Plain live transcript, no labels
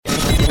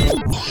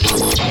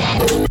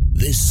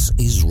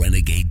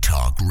Renegade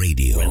Talk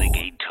Radio.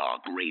 Renegade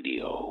Talk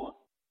Radio.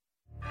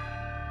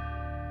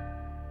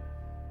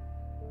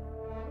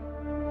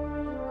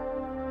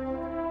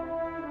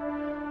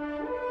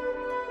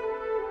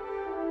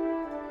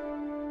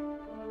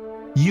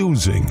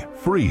 Using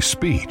free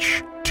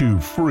speech to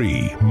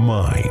free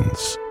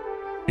minds.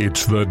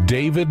 It's the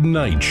David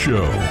Knight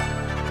Show.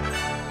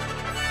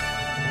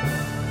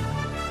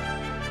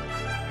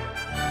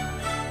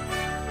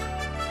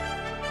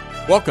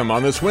 Welcome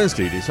on this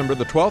Wednesday, December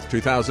the 12th,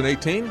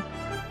 2018.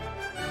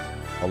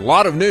 A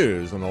lot of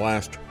news in the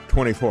last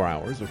 24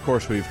 hours. Of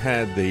course, we've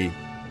had the,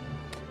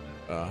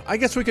 I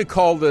guess we could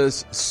call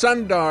this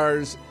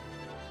Sundar's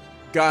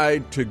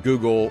Guide to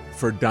Google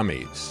for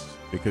Dummies.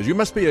 Because you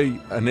must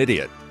be an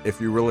idiot if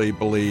you really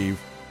believe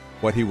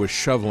what he was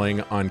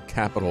shoveling on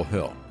Capitol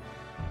Hill.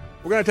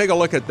 We're going to take a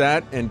look at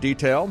that in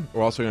detail.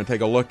 We're also going to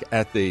take a look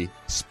at the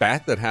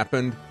spat that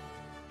happened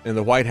in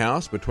the White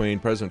House between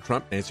President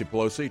Trump, Nancy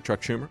Pelosi,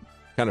 Chuck Schumer.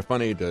 Kind of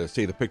funny to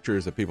see the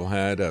pictures that people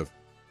had of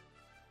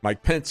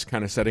Mike Pence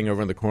kind of sitting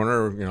over in the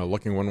corner, you know,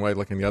 looking one way,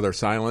 looking the other,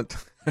 silent,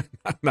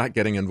 not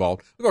getting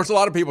involved. Of course, a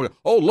lot of people go,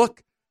 oh,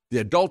 look, the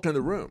adult in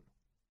the room.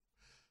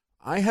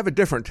 I have a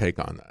different take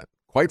on that.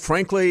 Quite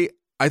frankly,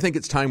 I think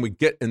it's time we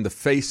get in the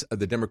face of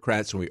the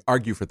Democrats and we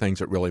argue for things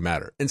that really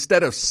matter.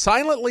 Instead of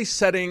silently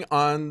sitting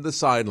on the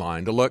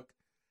sideline to look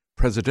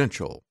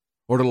presidential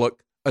or to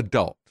look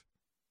adult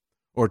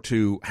or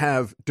to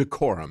have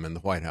decorum in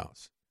the White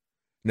House.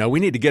 No,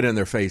 we need to get in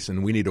their face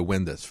and we need to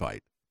win this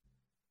fight.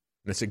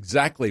 And that's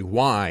exactly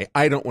why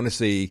I don't want to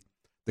see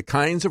the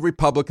kinds of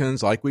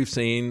Republicans like we've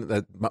seen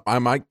that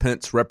Mike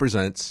Pence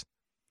represents,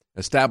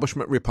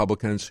 establishment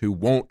Republicans who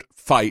won't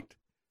fight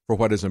for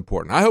what is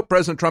important. I hope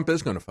President Trump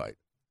is going to fight.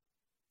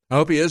 I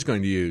hope he is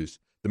going to use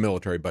the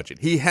military budget.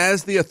 He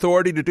has the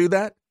authority to do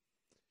that.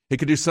 He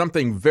could do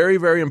something very,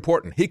 very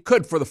important. He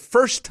could, for the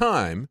first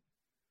time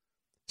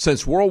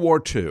since World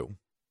War II,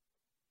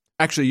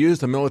 actually use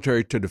the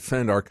military to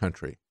defend our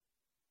country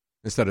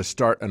instead of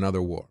start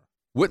another war.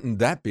 Wouldn't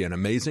that be an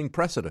amazing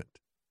precedent?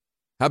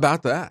 How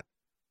about that?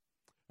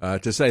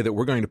 To say that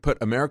we're going to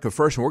put America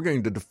first and we're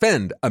going to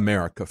defend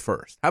America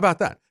first. How about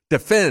that?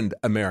 Defend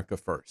America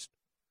first.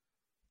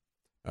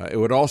 It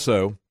would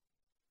also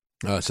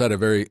set a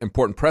very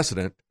important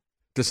precedent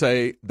to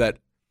say that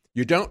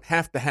you don't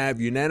have to have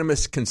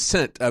unanimous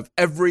consent of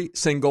every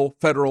single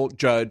federal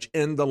judge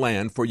in the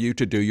land for you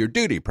to do your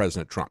duty,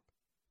 President Trump.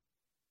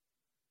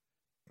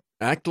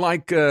 Act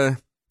like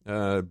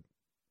Andrew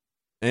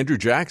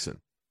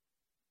Jackson,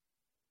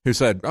 who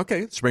said,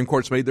 okay, the Supreme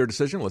Court's made their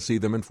decision, let's see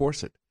them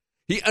enforce it.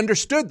 He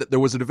understood that there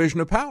was a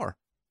division of power.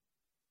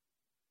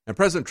 And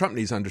President Trump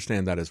needs to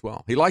understand that as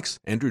well. He likes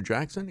Andrew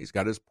Jackson. He's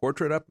got his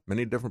portrait up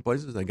many different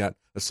places. They got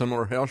a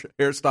similar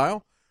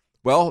hairstyle.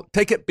 Well,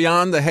 take it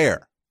beyond the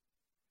hair.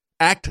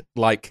 Act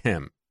like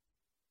him.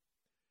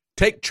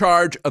 Take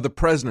charge of the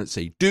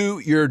presidency. Do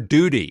your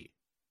duty.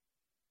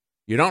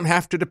 You don't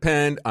have to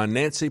depend on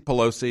Nancy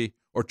Pelosi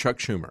or Chuck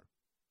Schumer.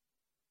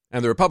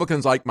 And the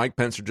Republicans like Mike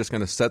Pence are just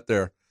going to sit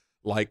there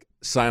like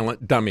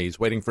silent dummies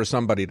waiting for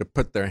somebody to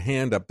put their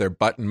hand up their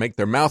butt and make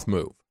their mouth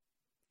move.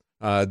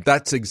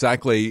 That's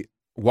exactly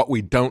what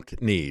we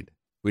don't need.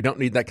 We don't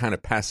need that kind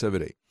of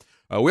passivity.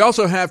 We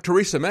also have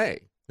Theresa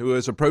May, who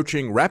is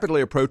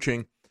rapidly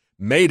approaching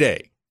May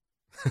Day.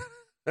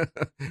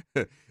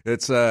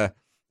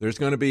 There's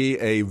going to be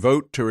a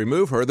vote to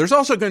remove her. There's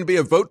also going to be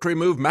a vote to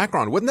remove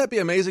Macron. Wouldn't that be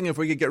amazing if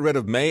we could get rid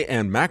of May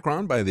and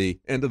Macron by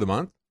the end of the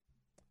month?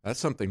 That's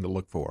something to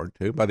look forward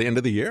to by the end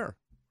of the year.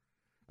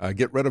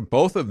 Get rid of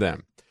both of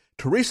them.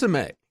 Theresa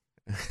May,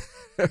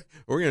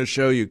 we're going to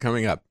show you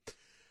coming up.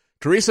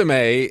 Theresa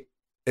May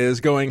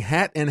is going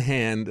hat in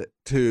hand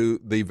to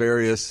the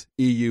various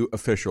EU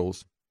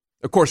officials,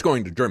 of course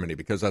going to Germany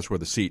because that's where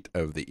the seat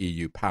of the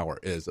EU power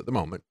is at the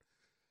moment.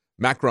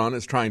 Macron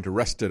is trying to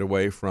wrest it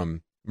away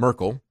from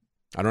Merkel.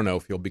 I don't know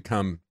if he'll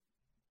become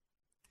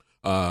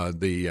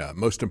the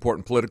most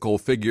important political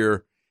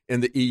figure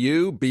in the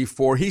EU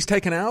before he's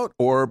taken out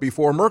or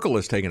before Merkel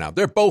is taken out.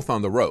 They're both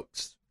on the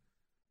ropes.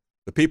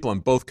 The people in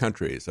both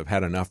countries have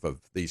had enough of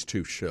these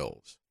two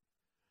shills.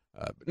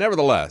 But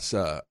nevertheless,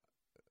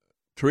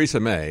 Theresa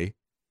May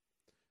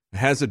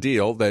has a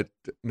deal that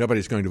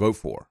nobody's going to vote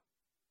for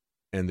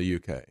in the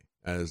UK.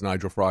 As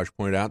Nigel Farage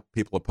pointed out,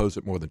 people oppose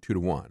it more than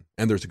 2-1,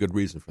 and there's a good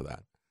reason for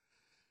that.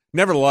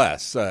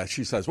 Nevertheless,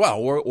 she says,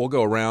 well, we'll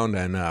go around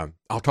and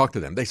I'll talk to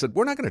them. They said,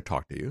 we're not going to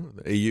talk to you.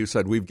 The EU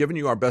said, we've given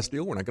you our best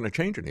deal. We're not going to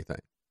change anything.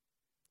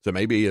 So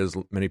maybe, as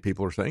many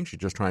people are saying, she's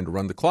just trying to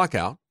run the clock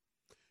out,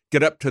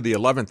 get up to the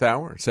 11th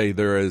hour, say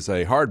there is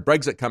a hard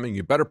Brexit coming.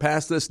 You better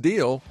pass this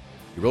deal.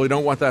 You really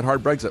don't want that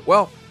hard Brexit.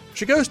 Well,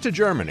 she goes to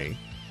Germany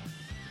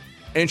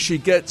and she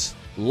gets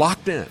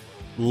locked in,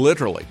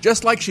 literally.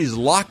 Just like she's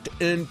locked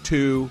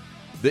into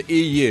the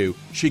EU,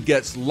 she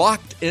gets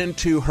locked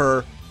into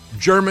her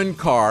German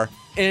car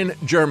in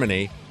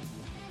Germany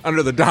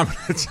under the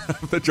dominance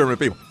of the German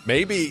people.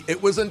 Maybe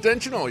it was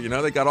intentional. You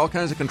know, they got all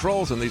kinds of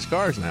controls in these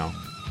cars now.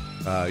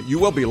 You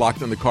will be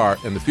locked in the car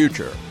in the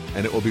future,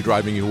 and it will be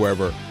driving you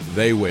wherever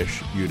they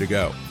wish you to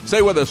go.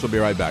 Stay with us. We'll be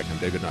right back. I'm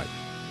David Knight.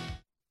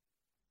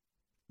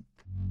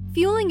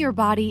 Fueling your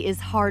body is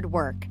hard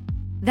work.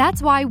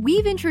 That's why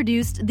we've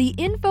introduced the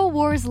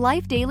InfoWars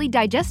Life Daily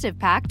Digestive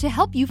Pack to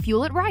help you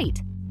fuel it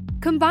right.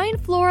 Combine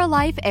Flora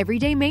Life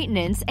Everyday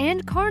Maintenance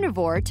and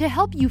Carnivore to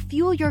help you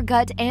fuel your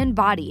gut and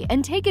body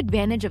and take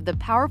advantage of the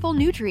powerful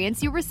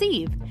nutrients you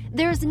receive.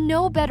 There's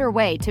no better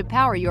way to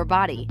power your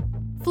body.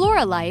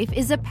 Flora Life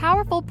is a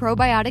powerful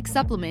probiotic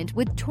supplement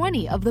with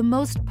 20 of the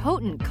most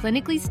potent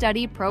clinically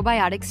studied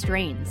probiotic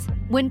strains.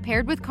 When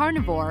paired with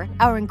Carnivore,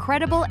 our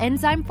incredible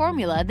enzyme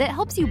formula that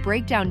helps you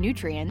break down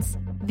nutrients,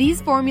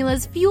 these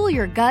formulas fuel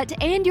your gut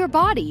and your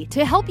body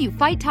to help you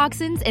fight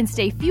toxins and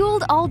stay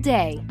fueled all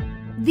day.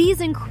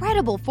 These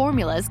incredible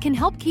formulas can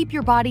help keep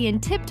your body in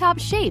tip-top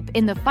shape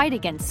in the fight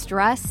against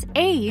stress,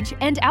 age,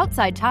 and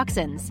outside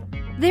toxins.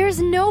 There's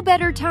no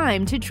better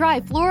time to try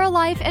Flora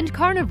Life and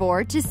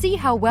Carnivore to see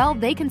how well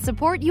they can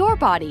support your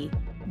body.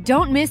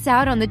 Don't miss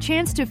out on the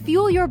chance to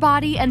fuel your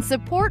body and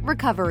support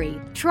recovery.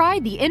 Try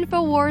the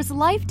InfoWars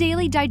Life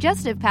Daily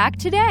Digestive Pack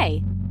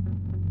today.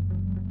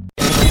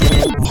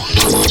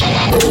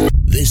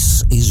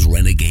 This is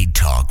Renegade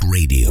Talk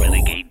Radio.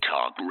 Renegade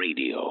Talk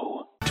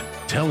Radio.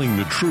 Telling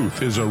the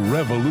truth is a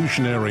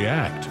revolutionary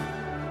act.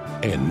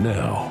 And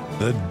now,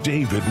 The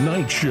David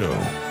Knight Show.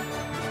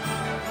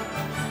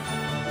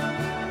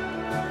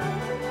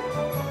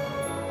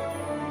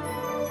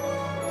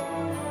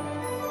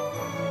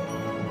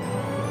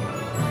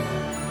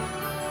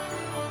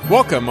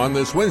 Welcome on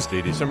this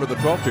Wednesday, December the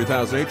 12th,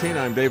 2018.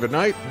 I'm David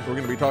Knight. We're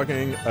going to be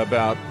talking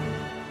about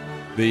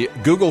the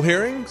Google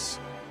hearings.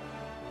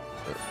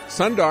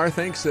 Sundar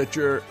thinks that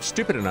you're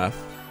stupid enough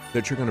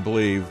that you're going to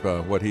believe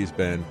what he's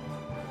been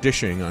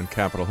dishing on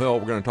Capitol Hill.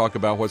 We're going to talk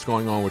about what's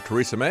going on with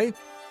Theresa May,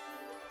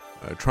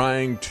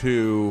 trying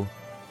to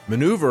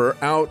maneuver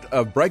out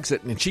of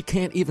Brexit, and she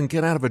can't even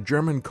get out of a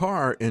German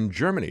car in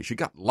Germany. She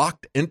got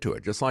locked into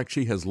it, just like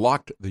she has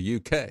locked the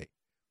UK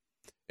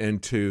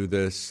into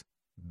this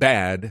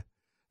bad,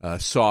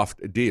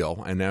 soft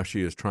deal, and now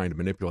she is trying to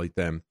manipulate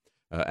them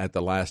at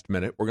the last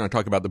minute. We're going to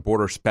talk about the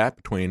border spat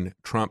between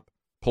Trump,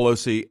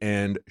 Pelosi,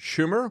 and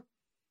Schumer.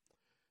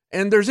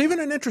 And there's even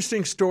an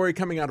interesting story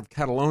coming out of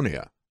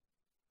Catalonia.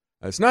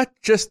 It's not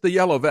just the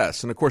yellow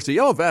vests. And, of course, the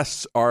yellow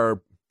vests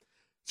are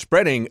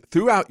spreading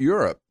throughout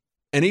Europe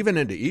and even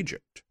into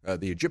Egypt.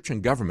 The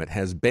Egyptian government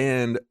has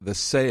banned the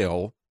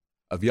sale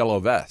of yellow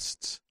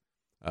vests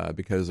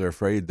because they're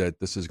afraid that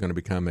this is going to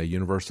become a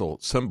universal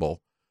symbol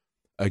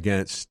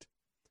against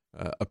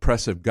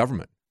oppressive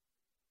government.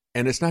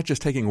 And it's not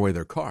just taking away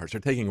their cars.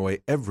 They're taking away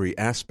every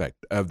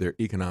aspect of their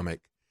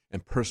economic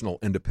and personal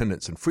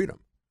independence and freedom.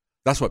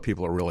 That's what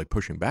people are really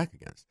pushing back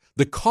against.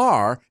 The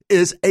car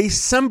is a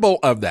symbol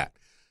of that.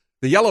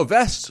 The yellow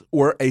vests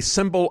were a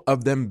symbol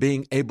of them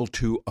being able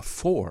to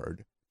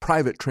afford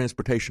private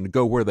transportation to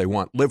go where they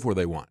want, live where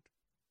they want.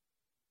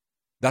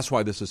 That's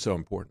why this is so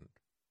important.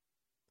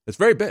 It's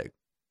very big.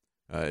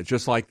 It's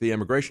just like the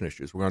immigration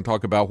issues. We're going to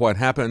talk about what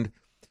happened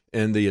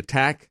in the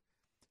attack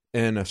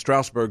in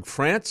Strasbourg,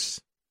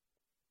 France.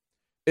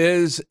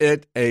 Is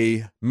it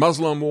a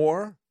Muslim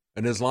war,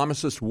 an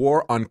Islamicist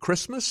war on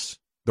Christmas?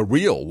 The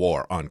real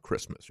war on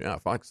Christmas. Yeah,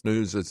 Fox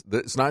News,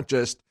 it's not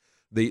just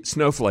the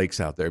snowflakes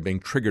out there being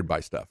triggered by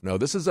stuff. No,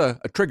 this is a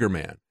trigger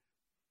man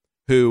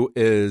who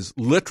is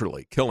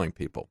literally killing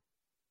people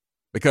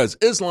because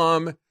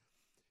Islam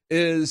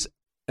is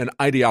an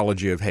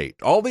ideology of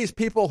hate. All these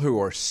people who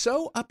are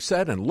so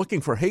upset and looking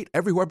for hate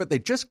everywhere, but they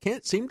just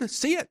can't seem to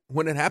see it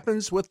when it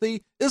happens with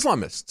the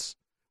Islamists,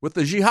 with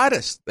the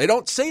jihadists. They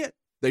don't see it.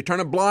 They turn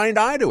a blind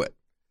eye to it.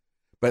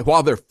 But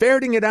while they're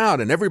ferreting it out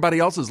in everybody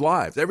else's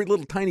lives, every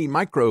little tiny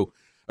micro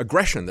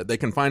aggression that they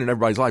can find in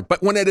everybody's life,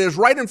 but when it is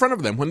right in front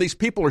of them, when these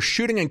people are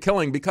shooting and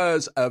killing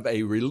because of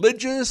a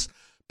religious,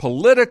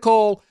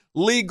 political,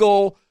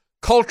 legal,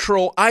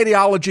 cultural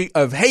ideology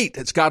of hate,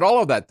 it's got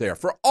all of that there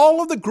for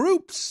all of the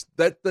groups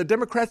that the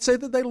Democrats say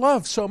that they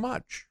love so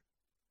much,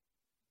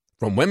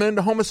 from women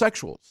to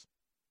homosexuals.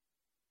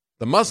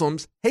 The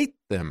Muslims hate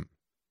them.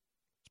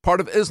 It's part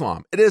of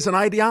Islam. It is an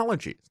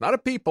ideology. It's not a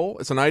people.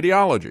 It's an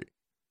ideology.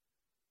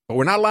 But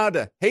we're not allowed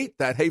to hate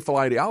that hateful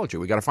ideology.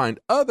 We got to find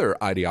other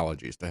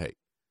ideologies to hate.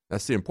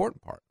 That's the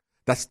important part.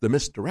 That's the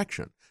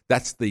misdirection.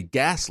 That's the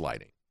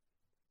gaslighting.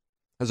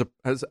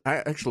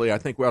 Actually, I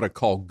think we ought to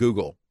call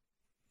Google.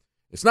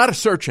 It's not a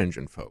search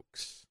engine,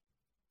 folks.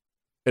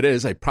 It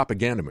is a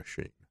propaganda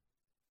machine.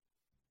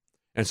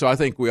 And so I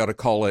think we ought to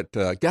call it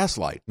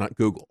Gaslight, not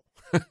Google.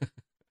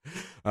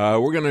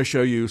 We're going to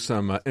show you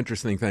some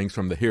interesting things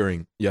from the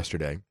hearing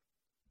yesterday.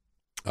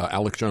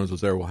 Alex Jones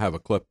was there. We'll have a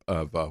clip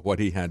of what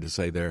he had to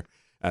say there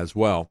as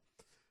well.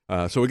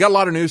 So we got a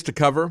lot of news to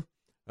cover.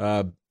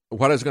 What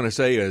I was going to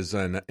say is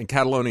in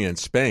Catalonia in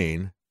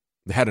Spain,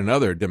 they had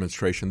another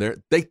demonstration there.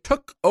 They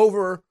took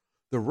over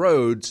the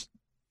roads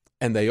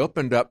and they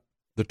opened up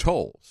the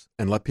tolls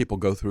and let people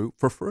go through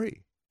for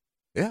free.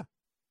 Yeah,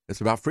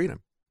 it's about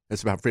freedom.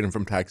 It's about freedom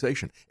from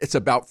taxation. It's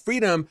about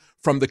freedom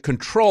from the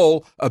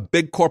control of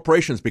big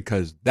corporations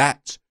because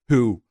that's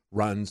who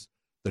runs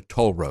the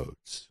toll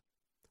roads.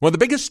 One of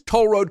the biggest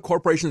toll road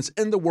corporations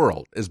in the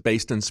world is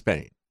based in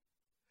Spain.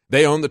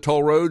 They own the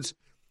toll roads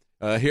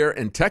here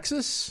in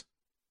Texas.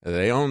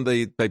 They own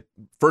the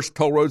first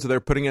toll roads that they're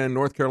putting in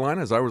North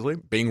Carolina, as I was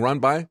leaving, being run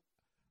by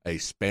a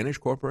Spanish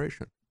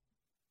corporation.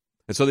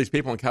 And so these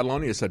people in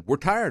Catalonia said, we're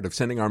tired of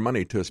sending our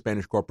money to a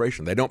Spanish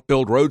corporation. They don't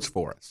build roads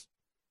for us.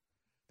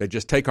 They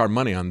just take our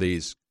money on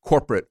these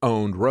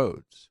corporate-owned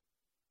roads,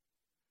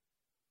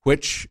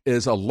 which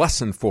is a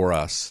lesson for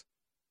us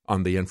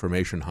on the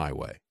information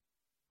highway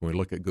when we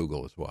look at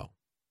Google as well.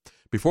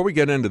 Before we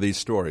get into these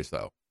stories,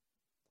 though,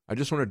 I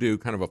just want to do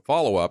kind of a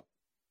follow-up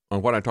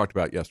on what I talked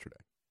about yesterday.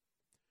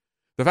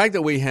 The fact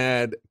that we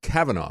had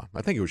Kavanaugh,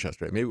 I think it was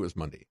yesterday, maybe it was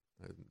Monday.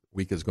 The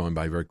week is going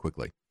by very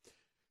quickly.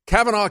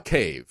 Kavanaugh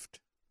caved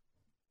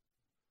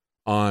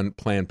on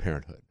Planned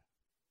Parenthood,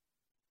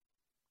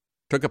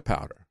 took a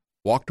powder,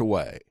 walked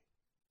away,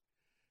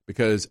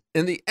 because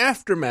in the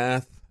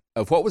aftermath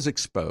of what was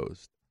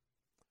exposed,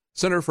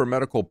 Center for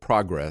Medical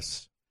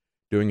Progress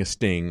doing a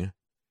sting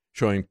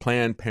showing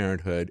Planned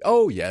Parenthood,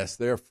 oh yes,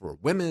 they're for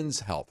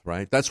women's health,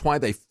 right? That's why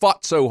they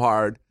fought so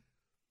hard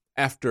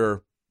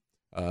after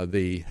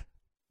the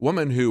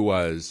woman who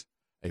was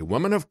a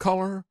woman of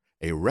color,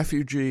 a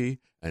refugee,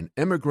 an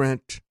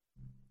immigrant,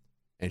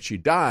 and she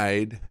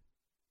died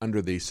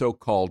under the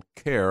so-called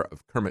care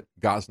of Kermit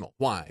Gosnell.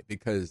 Why?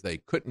 Because they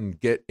couldn't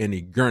get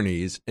any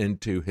gurneys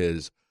into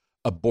his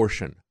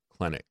abortion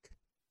clinic.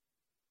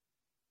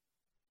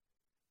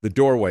 The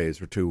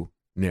doorways were too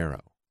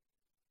narrow.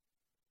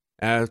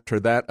 After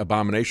that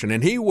abomination,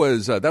 and he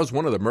was, that was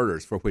one of the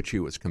murders for which he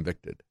was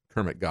convicted,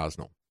 Kermit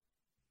Gosnell.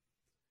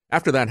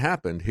 After that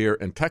happened here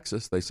in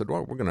Texas, they said,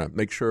 well, we're going to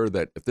make sure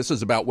that if this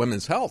is about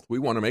women's health, we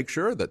want to make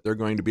sure that they're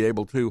going to be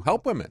able to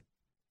help women.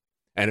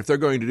 And if they're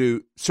going to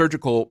do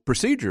surgical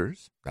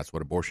procedures, that's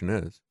what abortion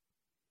is,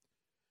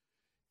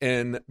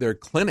 in their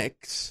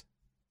clinics,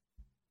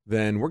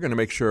 then we're going to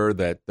make sure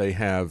that they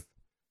have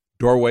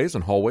doorways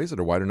and hallways that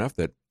are wide enough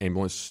that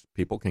ambulance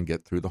people can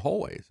get through the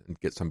hallways and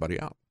get somebody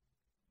out.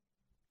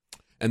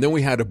 And then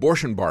we had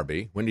abortion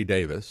Barbie, Wendy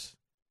Davis,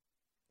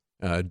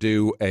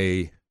 do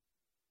a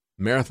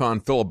marathon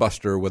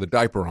filibuster with a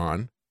diaper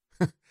on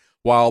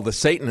while the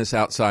Satanists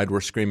outside were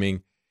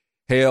screaming,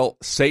 "Hail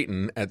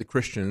Satan," at the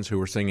Christians who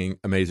were singing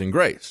Amazing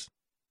Grace.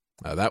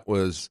 That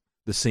was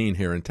the scene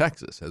here in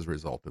Texas as a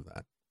result of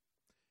that.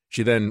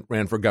 She then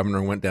ran for governor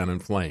and went down in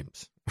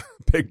flames,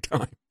 big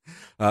time.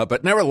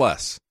 But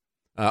nevertheless,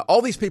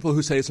 all these people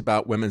who say it's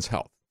about women's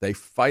health, they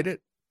fight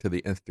it to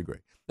the nth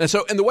degree. And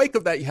so in the wake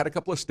of that, you had a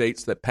couple of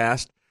states that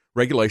passed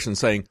regulations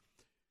saying,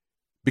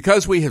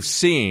 because we have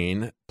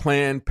seen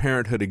Planned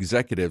Parenthood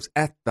executives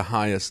at the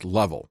highest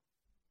level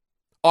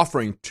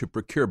offering to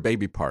procure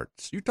baby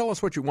parts, you tell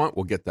us what you want,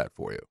 we'll get that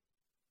for you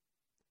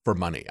for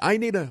money. I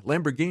need a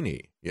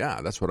Lamborghini.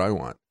 Yeah, that's what I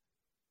want.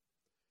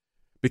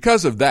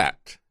 Because of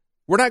that,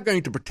 we're not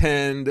going to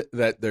pretend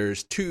that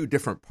there's two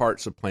different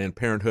parts of Planned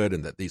Parenthood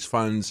and that these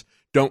funds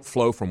don't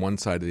flow from one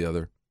side to the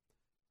other.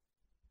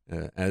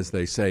 As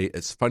they say,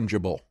 it's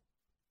fungible,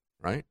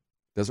 right?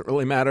 Doesn't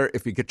really matter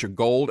if you get your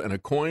gold in a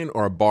coin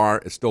or a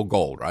bar, it's still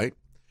gold, right?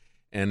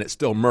 And it's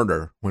still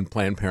murder when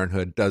Planned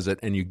Parenthood does it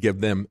and you give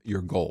them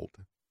your gold.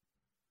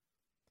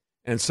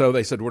 And so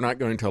they said, we're not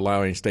going to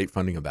allow any state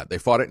funding of that. They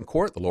fought it in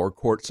court. The lower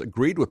courts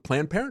agreed with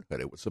Planned Parenthood.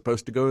 It was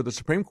supposed to go to the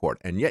Supreme Court.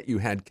 And yet you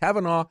had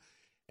Kavanaugh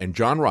and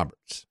John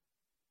Roberts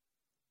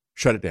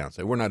shut it down,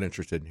 say, we're not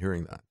interested in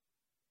hearing that.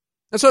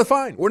 And so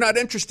fine, we're not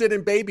interested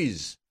in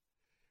babies.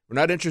 We're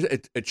not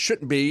interested. It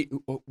shouldn't be.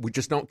 We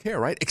just don't care,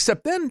 right?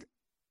 Except then,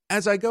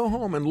 as I go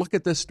home and look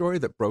at this story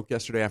that broke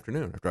yesterday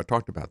afternoon, after I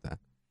talked about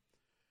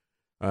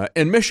that,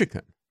 in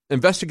Michigan,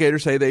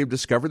 investigators say they've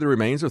discovered the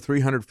remains of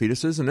 300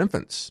 fetuses and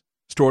infants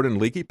stored in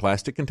leaky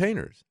plastic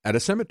containers at a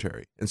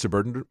cemetery in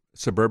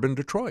suburban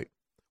Detroit.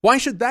 Why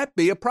should that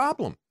be a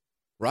problem,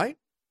 right?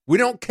 We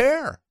don't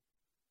care.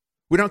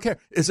 We don't care.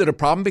 Is it a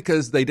problem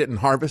because they didn't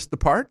harvest the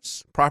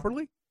parts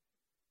properly?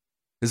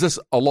 Is this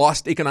a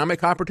lost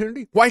economic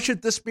opportunity? Why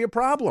should this be a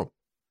problem?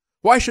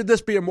 Why should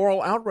this be a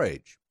moral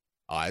outrage?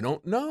 I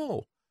don't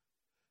know.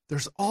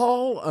 There's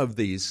all of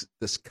this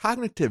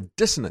cognitive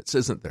dissonance,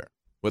 isn't there,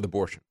 with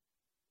abortion?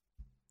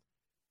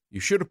 You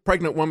shoot a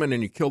pregnant woman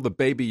and you kill the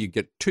baby, you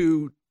get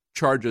 2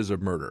 charges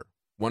of murder.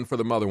 One for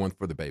the mother, one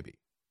for the baby.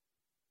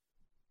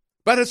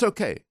 But it's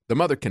okay. The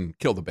mother can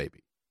kill the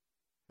baby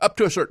up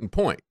to a certain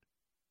point.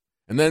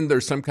 And then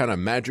there's some kind of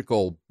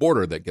magical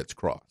border that gets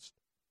crossed.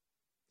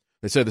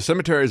 They say the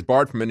cemetery is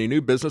barred from any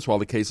new business while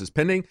the case is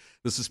pending.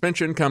 The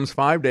suspension comes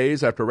 5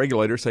 days after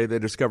regulators say they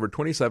discovered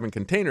 27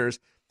 containers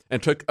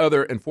and took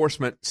other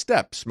enforcement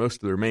steps.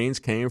 Most of the remains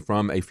came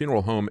from a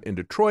funeral home in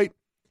Detroit,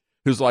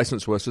 whose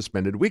license was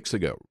suspended weeks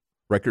ago.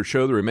 Records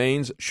show the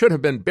remains should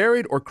have been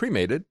buried or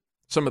cremated,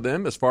 some of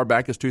them as far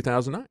back as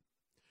 2009.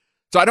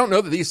 So I don't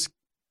know that these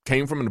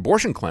came from an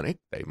abortion clinic.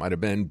 They might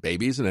have been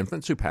babies and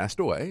infants who passed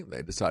away.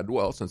 They decided,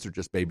 well, since they're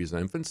just babies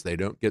and infants, they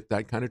don't get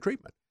that kind of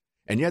treatment.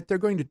 And yet they're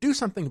going to do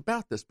something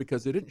about this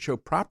because they didn't show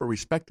proper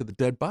respect to the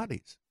dead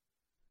bodies.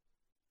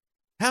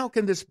 How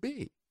can this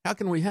be? How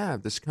can we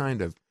have this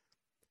kind of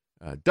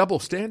double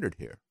standard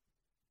here.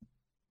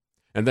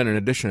 And then in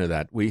addition to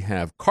that, we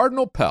have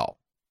Cardinal Pell,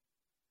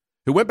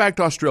 who went back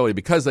to Australia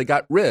because they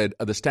got rid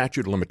of the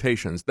statute of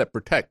limitations that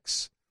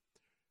protects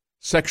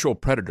sexual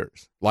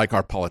predators like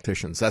our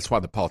politicians. That's why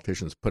the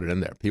politicians put it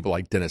in there. People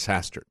like Dennis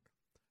Hastert,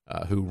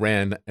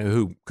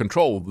 who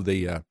controlled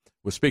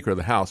was Speaker of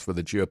the House for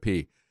the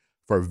GOP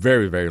for a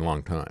very, very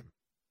long time.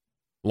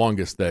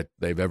 Longest that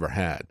they've ever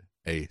had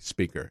a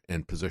speaker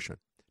in position.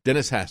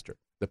 Dennis Hastert,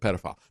 the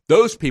pedophile.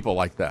 Those people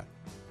like that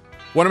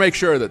want to make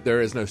sure that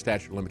there is no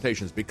statute of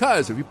limitations,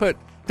 because if you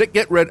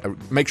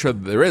make sure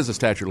that there is a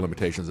statute of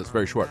limitations, it's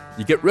very short.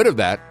 You get rid of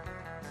that,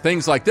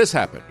 things like this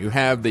happen. You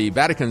have the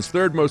Vatican's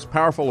third most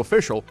powerful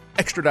official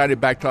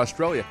extradited back to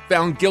Australia,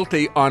 found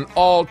guilty on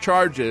all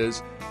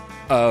charges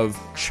of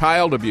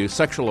child abuse,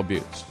 sexual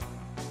abuse.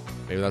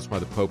 Maybe that's why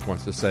the Pope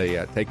wants to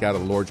say, take out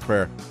of the Lord's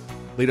Prayer,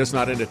 lead us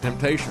not into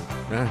temptation.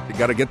 You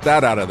got to get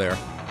that out of there.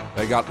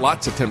 They got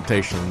lots of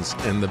temptations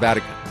in the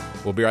Vatican.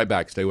 We'll be right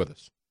back. Stay with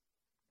us.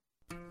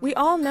 We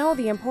all know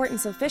the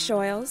importance of fish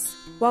oils.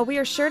 While we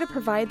are sure to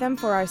provide them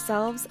for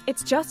ourselves,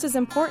 it's just as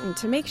important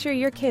to make sure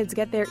your kids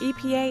get their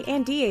EPA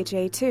and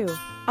DHA too.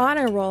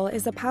 Honor Roll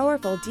is a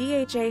powerful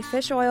DHA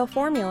fish oil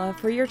formula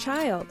for your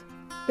child.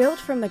 Built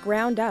from the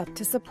ground up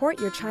to support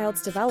your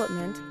child's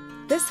development,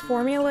 this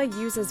formula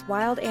uses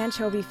wild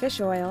anchovy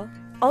fish oil,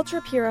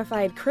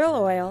 ultra-purified krill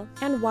oil,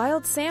 and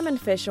wild salmon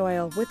fish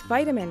oil with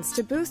vitamins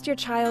to boost your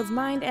child's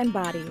mind and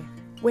body.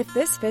 With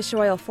this fish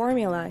oil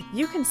formula,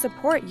 you can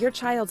support your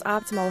child's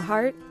optimal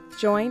heart,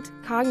 joint,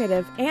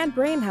 cognitive, and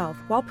brain health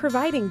while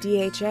providing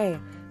DHA,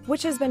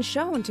 which has been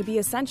shown to be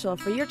essential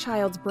for your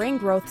child's brain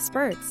growth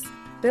spurts.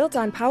 Built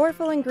on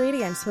powerful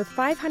ingredients with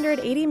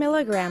 580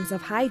 milligrams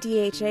of high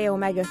DHA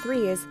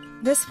omega-3s,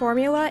 this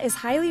formula is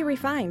highly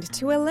refined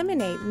to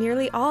eliminate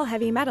nearly all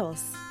heavy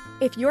metals.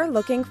 If you're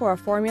looking for a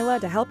formula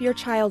to help your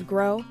child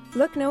grow,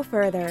 look no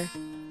further.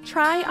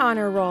 Try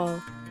Honor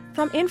Roll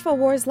from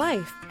InfoWars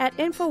Life at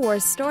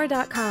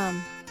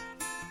InfoWarsStore.com.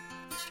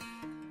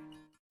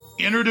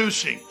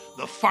 Introducing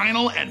the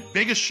final and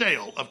biggest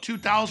sale of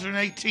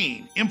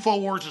 2018.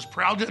 InfoWars is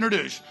proud to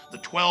introduce the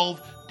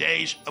 12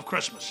 Days of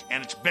Christmas,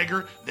 and it's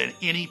bigger than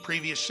any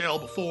previous sale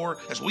before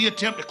as we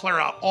attempt to clear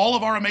out all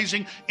of our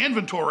amazing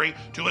inventory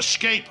to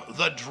escape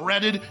the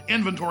dreaded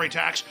inventory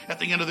tax at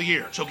the end of the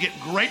year. So get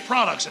great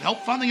products and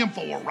help fund the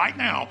InfoWar right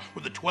now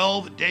with the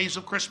 12 Days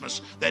of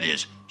Christmas that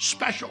is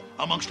special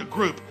amongst a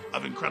group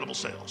of incredible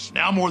sales.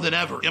 Now more than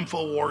ever,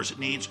 InfoWars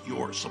needs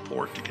your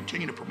support to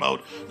continue to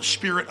promote the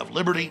spirit of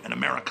liberty and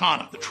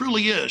Americana that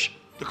truly is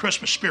the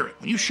Christmas spirit.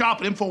 When you shop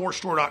at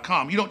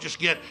InfoWarsStore.com, you don't just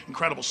get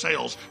incredible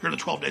sales during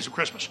the 12 days of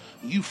Christmas.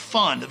 You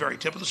fund the very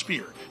tip of the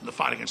spear in the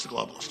fight against the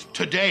globalists.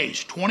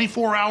 Today's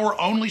 24-hour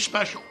only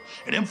special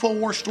at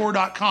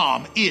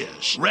InfoWarsStore.com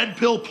is Red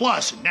Pill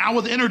Plus, now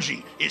with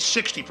energy, is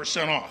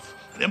 60% off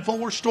at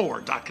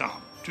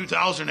InfoWarsStore.com.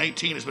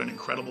 2018 has been an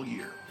incredible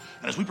year.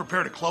 And as we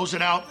prepare to close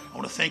it out, I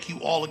want to thank you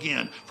all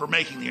again for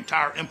making the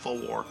entire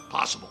InfoWar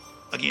possible.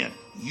 Again,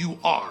 you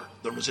are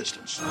the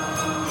resistance.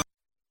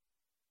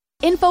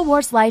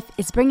 InfoWars Life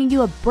is bringing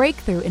you a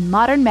breakthrough in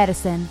modern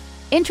medicine.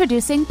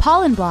 Introducing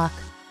Pollen Block.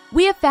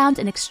 We have found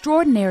an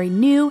extraordinary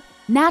new,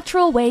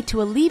 natural way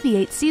to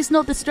alleviate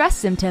seasonal distress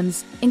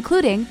symptoms,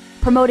 including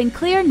promoting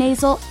clear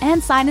nasal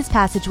and sinus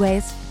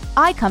passageways,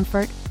 eye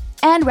comfort,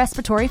 and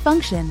respiratory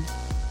function.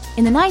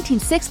 In the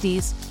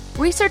 1960s,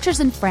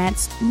 researchers in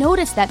France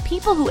noticed that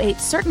people who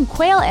ate certain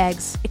quail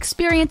eggs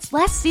experienced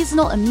less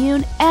seasonal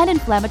immune and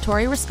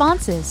inflammatory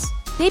responses.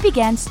 They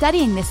began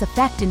studying this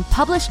effect in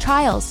published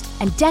trials,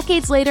 and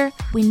decades later,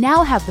 we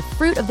now have the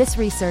fruit of this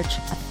research,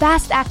 a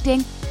fast-acting,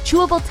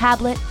 chewable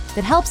tablet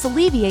that helps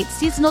alleviate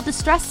seasonal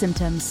distress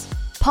symptoms.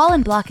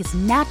 Pollen Block is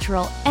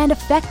natural and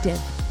effective.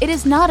 It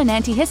is not an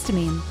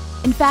antihistamine.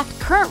 In fact,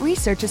 current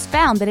research has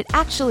found that it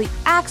actually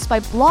acts by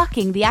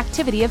blocking the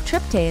activity of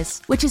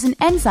tryptase, which is an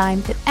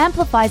enzyme that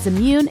amplifies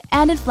immune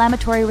and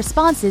inflammatory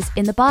responses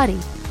in the body.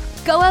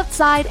 Go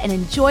outside and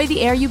enjoy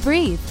the air you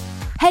breathe.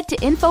 Head to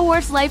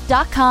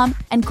InfoWarsLife.com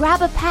and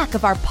grab a pack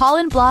of our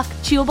Pollen Block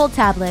chewable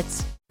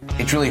tablets.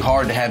 It's really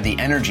hard to have the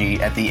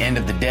energy at the end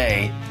of the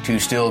day to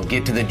still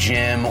get to the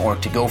gym or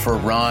to go for a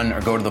run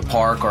or go to the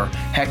park or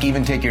heck,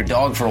 even take your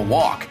dog for a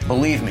walk.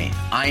 Believe me,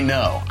 I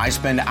know. I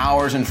spend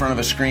hours in front of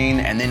a screen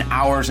and then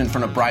hours in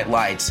front of bright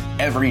lights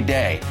every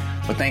day.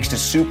 But thanks to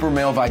Super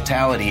Male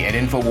Vitality at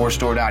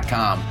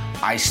InfoWarsStore.com,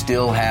 I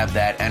still have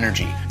that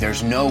energy.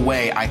 There's no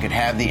way I could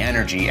have the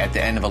energy at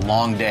the end of a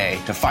long day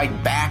to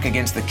fight back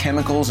against the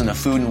chemicals in the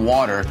food and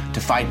water,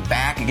 to fight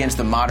back against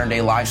the modern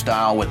day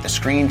lifestyle with the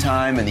screen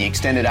time and the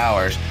extended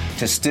hours,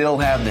 to still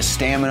have the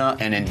stamina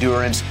and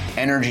endurance,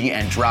 energy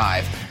and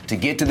drive to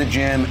get to the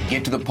gym,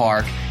 get to the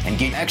park, and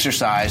get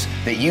exercise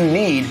that you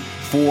need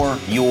for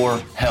your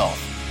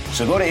health.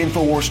 So go to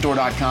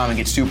InfoWarsStore.com and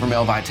get Super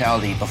Male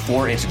Vitality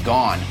before it's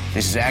gone.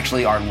 This is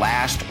actually our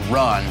last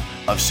run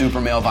of Super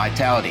Male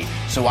Vitality.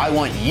 So I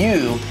want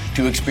you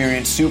to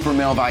experience Super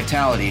Male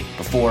Vitality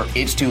before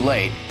it's too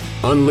late.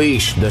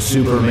 Unleash the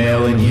super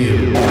male in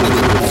you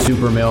with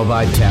Super Male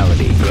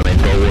Vitality from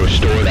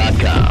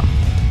InfoWarsStore.com.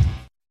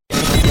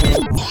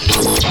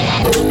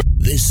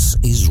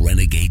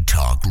 Renegade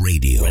Talk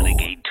Radio.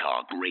 Renegade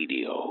Talk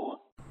Radio.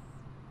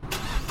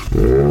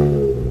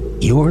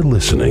 You're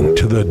listening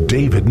to The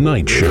David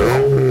Knight Show.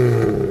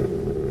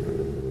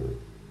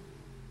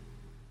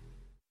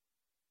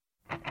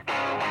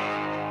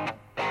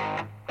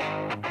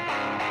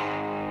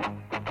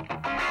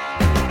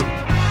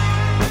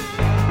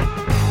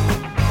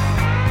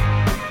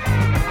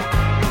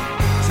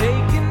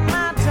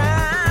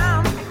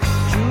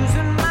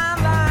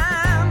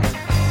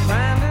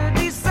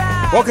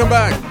 Welcome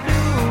back.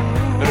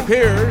 It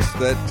appears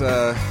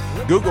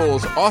that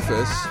Google's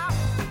office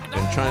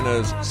in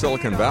China's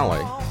Silicon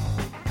Valley,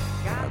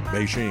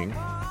 Beijing,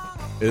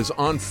 is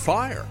on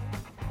fire.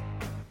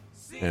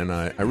 And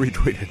I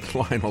retweeted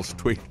Lionel's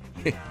tweet.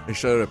 He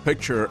showed a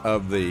picture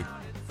of the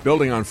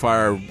building on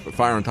fire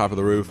on top of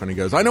the roof, and he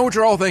goes, I know what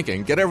you're all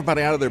thinking. Get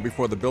everybody out of there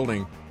before the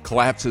building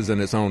collapses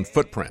in its own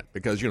footprint.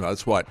 Because,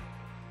 that's what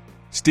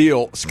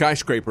steel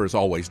skyscrapers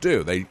always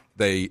do.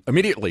 They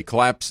immediately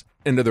collapse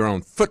into their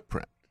own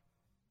footprint.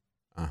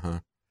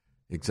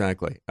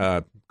 Exactly.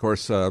 Of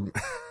course,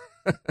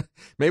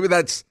 maybe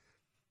that's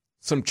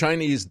some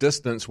Chinese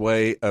distance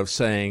way of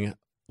saying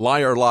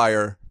liar,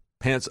 liar,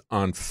 pants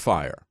on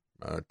fire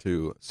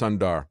to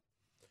Sundar.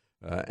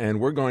 And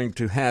we're going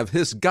to have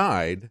his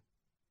guide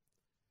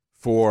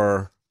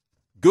for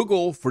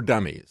Google for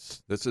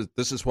Dummies. This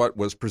is what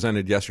was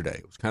presented yesterday.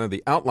 It was kind of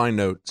the outline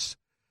notes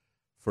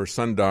for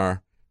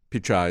Sundar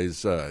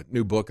Pichai's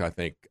new book, I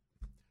think,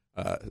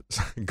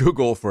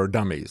 Google for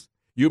Dummies.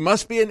 You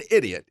must be an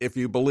idiot if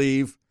you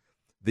believe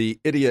the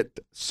idiot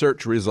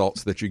search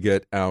results that you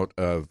get out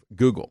of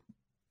Google.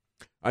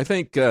 I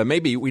think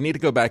maybe we need to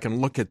go back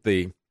and look at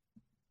the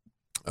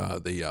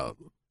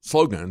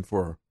slogan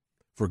for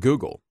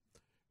Google.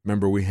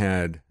 Remember, we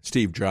had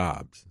Steve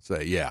Jobs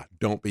say, yeah,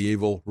 don't be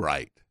evil,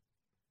 right,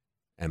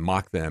 and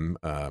mock them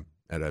at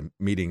a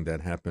meeting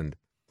that happened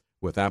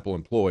with Apple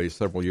employees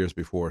several years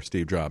before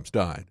Steve Jobs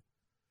died.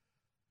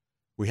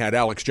 We had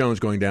Alex Jones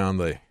going down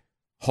the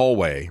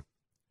hallway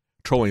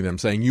trolling them,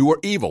 saying, you are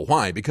evil.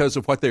 Why? Because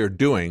of what they are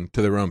doing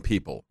to their own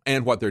people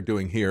and what they're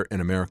doing here in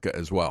America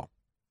as well.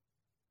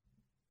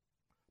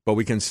 But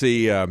we can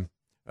see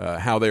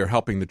how they are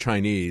helping the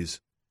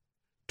Chinese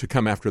to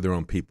come after their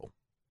own people,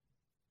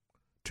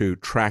 to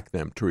track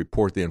them, to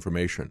report the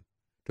information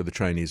to the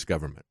Chinese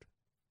government,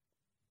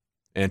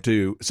 and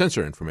to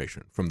censor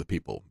information from the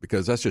people,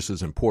 because that's just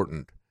as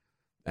important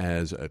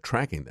as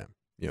tracking them.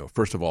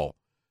 First of all,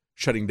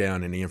 shutting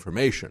down any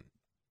information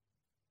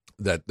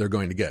that they're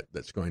going to get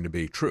that's going to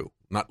be true,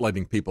 not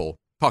letting people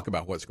talk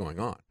about what's going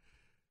on.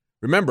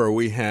 Remember,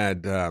 we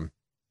had,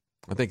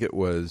 I think it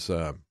was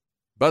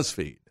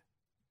BuzzFeed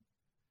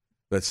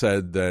that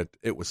said that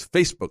it was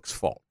Facebook's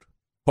fault,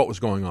 what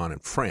was going on in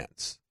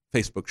France.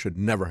 Facebook should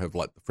never have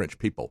let the French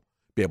people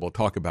be able to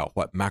talk about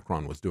what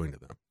Macron was doing to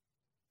them.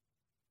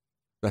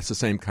 That's the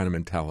same kind of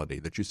mentality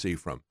that you see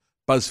from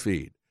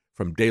BuzzFeed,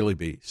 from Daily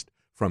Beast,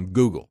 from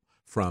Google,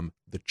 from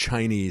the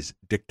Chinese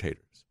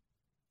dictators.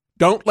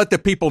 Don't let the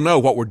people know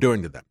what we're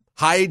doing to them.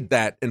 Hide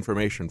that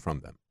information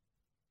from them.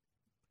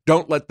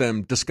 Don't let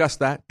them discuss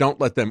that. Don't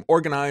let them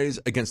organize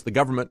against the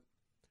government.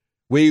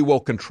 We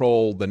will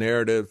control the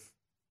narrative.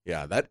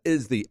 Yeah, that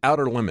is the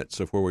outer limits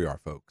of where we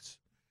are, folks.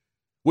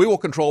 We will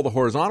control the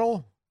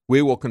horizontal.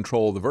 We will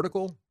control the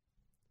vertical.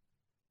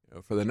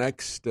 For the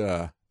next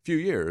few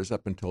years,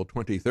 up until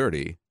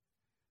 2030,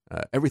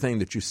 everything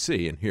that you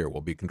see and hear will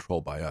be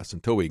controlled by us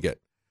until we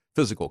get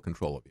physical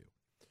control of you.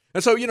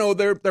 And so,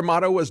 their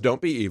motto was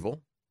don't be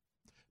evil.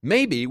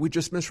 Maybe we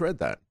just misread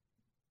that.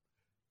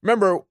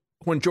 Remember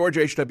when George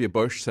H.W.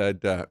 Bush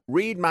said,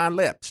 read my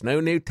lips,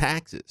 no new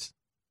taxes.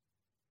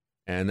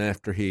 And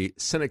after he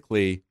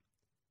cynically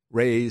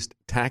raised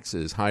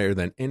taxes higher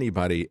than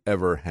anybody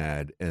ever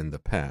had in the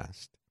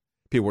past,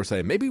 people were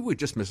saying, maybe we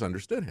just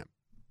misunderstood him.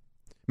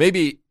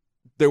 Maybe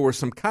there were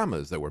some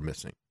commas that were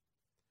missing.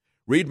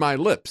 Read my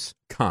lips,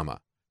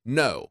 comma,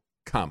 no,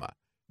 comma,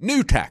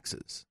 new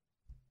taxes.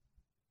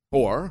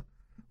 Or,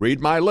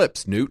 read my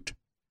lips, Newt,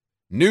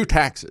 new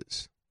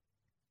taxes.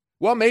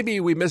 Well,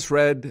 maybe we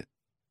misread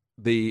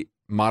the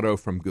motto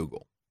from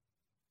Google.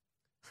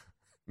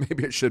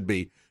 Maybe it should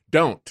be,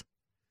 don't,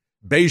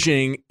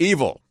 Beijing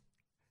evil.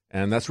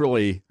 And that's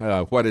really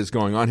what is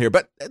going on here.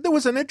 But there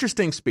was an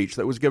interesting speech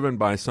that was given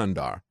by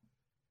Sundar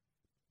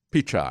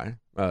Pichai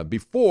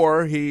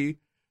before he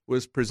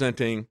was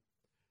presenting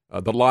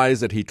the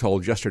lies that he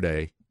told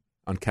yesterday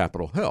on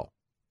Capitol Hill.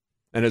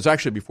 And it's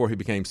actually before he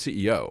became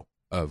CEO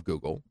of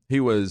Google. He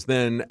was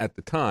then, at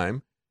the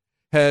time,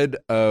 head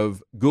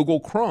of Google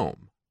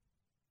Chrome.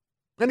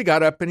 And he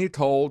got up and he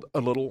told a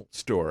little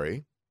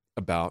story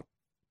about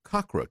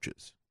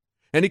cockroaches.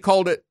 And he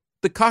called it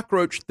the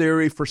cockroach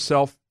theory for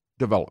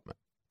self-development.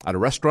 At a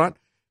restaurant,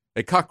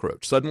 a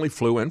cockroach suddenly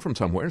flew in from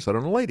somewhere and sat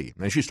on a lady,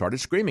 and she started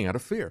screaming out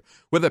of fear.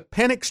 With a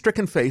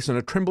panic-stricken face and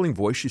a trembling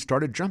voice, she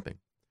started jumping.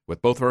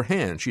 With both her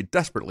hands, she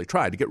desperately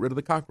tried to get rid of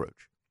the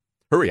cockroach.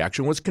 Her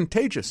reaction was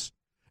contagious,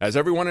 as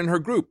everyone in her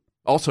group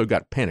also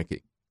got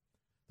panicky.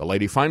 The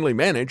lady finally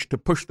managed to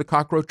push the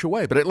cockroach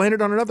away, but it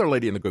landed on another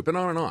lady in the group, and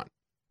on and on.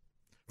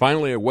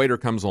 Finally, a waiter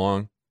comes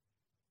along,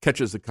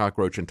 catches the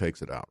cockroach and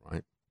takes it out,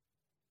 right?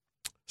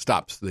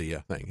 Stops the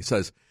thing. He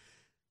says,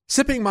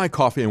 sipping my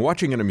coffee and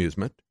watching an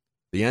amusement,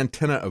 the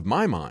antenna of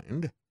my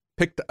mind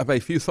picked up a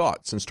few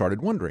thoughts and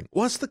started wondering,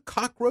 was the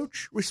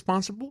cockroach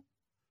responsible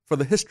for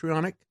the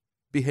histrionic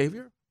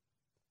behavior?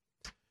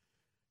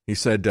 He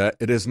said,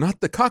 it is not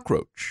the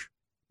cockroach,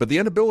 but the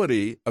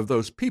inability of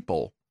those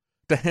people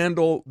to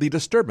handle the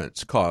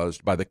disturbance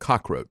caused by the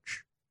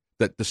cockroach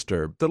that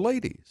disturbed the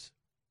ladies.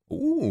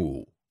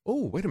 Oh,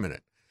 wait a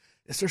minute.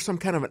 Is there some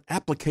kind of an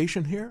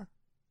application here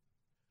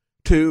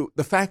to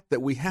the fact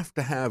that we have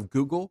to have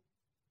Google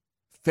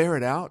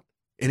ferret out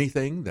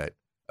anything that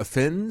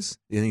offends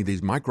any of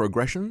these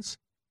microaggressions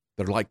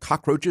that are like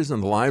cockroaches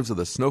in the lives of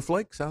the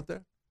snowflakes out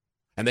there?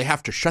 And they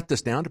have to shut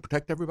this down to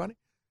protect everybody?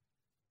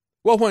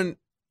 Well, when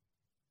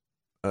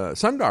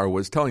Sundar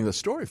was telling the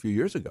story a few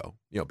years ago,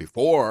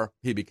 before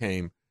he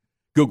became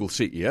Google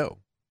CEO,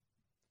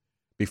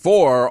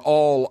 before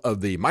all of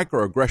the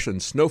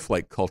microaggression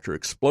snowflake culture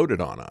exploded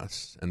on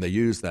us, and they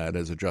used that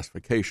as a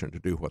justification to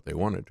do what they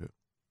wanted to,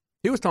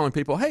 he was telling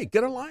people, hey,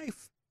 get a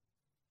life.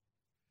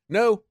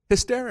 No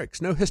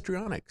hysterics, no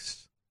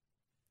histrionics.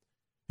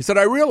 He said,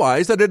 I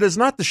realize that it is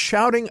not the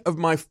shouting of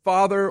my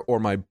father or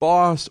my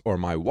boss or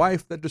my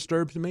wife that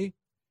disturbs me,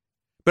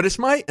 but it's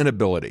my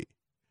inability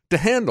to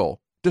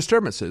handle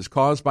disturbances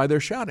caused by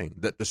their shouting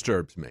that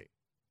disturbs me.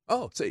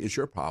 Oh, see, it's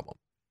your problem.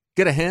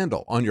 Get a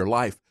handle on your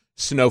life,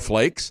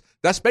 snowflakes.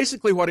 That's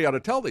basically what he ought to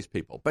tell these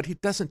people, but he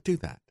doesn't do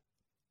that.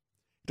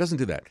 He doesn't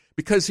do that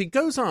because he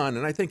goes on,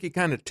 and I think he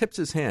kind of tips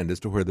his hand as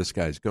to where this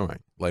guy's going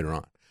later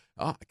on.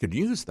 Oh, I could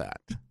use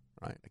that,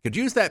 right? I could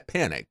use that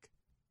panic,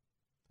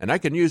 and I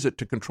can use it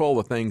to control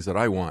the things that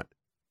I want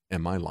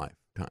in my lifetime.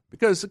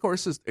 Because, of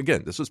course,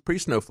 this was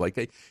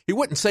pre-snowflake. He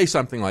wouldn't say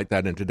something like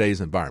that in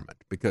today's environment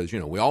because,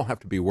 we all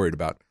have to be worried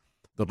about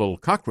the little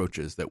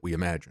cockroaches that we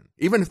imagine.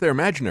 Even if they're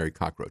imaginary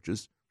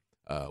cockroaches,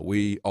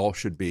 we all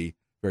should be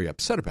very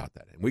upset about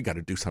that, and we got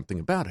to do something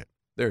about it.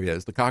 There he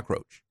is, the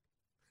cockroach,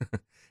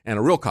 and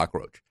a real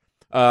cockroach.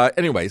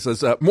 Anyway, he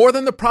says, more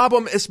than the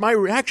problem, it's my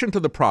reaction to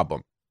the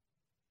problem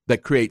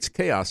that creates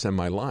chaos in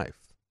my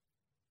life.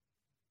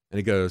 And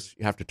he goes,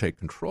 you have to take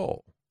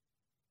control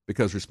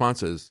because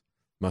responses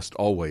must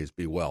always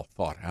be well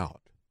thought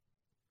out.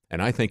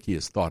 And I think he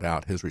has thought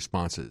out his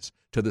responses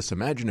to this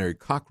imaginary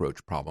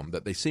cockroach problem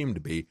that they seem to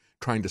be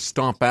trying to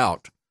stomp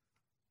out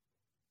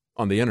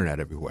on the internet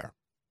everywhere.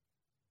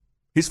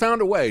 He's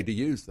found a way to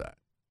use that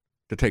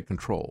to take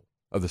control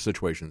of the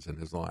situations in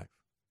his life.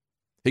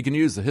 He can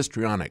use the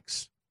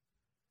histrionics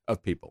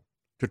of people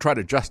to try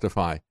to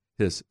justify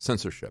his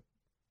censorship.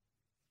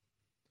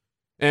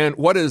 And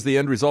what is the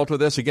end result of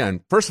this?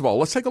 Again, first of all,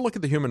 let's take a look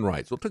at the human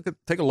rights. We'll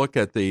take a look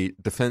at the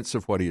defense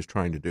of what he is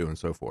trying to do and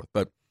so forth.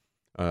 But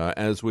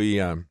as we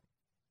have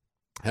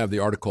the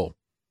article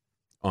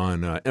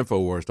on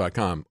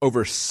Infowars.com,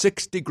 over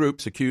 60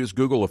 groups accuse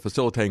Google of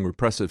facilitating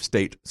repressive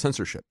state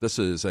censorship. This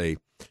is a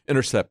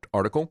Intercept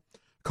article.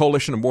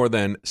 Coalition of more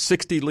than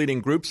 60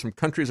 leading groups from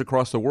countries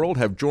across the world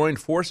have joined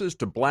forces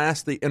to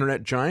blast the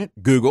internet giant,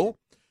 Google,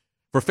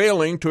 for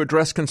failing to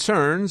address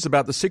concerns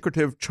about the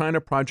secretive China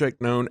project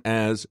known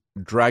as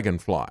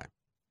Dragonfly.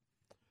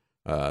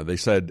 They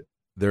said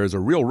there is a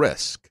real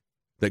risk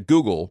that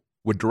Google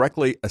would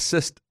directly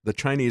assist the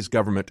Chinese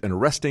government in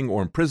arresting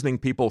or imprisoning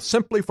people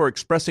simply for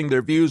expressing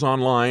their views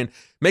online,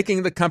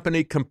 making the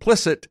company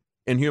complicit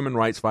in human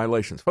rights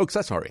violations. Folks,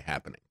 that's already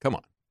happening. Come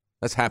on.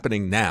 That's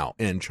happening now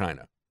in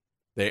China.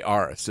 They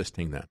are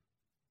assisting them.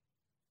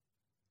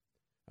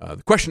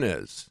 The question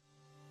is,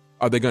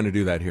 are they going to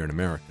do that here in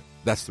America?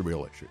 That's the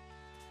real issue.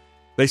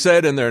 They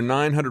said in their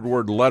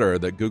 900-word letter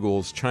that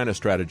Google's China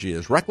strategy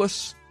is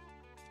reckless.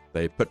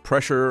 They put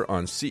pressure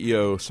on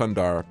CEO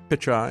Sundar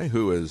Pichai,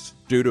 who is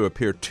due to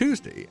appear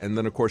Tuesday. And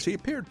then, of course, he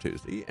appeared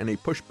Tuesday, and he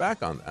pushed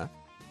back on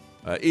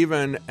that,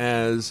 even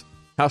as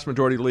House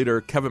Majority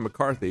Leader Kevin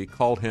McCarthy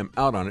called him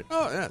out on it.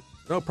 Oh, yeah,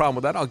 no problem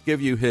with that. I'll give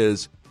you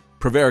his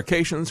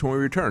prevarications when we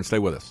return. Stay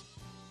with us.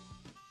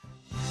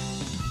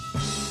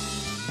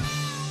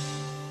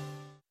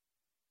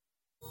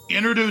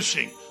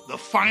 Introducing the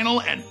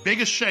final and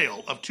biggest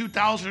sale of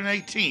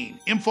 2018,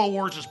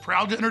 InfoWars is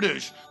proud to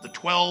introduce the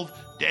 12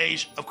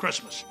 Days of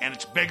Christmas. And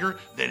it's bigger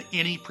than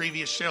any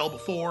previous sale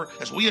before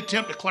as we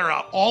attempt to clear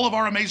out all of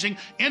our amazing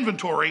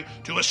inventory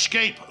to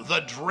escape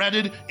the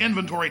dreaded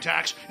inventory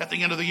tax at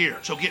the end of the year.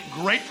 So get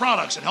great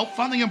products and help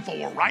fund the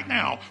InfoWar right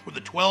now with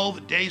the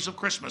 12 Days of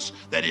Christmas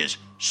that is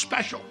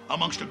special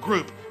amongst a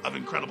group of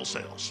incredible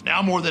sales.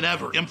 Now more than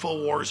ever,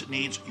 InfoWars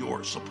needs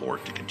your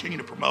support to continue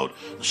to promote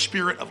the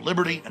spirit of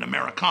liberty and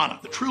Americana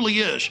that truly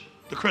is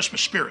the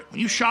Christmas spirit. When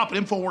you shop at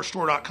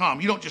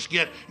InfoWarsStore.com, you don't just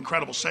get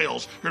incredible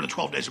sales during the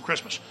 12 days of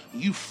Christmas.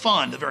 You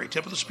fund the very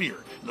tip of the spear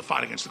in the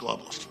fight against the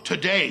globalists.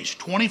 Today's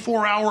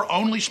 24-hour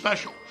only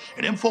special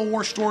at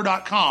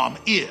InfoWarsStore.com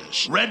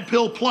is Red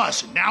Pill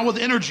Plus, now with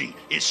energy,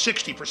 is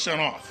 60%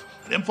 off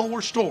at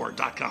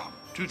InfoWarsStore.com.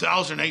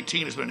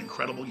 2018 has been an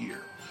incredible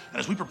year. And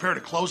as we prepare to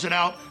close it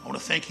out, I want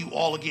to thank you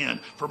all again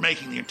for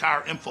making the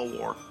entire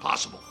InfoWar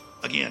possible.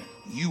 Again,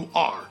 you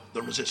are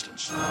the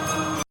resistance.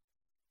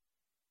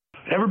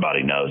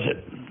 Everybody knows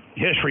it.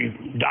 History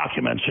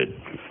documents it.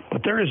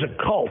 But there is a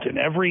cult in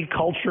every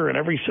culture and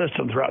every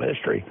system throughout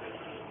history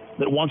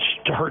that wants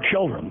to hurt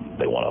children.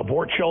 They want to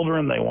abort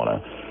children. They want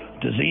to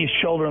disease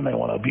children. They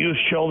want to abuse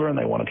children.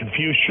 They want to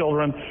confuse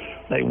children.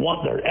 They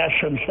want their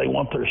essence. They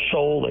want their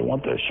soul. They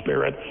want their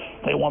spirit.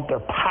 They want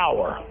their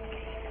power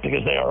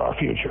because they are our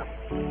future.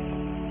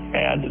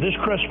 And this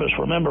Christmas,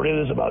 remember, it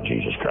is about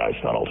Jesus Christ,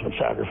 not ultimate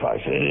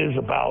sacrifice. It is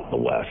about the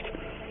West.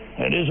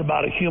 And it is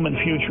about a human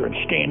future and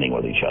standing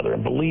with each other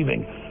and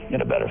believing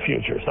in a better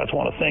future. So I just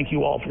want to thank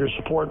you all for your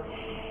support.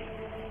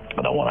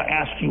 And I want to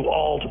ask you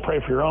all to pray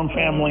for your own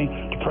family,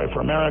 to pray for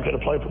America, to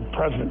pray for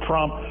President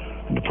Trump,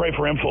 and to pray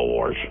for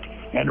InfoWars.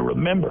 And to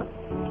remember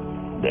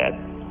that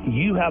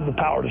you have the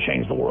power to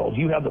change the world.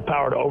 You have the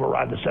power to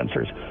override the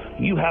censors.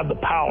 You have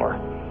the power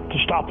to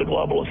stop the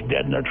globalists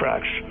dead in their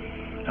tracks.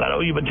 And I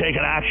know you've been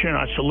taking action, and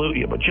I salute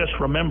you. But just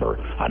remember,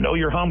 I know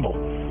you're humble,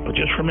 but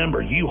just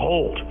remember, you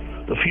hold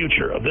the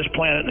future of this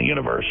planet and the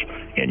universe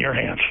in your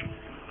hands.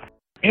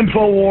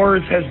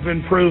 InfoWars has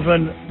been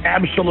proven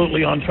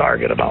absolutely on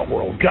target about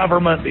world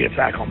government, the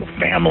attack on the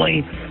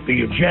family, the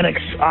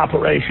eugenics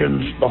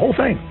operations, the whole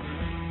thing.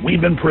 We've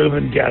been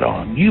proven dead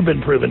on. You've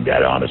been proven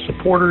dead on as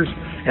supporters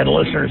and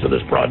listeners of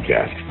this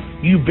broadcast.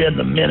 You've been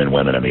the men and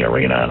women in the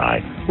arena, and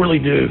I really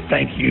do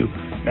thank you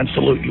and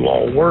salute you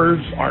all.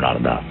 Words are not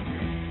enough.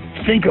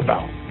 Think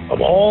about, of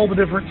all the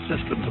different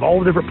systems and all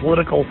the different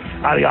political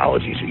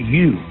ideologies,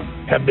 you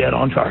have been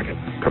on target,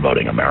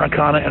 promoting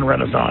Americana and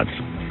Renaissance,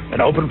 an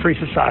open free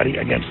society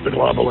against the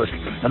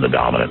globalists and the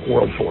dominant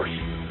world force.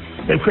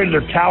 They've created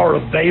their Tower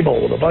of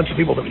Babel with a bunch of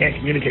people that can't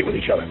communicate with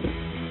each other.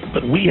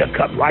 But we have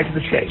cut right to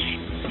the chase.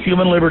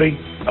 Human liberty,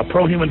 a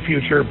pro-human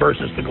future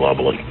versus the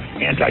globalist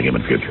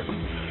anti-human future.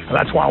 And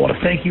that's why I want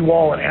to thank you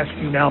all and ask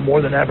you now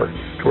more than ever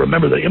to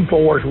remember that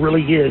InfoWars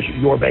really is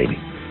your baby.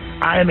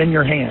 I am in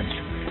your hands.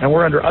 And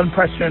we're under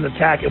unprecedented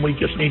attack, and we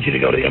just need you to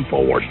go to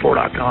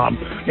InfoWarsStore.com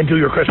and do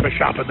your Christmas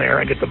shopping there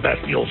and get the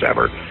best deals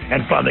ever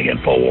and fund the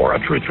InfoWar, a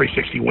true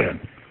 360 win.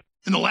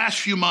 In the last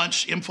few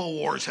months,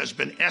 InfoWars has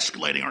been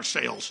escalating our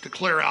sales to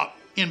clear out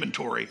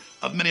inventory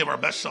of many of our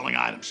best-selling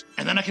items.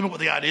 And then I came up with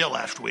the idea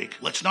last week.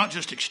 Let's not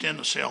just extend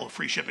the sale of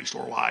free shipping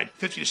store-wide,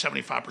 50 to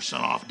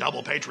 75% off,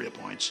 double Patriot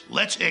points.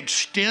 Let's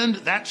extend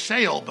that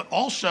sale, but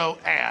also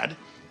add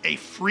a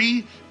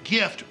free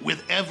gift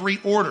with every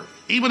order.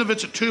 Even if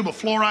it's a tube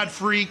of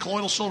fluoride-free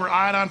colloidal silver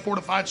iodine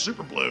fortified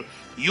super blue,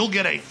 you'll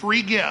get a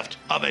free gift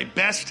of a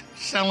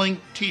best-selling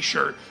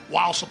t-shirt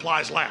while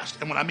supplies last.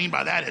 And what I mean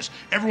by that is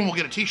everyone will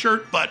get a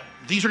t-shirt, but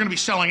these are going to be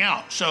selling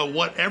out. So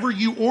whatever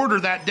you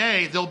order that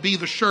day, there'll be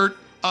the shirt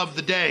of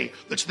the day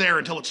that's there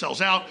until it sells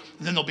out.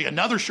 And then there'll be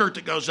another shirt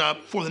that goes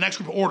up for the next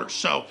group of orders.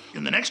 So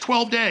in the next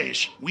 12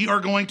 days, we are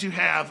going to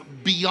have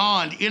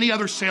beyond any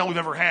other sale we've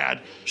ever had.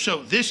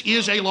 So this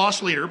is a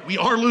loss leader. We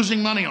are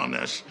losing money on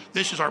this.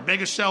 This is our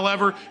biggest sale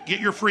ever. Get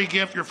your free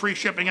gift, your free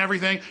shipping,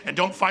 everything, and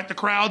don't fight the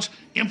crowds.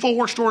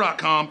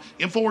 InfoWarsStore.com,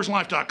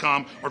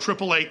 InfoWarsLife.com, or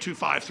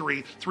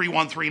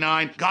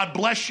 888-253-3139. God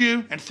bless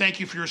you, and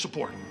thank you for your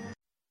support.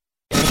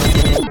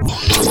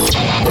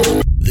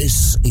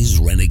 This is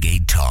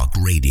Renegade Talk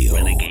Radio.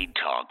 Renegade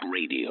Talk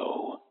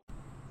Radio.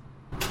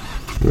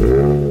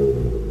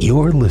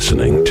 You're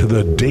listening to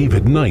The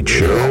David Knight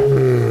Show.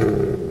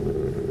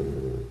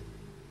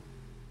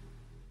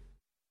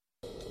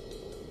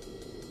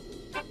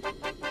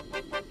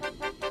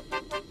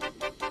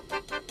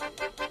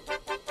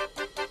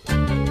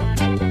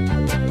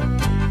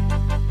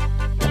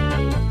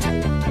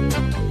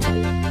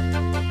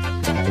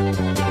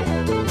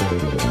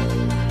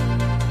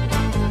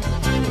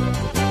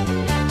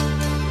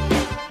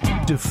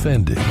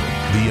 Defending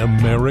the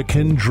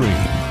American dream.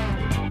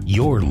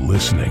 You're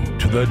listening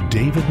to The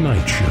David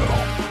Knight Show.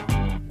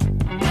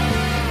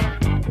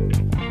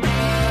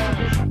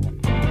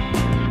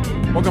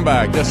 Welcome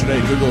back. Yesterday,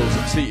 Google's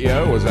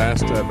CEO was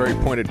asked very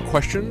pointed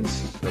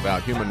questions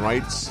about human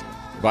rights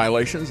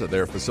violations that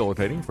they're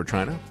facilitating for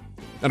China.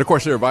 And, of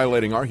course, they're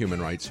violating our human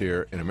rights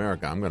here in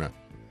America. I'm going to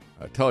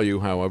tell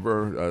you,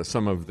 however,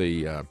 some of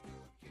the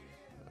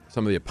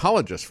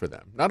apologists for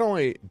them, not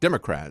only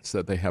Democrats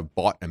that they have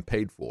bought and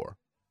paid for,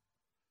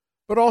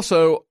 but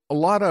also a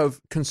lot of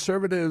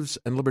conservatives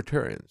and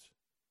libertarians.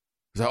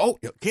 Say, oh,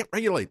 you can't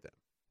regulate them.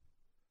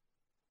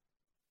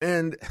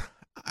 And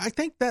I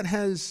think that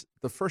has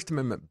the First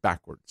Amendment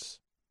backwards.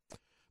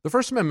 The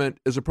First Amendment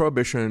is a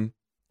prohibition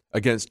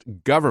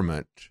against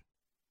government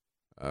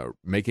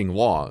making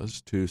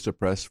laws to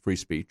suppress free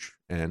speech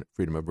and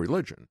freedom of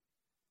religion.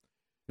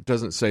 It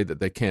doesn't say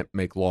that they can't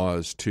make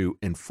laws to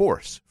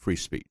enforce free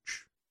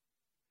speech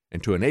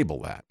and to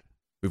enable that.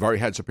 We've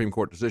already had Supreme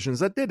Court decisions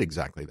that did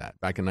exactly that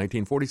back in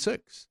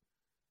 1946.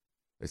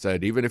 They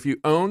said even if you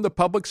own the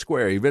public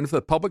square, even if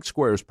the public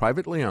square is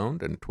privately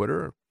owned, and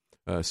Twitter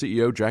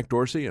CEO Jack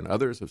Dorsey and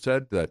others have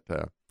said that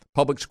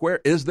public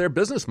square is their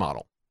business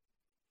model.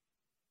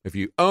 If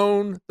you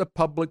own the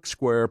public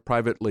square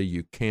privately,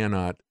 you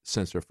cannot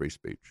censor free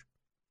speech.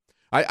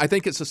 I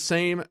think it's the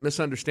same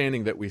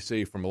misunderstanding that we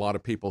see from a lot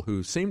of people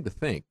who seem to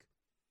think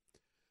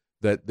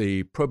that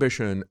the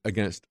prohibition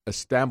against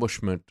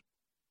the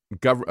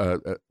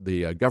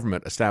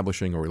government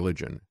establishing a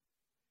religion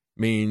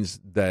means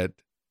that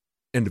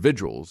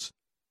individuals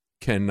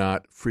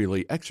cannot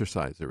freely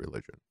exercise their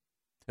religion.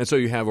 And so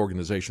you have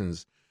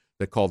organizations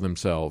that call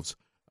themselves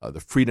the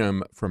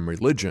Freedom from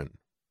Religion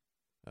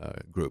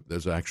group.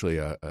 There's actually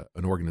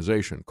an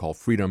organization called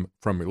Freedom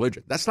from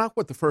Religion. That's not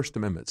what the First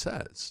Amendment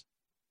says.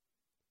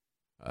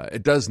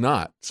 It does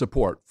not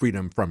support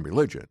freedom from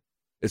religion.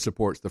 It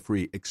supports the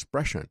free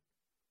expression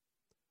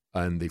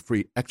and the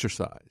free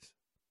exercise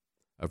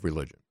of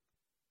religion.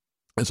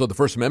 And so the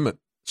First Amendment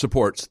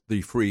supports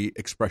the free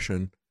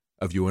expression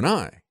of you and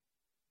I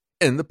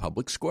in the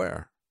public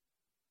square.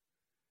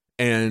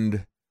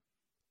 And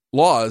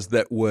laws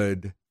that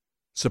would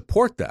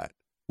support that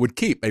would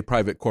keep a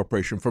private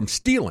corporation from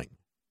stealing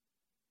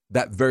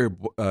that very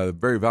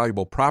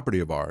valuable property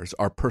of ours,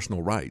 our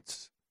personal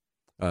rights,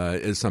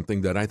 is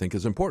something that I think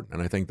is important.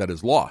 And I think that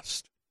is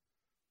lost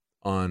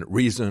on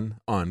Reason,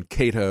 on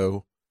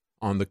Cato,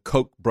 on the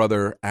Koch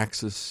brother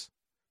axis.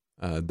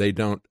 They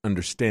don't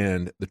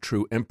understand the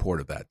true import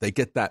of that. They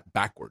get that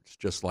backwards,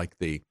 just like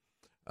the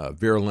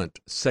virulent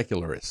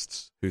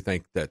secularists who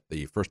think that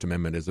the First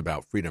Amendment is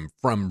about freedom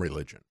from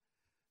religion.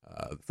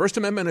 The First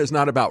Amendment is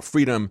not about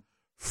freedom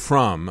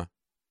from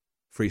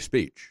free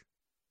speech.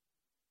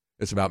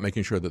 It's about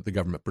making sure that the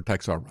government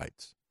protects our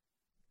rights.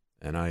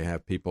 And I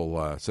have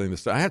people saying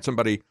this. I had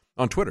somebody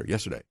on Twitter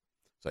yesterday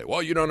say,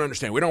 well, you don't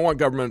understand. We don't want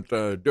government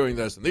doing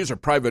this, and these are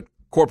private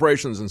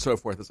corporations and so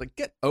forth. It's like,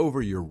 get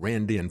over your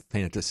Randian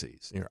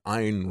fantasies, your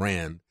Ayn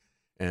Rand,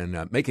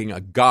 and making a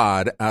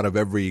god out of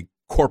every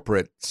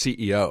corporate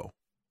CEO.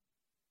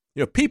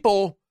 You know,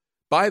 people,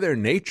 by their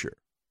nature,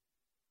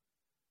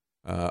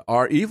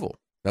 are evil.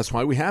 That's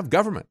why we have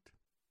government.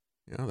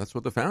 You know, that's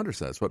what the founder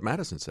says, what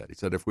Madison said. He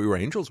said, if we were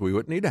angels, we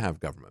wouldn't need to have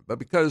government. But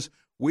because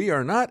we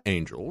are not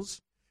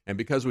angels, and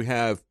because we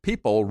have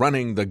people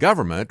running the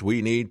government,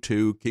 we need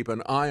to keep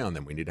an eye on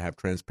them. We need to have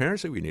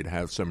transparency. We need to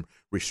have some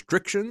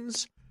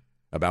restrictions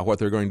about what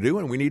they're going to do,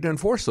 and we need to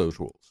enforce those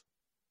rules.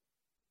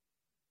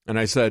 And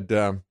I said,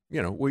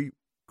 we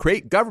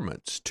create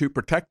governments to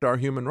protect our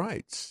human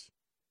rights.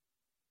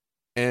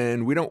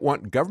 And we don't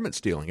want government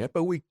stealing it,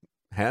 but we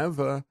have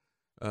a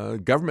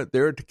government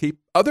there to keep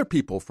other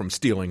people from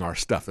stealing our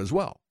stuff as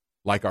well,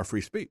 like our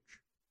free speech.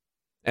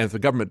 And if the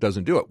government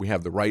doesn't do it, we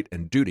have the right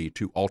and duty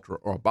to alter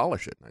or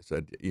abolish it. And I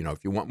said,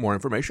 if you want more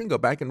information, go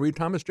back and read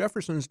Thomas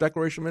Jefferson's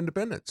Declaration of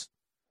Independence.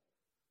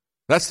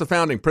 That's the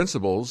founding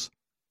principles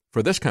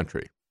for this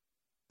country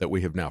that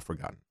we have now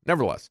forgotten.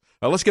 Nevertheless,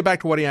 let's get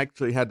back to what he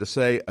actually had to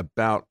say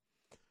about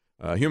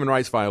human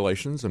rights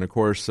violations. And, of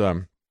course,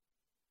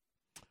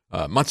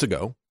 months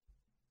ago,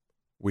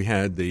 we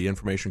had the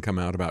information come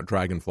out about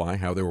Dragonfly,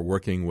 how they were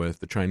working with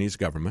the Chinese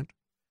government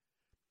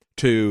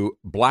to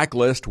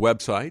blacklist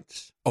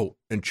websites. Oh,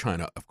 in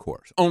China, of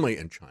course. Only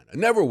in China.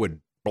 Never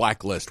would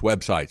blacklist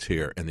websites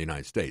here in the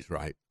United States,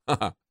 right?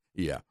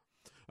 Yeah.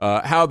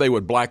 How they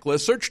would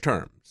blacklist search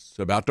terms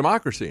about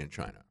democracy in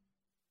China,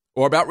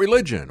 or about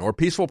religion, or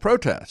peaceful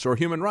protests, or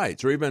human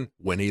rights, or even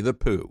Winnie the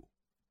Pooh.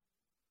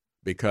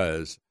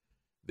 Because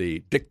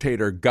the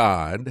dictator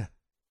god,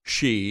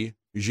 Xi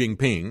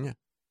Jinping,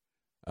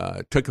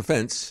 took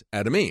offense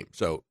at a meme.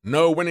 So,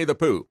 no Winnie the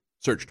Pooh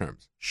search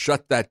terms.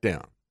 Shut that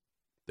down.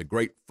 The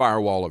great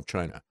firewall of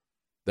China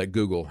that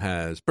Google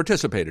has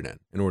participated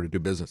in order to do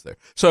business there.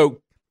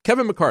 So,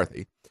 Kevin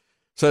McCarthy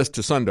says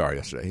to Sundar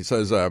yesterday, he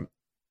says,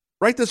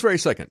 right this very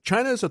second,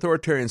 China's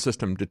authoritarian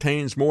system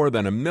detains more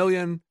than 1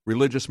 million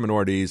religious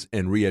minorities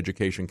in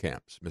re-education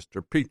camps.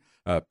 Mr.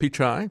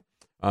 Pichai,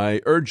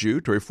 I urge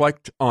you to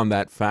reflect on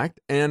that fact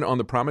and on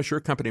the promise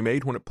your company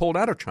made when it pulled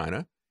out of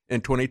China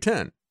in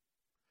 2010.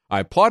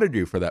 I applauded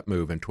you for that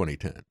move in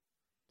 2010.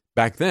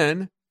 Back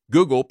then,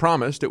 Google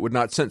promised it would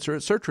not censor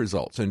its search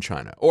results in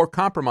China or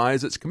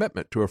compromise its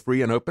commitment to a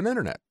free and open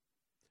internet.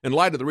 In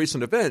light of the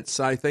recent events,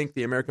 I think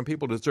the American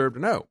people deserve to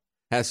know.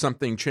 Has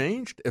something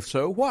changed? If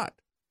so, what?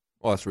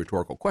 Well, that's a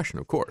rhetorical question,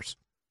 of course.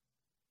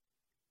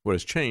 What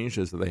has changed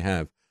is that they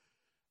have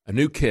a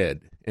new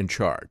kid in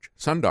charge.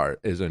 Sundar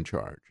is in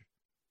charge.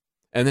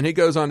 And then he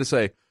goes on to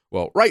say,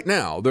 well, right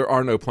now, there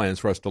are no plans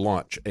for us to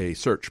launch a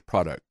search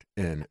product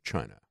in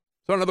China.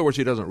 So in other words,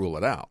 he doesn't rule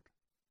it out.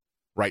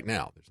 Right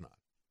now, there's not.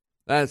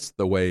 That's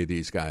the way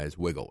these guys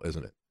wiggle,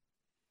 isn't it?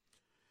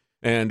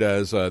 And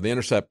as The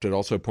Intercept had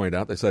also pointed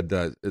out, they said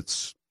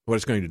it's what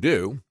it's going to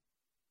do.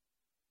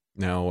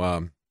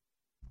 Now,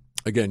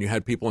 again, you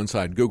had people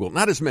inside Google,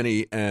 not as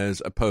many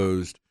as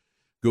opposed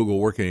Google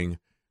working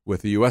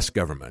with the U.S.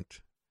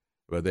 government,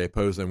 but they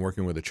opposed them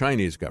working with the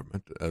Chinese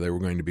government. They were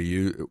going to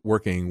be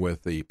working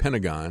with the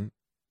Pentagon,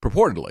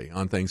 purportedly,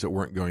 on things that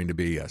weren't going to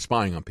be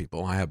spying on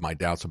people. I have my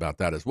doubts about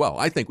that as well.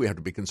 I think we have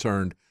to be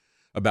concerned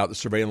about the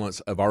surveillance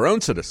of our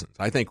own citizens.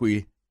 I think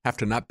we have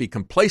to not be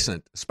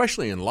complacent,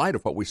 especially in light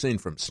of what we've seen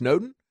from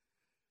Snowden,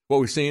 what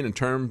we've seen in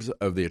terms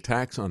of the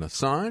attacks on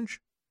Assange,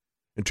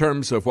 in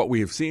terms of what we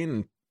have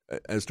seen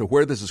as to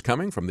where this is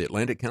coming from the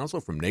Atlantic Council,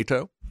 from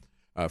NATO,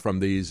 from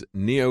these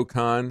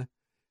neocon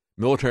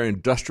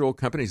military-industrial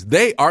companies.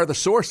 They are the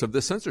source of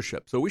this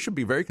censorship, so we should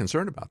be very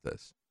concerned about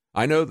this.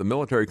 I know the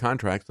military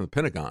contracts from the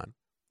Pentagon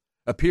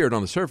appeared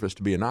on the surface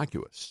to be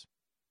innocuous,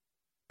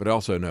 but I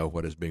also know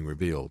what is being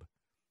revealed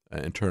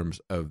in terms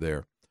of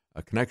their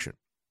connection.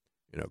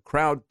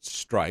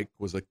 CrowdStrike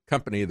was a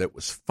company that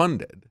was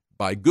funded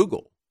by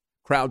Google.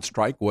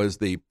 CrowdStrike was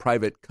the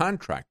private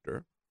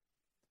contractor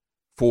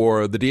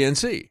for the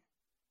DNC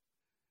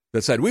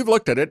that said, we've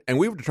looked at it and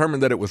we've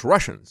determined that it was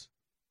Russians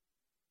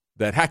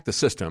that hacked the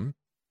system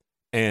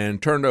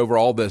and turned over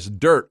all this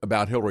dirt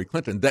about Hillary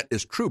Clinton. That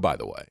is true, by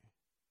the way.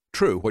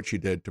 True what she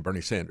did to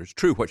Bernie Sanders.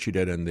 True what she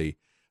did in the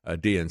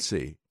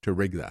DNC to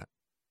rig that.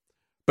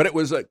 But it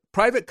was a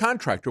private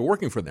contractor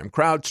working for them,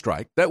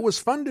 CrowdStrike, that was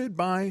funded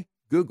by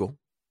Google.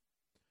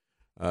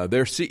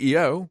 Their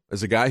CEO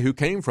is a guy who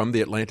came from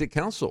the Atlantic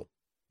Council.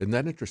 Isn't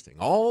that interesting?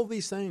 All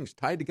these things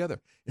tied together.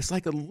 It's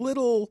like a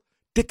little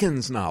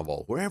Dickens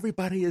novel where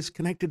everybody is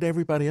connected to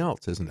everybody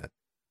else, isn't it?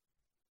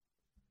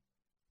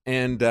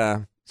 And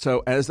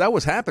so as that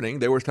was happening,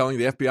 they were telling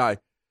the FBI,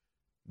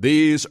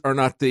 these are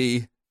not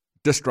the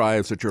disk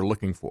drives that you're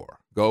looking for.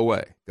 Go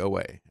away, go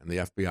away. And the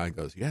FBI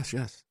goes, yes,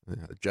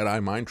 a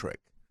Jedi mind trick.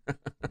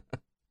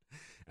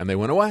 And they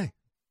went away.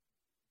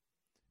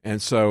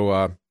 And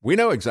so we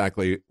know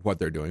exactly what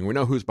they're doing. We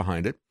know who's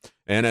behind it.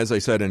 And as I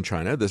said in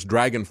China, this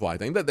Dragonfly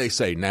thing that they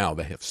say now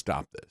they have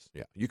stopped this.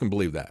 Yeah, you can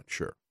believe that,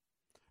 sure.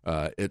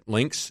 It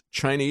links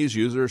Chinese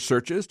user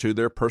searches to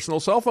their personal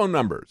cell phone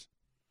numbers.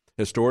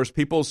 It stores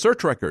people's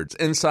search records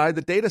inside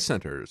the data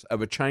centers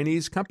of a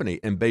Chinese company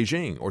in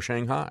Beijing or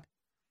Shanghai.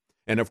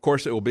 And, of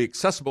course, it will be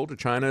accessible to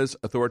China's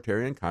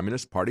authoritarian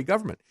Communist Party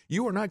government.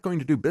 You are not going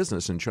to do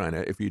business in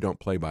China if you don't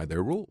play by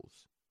their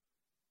rules.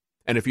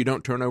 And if you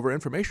don't turn over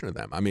information to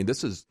them. I mean,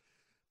 this is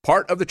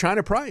part of the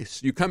China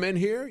price. You come in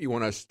here, you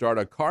want to start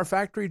a car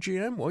factory,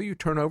 GM, well, you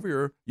turn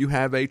over you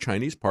have a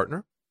Chinese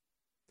partner,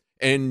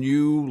 and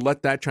you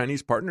let that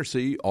Chinese partner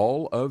see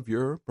all of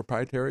your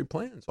proprietary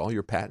plans, all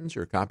your patents,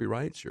 your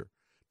copyrights, your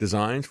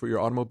designs for your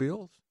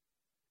automobiles.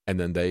 And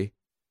then they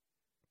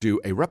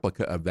do a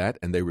replica of that,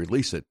 and they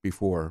release it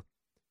before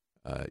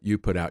you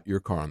put out your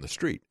car on the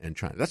street in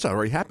China. That's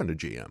already happened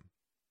to GM.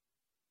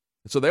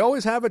 So they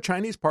always have a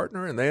Chinese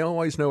partner, and they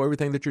always know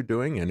everything that you're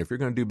doing. And if you're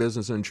going to do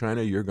business in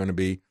China, you're going to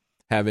be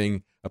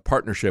having a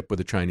partnership with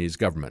the Chinese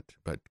government.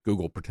 But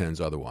Google pretends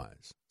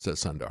otherwise,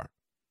 says Sundar.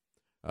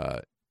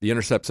 The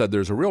Intercept said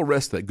there's a real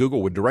risk that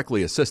Google would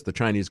directly assist the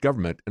Chinese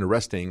government in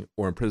arresting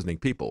or imprisoning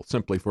people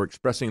simply for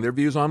expressing their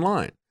views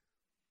online,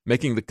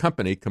 making the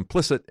company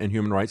complicit in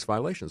human rights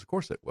violations. Of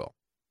course it will.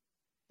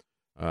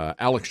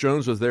 Alex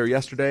Jones was there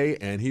yesterday,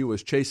 and he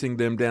was chasing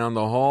them down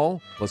the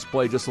hall. Let's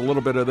play just a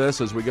little bit of this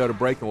as we go to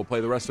break, and we'll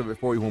play the rest of it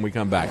for you when we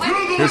come back.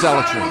 Here's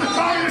Alex Jones.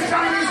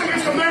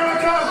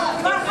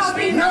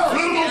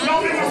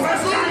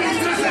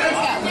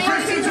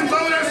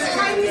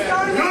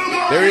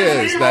 There he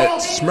is,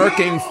 that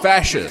smirking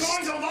fascist,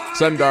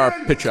 Sundar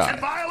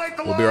Pichai.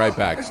 We'll be right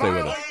back. Stay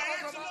with us.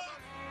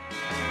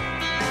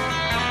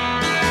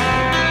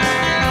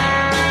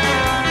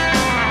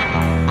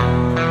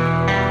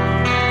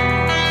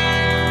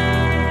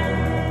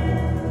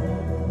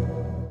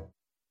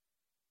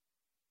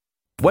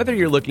 Whether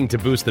you're looking to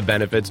boost the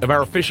benefits of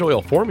our fish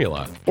oil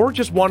formula or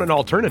just want an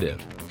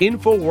alternative,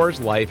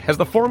 InfoWars Life has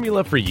the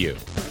formula for you.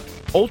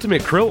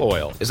 Ultimate Krill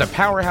Oil is a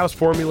powerhouse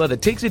formula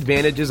that takes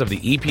advantages of the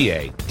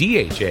EPA,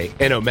 DHA,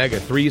 and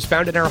omega-3s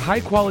found in our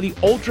high-quality,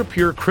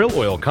 ultra-pure krill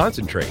oil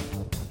concentrate.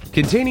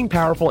 Containing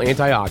powerful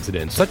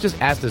antioxidants such as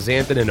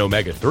astaxanthin and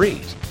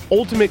omega-3s,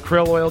 Ultimate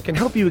Krill Oil can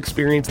help you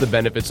experience the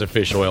benefits of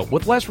fish oil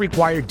with less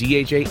required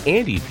DHA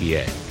and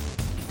EPA.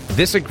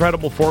 This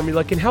incredible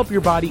formula can help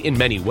your body in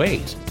many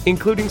ways,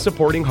 including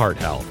supporting heart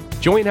health,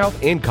 joint health,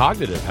 and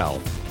cognitive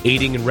health,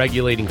 aiding in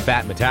regulating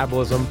fat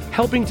metabolism,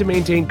 helping to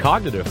maintain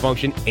cognitive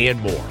function, and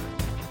more.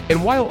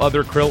 And while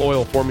other krill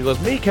oil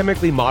formulas may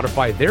chemically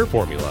modify their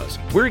formulas,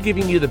 we're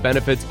giving you the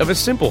benefits of a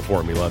simple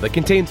formula that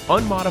contains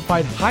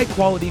unmodified,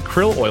 high-quality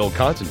krill oil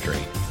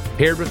concentrate,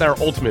 paired with our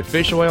Ultimate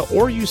Fish Oil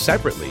or used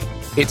separately.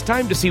 It's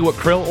time to see what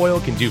krill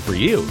oil can do for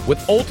you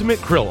with Ultimate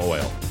Krill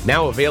Oil,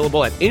 now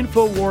available at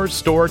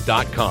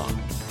InfoWarsStore.com.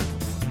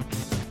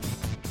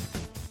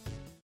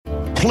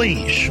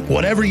 Please,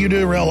 whatever you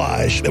do,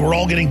 realize that we're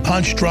all getting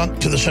punch drunk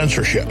to the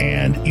censorship.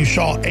 And you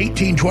saw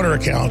 18 Twitter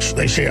accounts,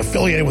 they say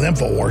affiliated with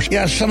InfoWars.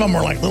 Yeah, some of them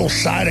are like little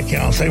side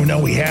accounts they didn't know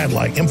we had,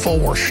 like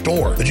InfoWars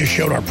Store, that just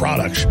showed our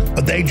products.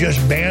 But they just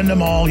banned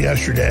them all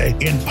yesterday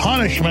in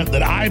punishment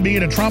that I be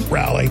at a Trump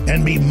rally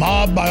and be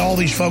mobbed by all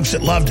these folks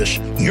that loved us.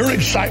 Your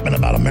excitement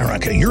about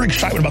America, your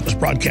excitement about this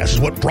broadcast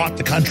is what brought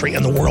the country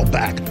and the world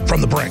back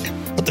from the brink.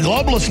 But the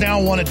globalists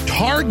now want to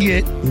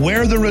target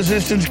where the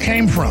resistance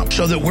came from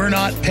so that we're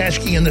not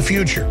pesky in the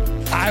future.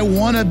 I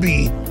want to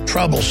be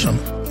troublesome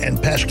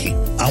and pesky.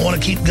 I want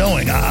to keep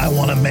going. I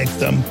want to make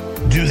them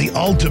do the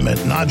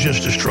ultimate, not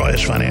just destroy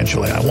us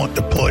financially. I want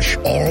to push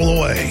all the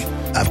way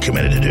I've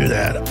committed to do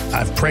that.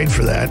 I've prayed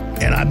for that,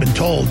 and I've been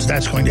told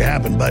that's going to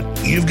happen.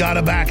 But you've got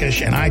to back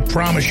us, and I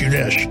promise you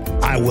this.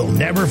 I will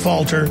never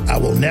falter. I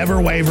will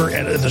never waver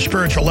at the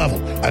spiritual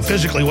level. I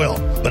physically will.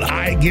 But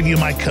I give you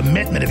my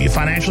commitment, if you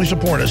financially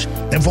support us,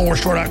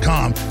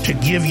 InfoWarsStore.com, to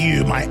give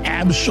you my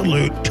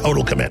absolute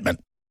total commitment.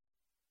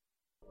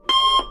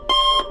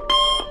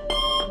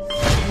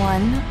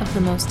 One of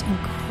the most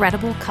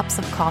incredible cups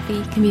of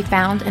coffee can be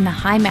found in the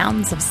high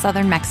mountains of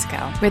southern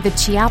Mexico, where the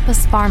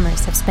Chiapas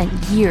farmers have spent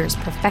years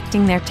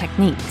perfecting their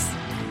techniques.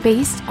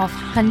 Based off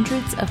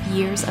hundreds of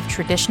years of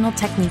traditional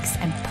techniques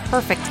and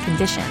perfect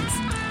conditions,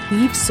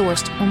 we've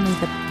sourced only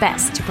the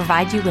best to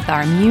provide you with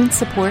our immune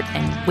support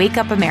and Wake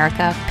Up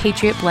America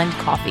Patriot Blend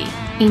coffee.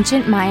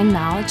 Ancient Mayan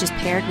knowledge is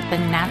paired with the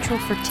natural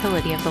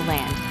fertility of the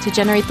land to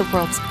generate the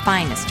world's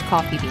finest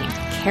coffee bean,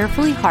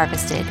 carefully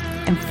harvested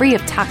and free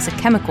of toxic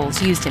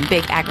chemicals used in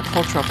big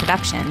agricultural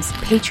productions.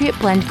 Patriot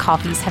Blend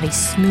coffees have a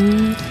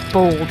smooth,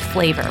 bold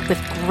flavor with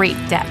great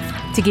depth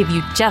to give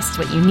you just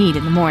what you need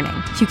in the morning.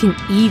 You can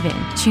even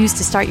choose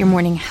to start your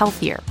morning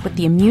healthier with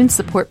the Immune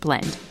Support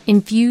Blend,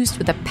 infused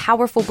with a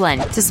powerful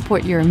blend to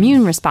support your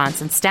immune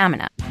response and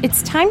stamina.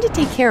 It's time to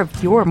take care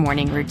of your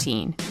morning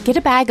routine. Get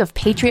a bag of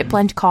Patriot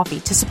Blend coffee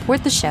to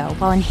support the show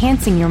while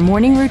enhancing your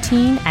morning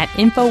routine at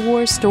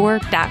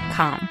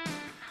InfoWarsStore.com.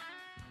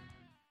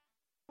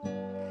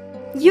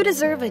 You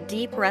deserve a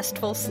deep,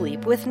 restful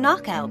sleep with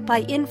Knockout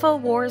by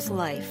InfoWars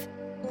Life.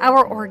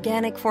 Our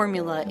organic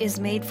formula is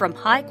made from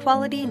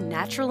high-quality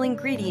natural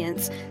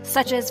ingredients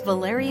such as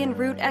valerian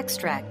root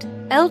extract,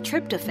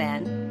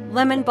 L-tryptophan,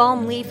 lemon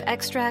balm leaf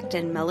extract,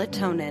 and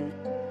melatonin.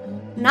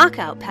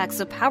 Knockout packs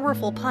a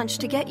powerful punch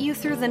to get you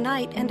through the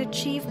night and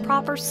achieve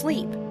proper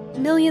sleep.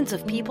 Millions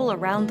of people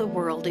around the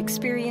world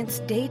experience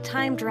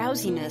daytime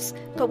drowsiness,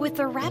 but with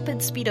the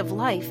rapid speed of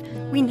life,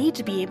 we need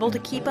to be able to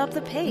keep up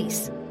the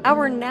pace.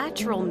 Our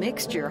natural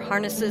mixture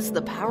harnesses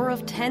the power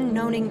of 10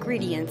 known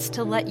ingredients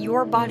to let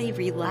your body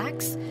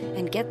relax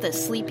and get the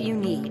sleep you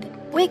need.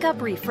 Wake up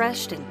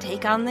refreshed and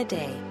take on the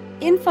day.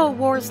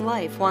 InfoWars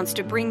Life wants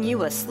to bring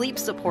you a sleep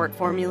support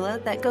formula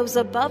that goes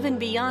above and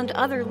beyond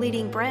other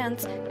leading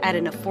brands at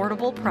an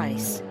affordable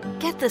price.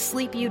 Get the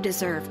sleep you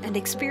deserve and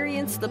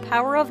experience the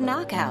power of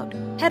Knockout.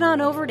 Head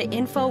on over to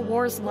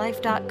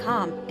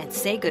InfoWarsLife.com and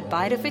say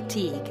goodbye to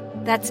fatigue.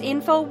 That's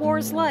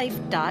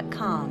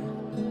InfoWarsLife.com.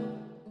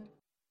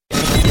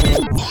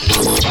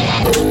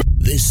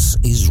 This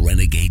is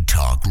Renegade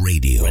Talk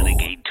Radio.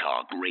 Renegade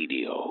Talk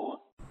Radio.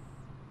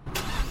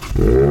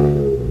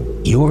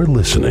 You're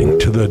listening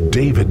to The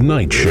David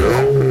Knight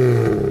Show.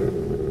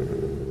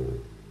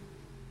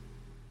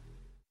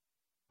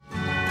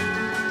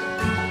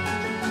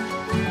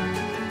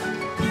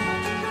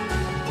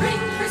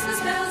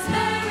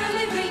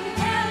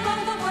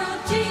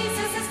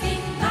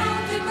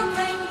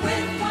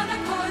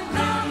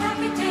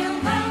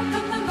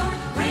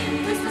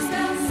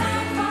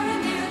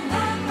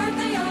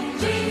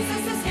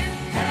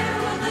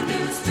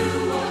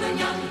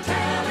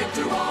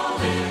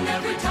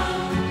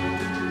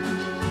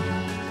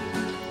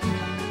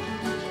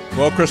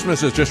 Well,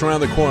 Christmas is just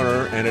around the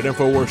corner, and at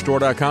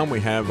InfoWarsStore.com we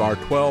have our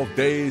 12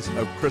 Days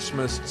of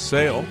Christmas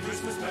sale.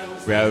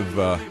 We have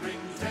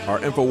our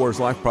InfoWars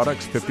Life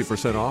products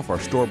 50% off, our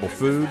storable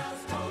food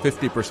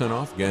 50%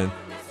 off. Again,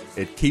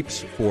 it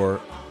keeps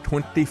for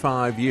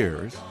 25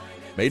 years.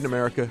 Made in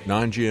America,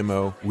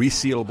 non-GMO,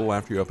 resealable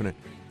after you open it.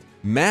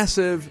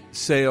 Massive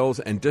sales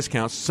and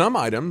discounts, some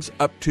items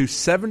up to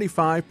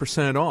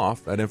 75%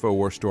 off at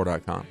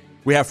InfoWarsStore.com.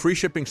 We have free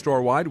shipping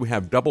store-wide. We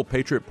have double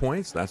Patriot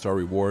points. That's our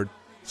reward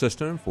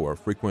system for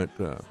frequent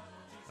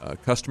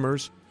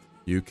customers.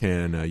 You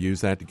can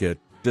use that to get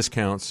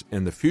discounts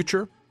in the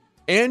future.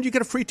 And you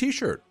get a free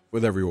T-shirt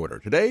with every order.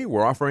 Today,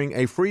 we're offering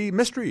a free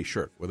mystery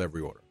shirt with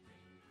every order.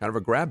 Kind of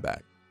a grab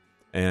bag.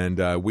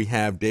 And we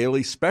have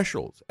daily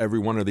specials every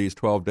one of these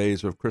 12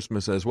 days of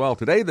Christmas as well.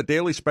 Today, the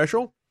daily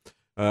special,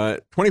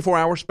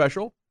 24-hour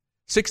special,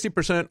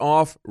 60%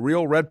 off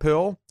Real Red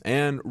Pill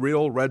and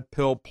Real Red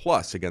Pill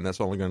Plus. Again, that's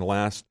only going to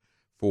last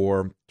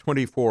for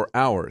 24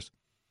 hours.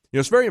 You know,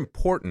 it's very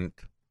important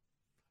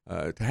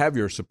to have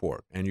your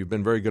support, and you've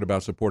been very good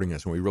about supporting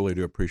us, and we really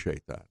do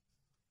appreciate that.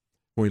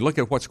 When we look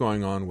at what's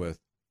going on with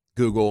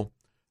Google,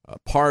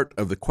 part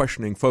of the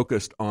questioning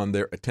focused on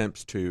their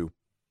attempts to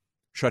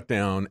shut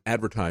down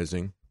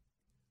advertising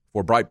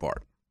for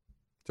Breitbart.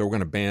 So we're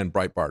going to ban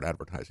Breitbart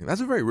advertising.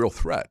 That's a very real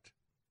threat,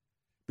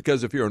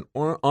 because if you're an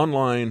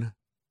online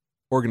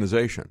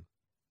organization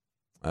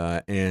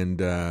and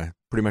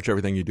pretty much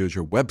everything you do is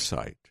your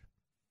website,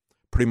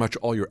 pretty much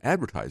all your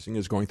advertising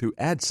is going through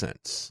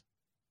AdSense,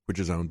 which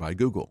is owned by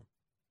Google.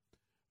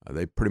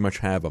 They pretty much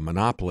have a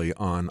monopoly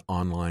on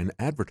online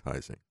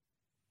advertising.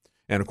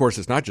 And, of course,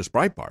 it's not just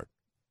Breitbart.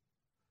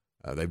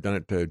 They've done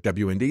it to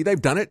WND. They've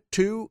done it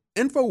to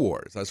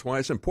InfoWars. That's why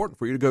it's important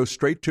for you to go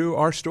straight to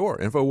our store,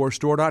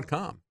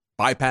 InfoWarsStore.com.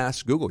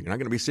 Bypass Google. You're not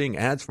going to be seeing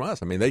ads from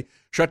us. I mean, they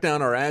shut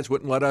down our ads,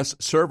 wouldn't let us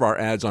serve our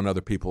ads on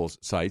other people's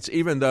sites,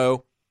 even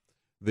though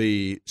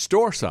the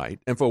store site,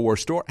 InfoWars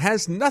Store,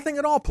 has nothing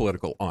at all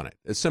political on it.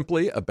 It's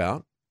simply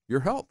about your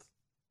health.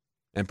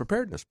 and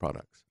preparedness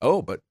products.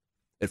 Oh, but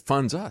it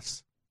funds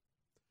us.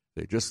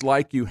 Just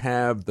like you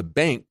have the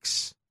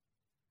banks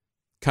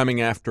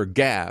coming after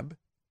Gab,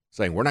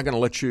 saying we're not going to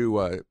let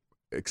you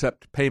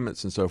accept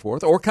payments and so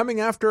forth, or coming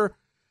after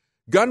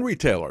gun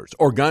retailers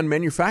or gun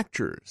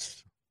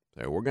manufacturers.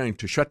 We're going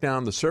to shut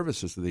down the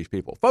services of these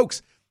people.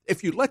 Folks,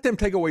 if you let them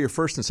take away your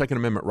First and Second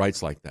Amendment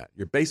rights like that,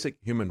 your basic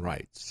human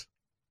rights,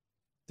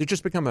 they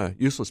just become a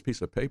useless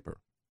piece of paper.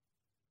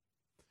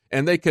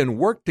 And they can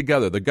work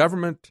together, the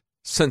government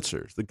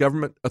censors, the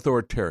government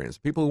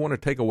authoritarians, people who want to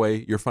take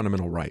away your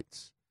fundamental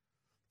rights.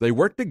 They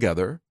work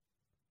together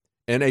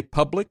in a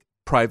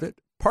public-private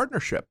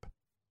partnership.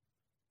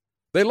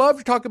 They love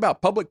to talk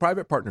about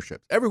public-private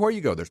partnerships. Everywhere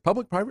you go, there's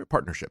public-private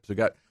partnerships. We've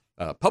got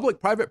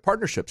public-private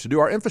partnerships to do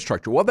our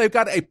infrastructure. Well, they've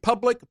got a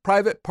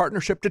public-private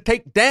partnership to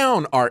take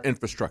down our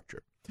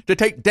infrastructure, to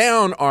take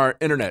down our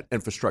internet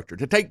infrastructure,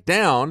 to take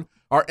down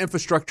our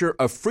infrastructure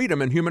of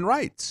freedom and human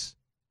rights.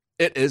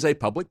 It is a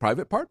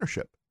public-private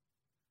partnership.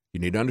 You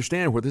need to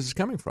understand where this is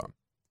coming from.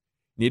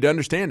 You need to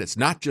understand it's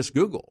not just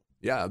Google.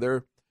 Yeah,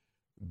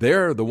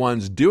 they're the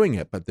ones doing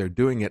it, but they're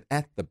doing it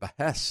at the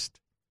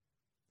behest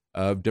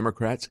of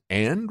Democrats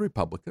and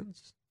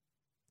Republicans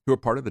who are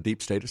part of the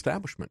deep state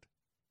establishment.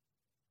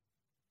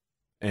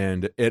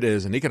 And it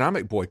is an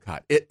economic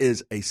boycott. It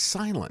is a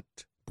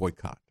silent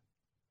boycott.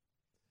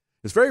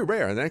 It's very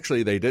rare, and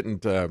actually they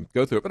didn't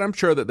go through it, but I'm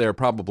sure that they're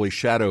probably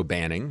shadow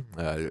banning.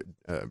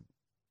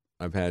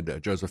 I've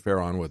had Joseph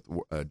Farah on with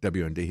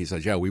WND. He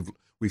says, yeah, we've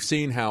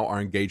seen how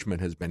our engagement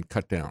has been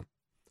cut down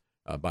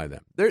by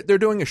them. They're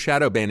doing a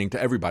shadow banning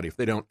to everybody if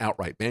they don't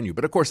outright ban you.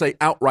 But, of course, they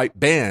outright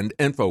banned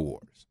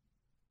InfoWars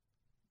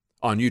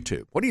on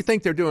YouTube. What do you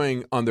think they're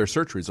doing on their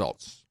search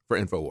results for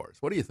InfoWars?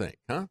 What do you think,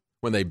 huh?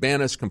 When they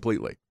ban us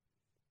completely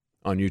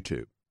on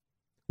YouTube.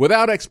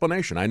 Without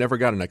explanation. I never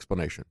got an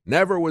explanation.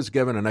 Never was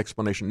given an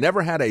explanation.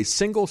 Never had a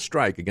single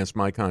strike against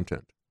my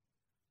content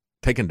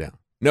taken down.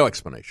 No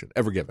explanation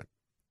ever given,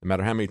 no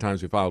matter how many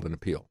times we filed an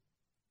appeal.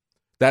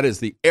 That is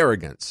the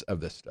arrogance of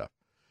this stuff.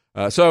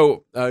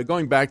 So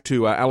going back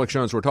to Alex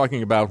Jones, we're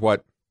talking about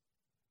what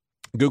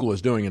Google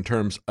is doing in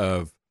terms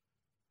of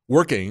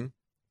working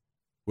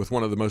with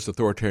one of the most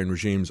authoritarian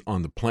regimes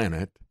on the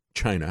planet,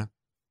 China,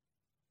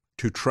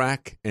 to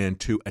track and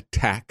to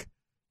attack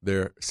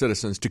their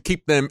citizens, to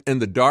keep them in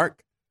the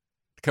dark,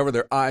 to cover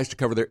their eyes, to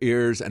cover their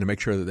ears, and to make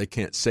sure that they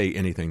can't say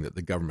anything that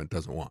the government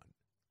doesn't want.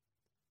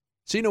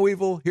 See no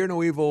evil, hear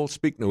no evil,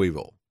 speak no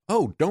evil.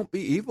 Oh, don't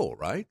be evil,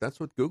 right? That's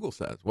what Google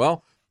says.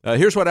 Well,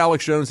 here's what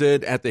Alex Jones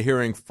did at the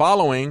hearing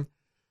following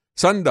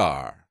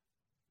Sundar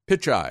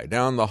Pichai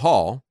down the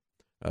hall,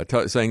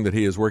 saying that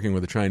he is working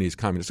with the Chinese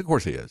communists. Of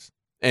course he is.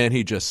 And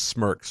he just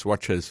smirks.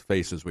 Watch his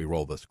face as we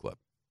roll this clip.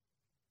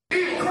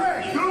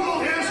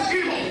 Google is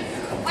evil.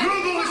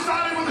 Google is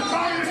siding with the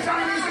communist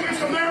Chinese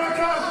against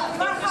America.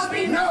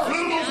 No.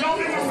 Google's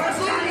helping oppress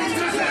Chinese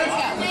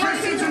dissidents,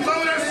 Christians and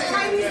Buddhists.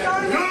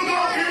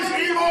 Google is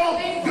evil.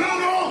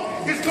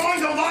 Google is going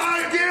to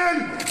lie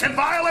again and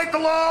violate the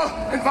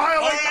law and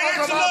violate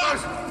the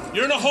laws of others.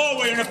 You're in a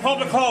hallway, you're in a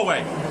public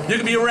hallway. You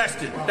can be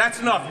arrested.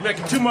 That's enough. You're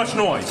making too much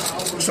noise.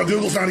 So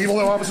Google's not evil,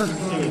 though, officer?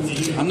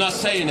 I'm not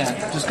saying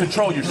that. Just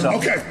control yourself.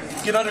 Okay.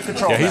 Get under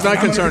control. Yeah, he's not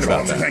concerned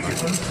about that. Thank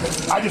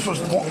you. I just was,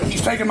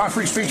 he's taking my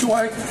free speech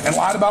away and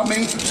lied about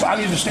me, so I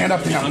need to stand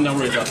up to him. I'm not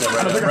worried about that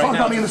right now. They're going to talk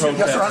about me in this,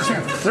 yes, sir, I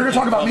understand. They're going to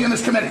talk about me in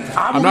this committee.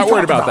 I'm not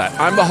worried about that.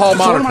 I'm the hall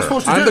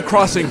monitor. I'm the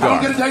crossing guard.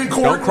 I don't get a day in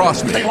court. Don't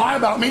cross me. They lie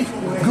about me.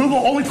 Google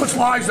only puts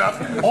lies up.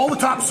 All the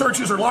top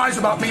searches are lies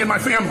about me and my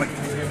family.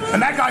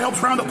 And that guy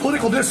helps round up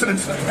political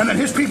dissidents, and then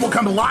his people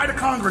come to lie to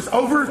Congress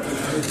over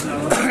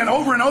and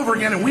over and over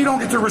again, and we don't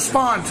get to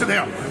respond to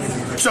them.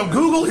 So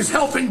Google is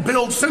helping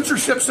build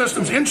censorship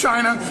systems in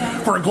China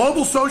for a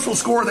global social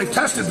score they've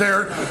tested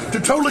there to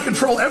totally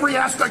control every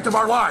aspect of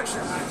our lives.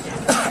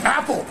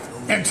 Apple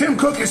and Tim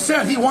Cook has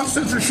said he wants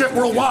censorship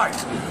worldwide.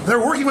 They're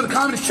working with the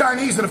communist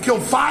Chinese that have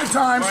killed 5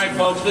 times. All right,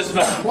 folks, listen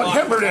up. What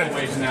Hitler did.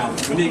 Now.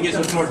 We need to get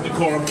some sort of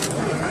decorum.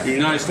 The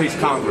United States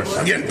Congress.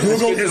 Again,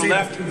 Google is to the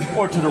left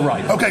or to the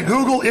right. Okay,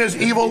 Google is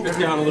evil, and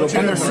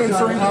they're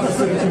censoring.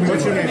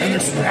 What's your name?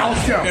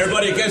 Alex Jones.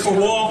 Everybody against the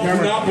wall. Do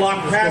not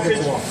block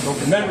passage.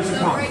 Members of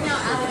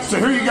Congress. So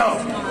here you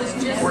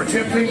go. We're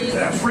attempting to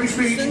have free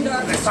speech.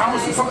 They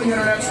silence us on the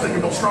internet so they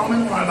can build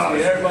strongmen about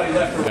it. Everybody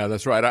left. Yeah,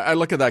 that's right. I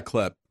look at that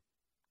clip,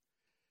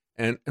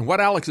 and what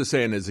Alex is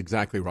saying is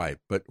exactly right.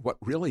 But what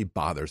really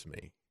bothers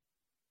me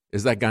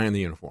is that guy in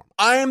the uniform.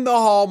 I am the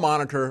hall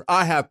monitor.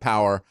 I have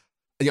power.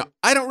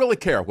 I don't really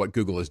care what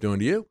Google is doing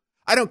to you.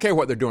 I don't care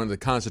what they're doing to the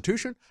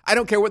Constitution. I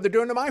don't care what they're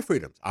doing to my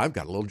freedoms. I've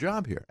got a little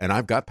job here, and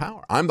I've got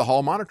power. I'm the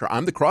hall monitor.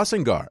 I'm the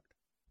crossing guard.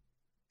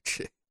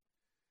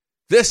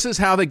 This is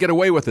how they get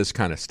away with this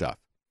kind of stuff.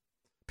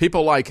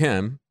 People like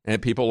him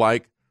and people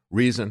like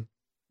Reason,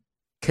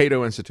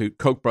 Cato Institute,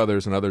 Koch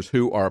brothers, and others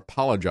who are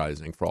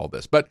apologizing for all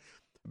this. But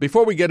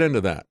before we get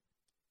into that,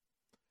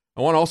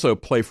 I want to also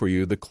play for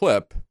you the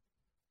clip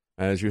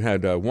as you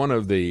had one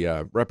of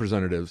the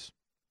representatives.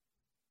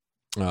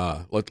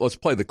 Let's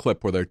play the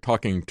clip where they're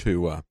talking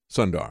to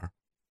Sundar.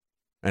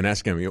 and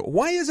asking me,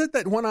 why is it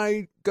that when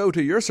I go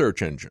to your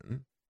search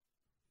engine,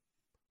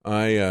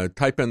 I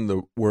type in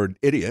the word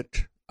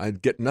idiot, I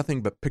get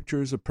nothing but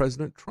pictures of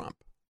President Trump?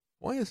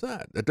 Why is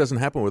that? That doesn't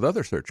happen with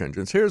other search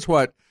engines. Here's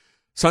what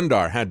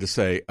Sundar had to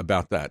say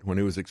about that when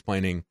he was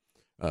explaining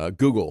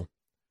Google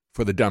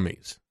for the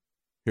dummies.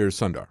 Here's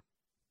Sundar.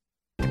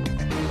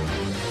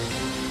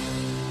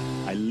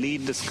 I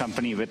lead this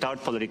company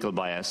without political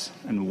bias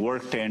and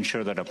work to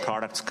ensure that our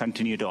products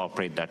continue to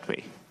operate that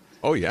way.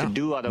 Oh, yeah. To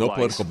do No otherwise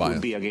political bias.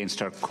 would be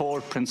against our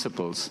core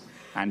principles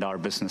and our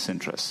business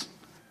interests.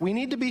 We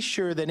need to be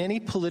sure that any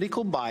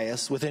political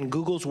bias within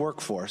Google's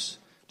workforce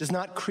does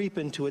not creep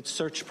into its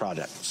search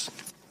products.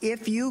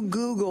 If you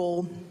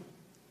Google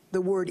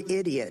the word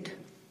idiot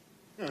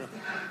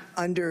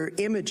under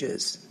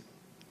images,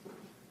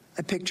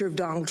 a picture of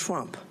Donald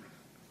Trump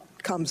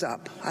comes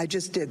up. I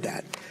just did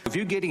that. If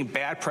you're getting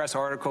bad press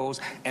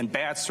articles and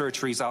bad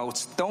search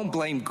results, don't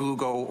blame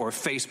Google or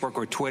Facebook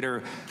or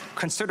Twitter.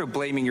 Consider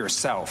blaming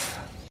yourself.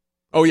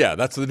 Oh, yeah,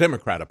 that's the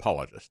Democrat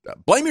apologist.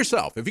 Blame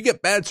yourself. If you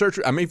get bad search,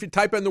 if you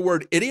type in the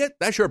word idiot,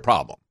 that's your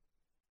problem.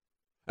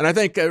 And I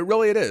think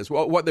really it is.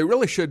 Well, what they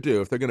really should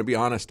do, if they're going to be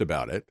honest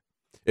about it,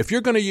 if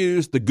you're going to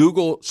use the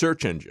Google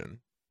search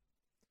engine,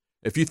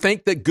 if you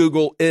think that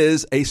Google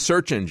is a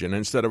search engine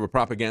instead of a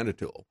propaganda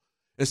tool,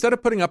 instead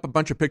of putting up a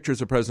bunch of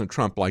pictures of President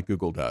Trump like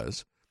Google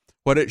does,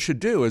 what it should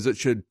do is it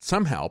should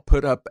somehow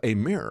put up a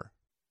mirror.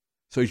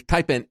 So you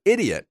type in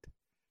idiot,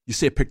 you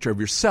see a picture of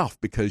yourself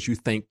because you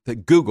think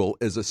that Google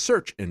is a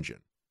search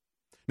engine.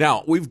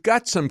 Now, we've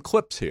got some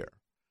clips here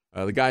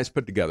the guys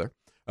put together.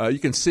 You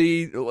can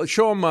see, let's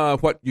show them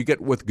what you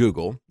get with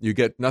Google. You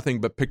get nothing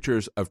but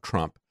pictures of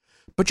Trump.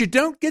 But you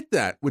don't get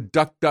that with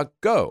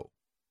DuckDuckGo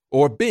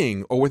or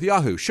Bing or with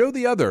Yahoo. Show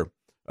the other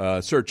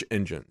search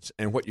engines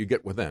and what you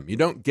get with them. You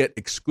don't get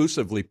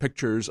exclusively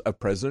pictures of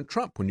President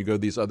Trump when you go to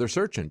these other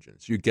search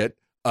engines. You get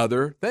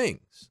other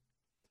things.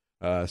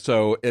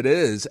 So it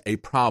is a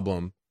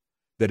problem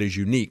that is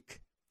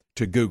unique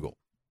to Google.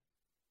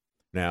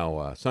 Now,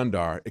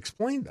 Sundar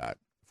explained that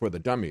for the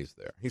dummies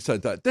there. He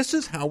said that this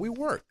is how we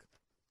work.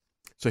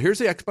 So here's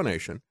the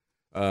explanation.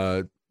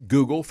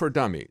 Google for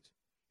dummies.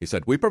 He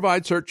said, we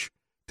provide search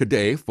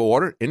today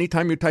for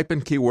anytime you type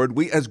in keyword,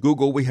 we as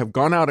Google, we have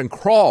gone out and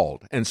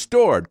crawled and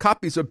stored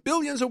copies of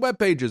billions of web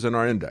pages in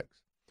our index.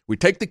 We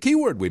take the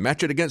keyword, we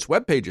match it against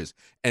web pages,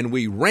 and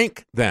we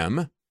rank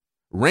them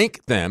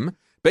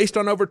based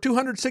on over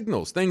 200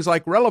 signals, things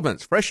like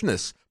relevance,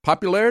 freshness,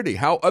 popularity,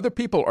 how other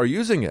people are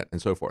using it,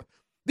 and so forth.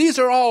 These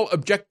are all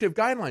objective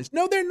guidelines.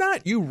 No, they're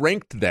not. You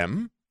ranked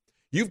them.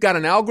 You've got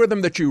an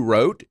algorithm that you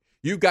wrote.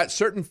 You've got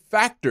certain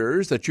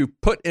factors that you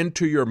put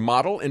into your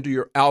model, into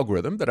your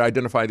algorithm that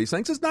identify these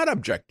things. It's not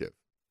objective.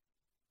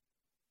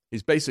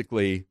 He's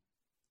basically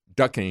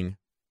ducking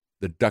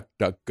the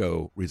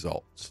DuckDuckGo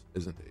results,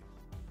 isn't he?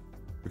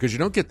 Because you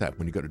don't get that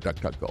when you go to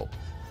DuckDuckGo.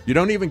 You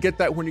don't even get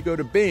that when you go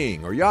to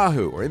Bing or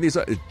Yahoo or any of these.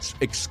 It's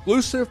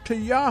exclusive to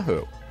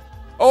Yahoo.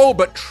 Oh,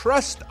 but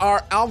trust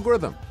our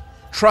algorithm.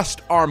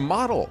 Trust our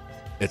model.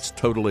 It's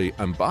totally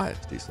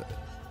unbiased, he said.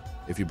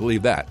 If you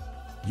believe that,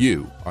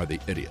 you are the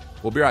idiot.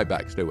 We'll be right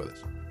back. Stay with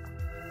us.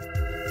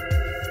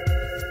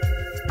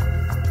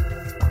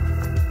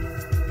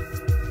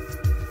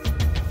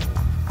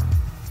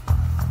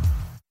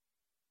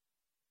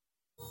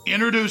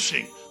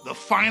 Introducing the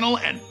final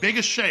and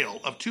biggest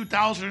sale of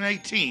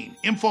 2018.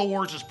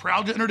 InfoWars is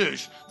proud to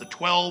introduce the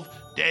 12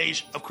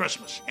 Days of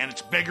Christmas, and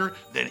it's bigger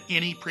than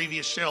any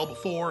previous sale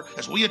before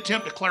as we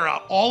attempt to clear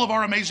out all of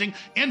our amazing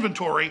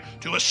inventory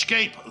to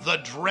escape the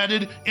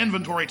dreaded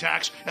inventory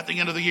tax at the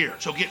end of the year.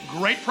 So get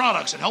great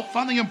products and help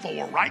fund the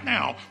InfoWar right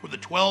now with the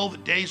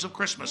 12 Days of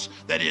Christmas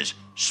that is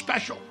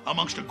special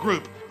amongst a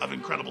group of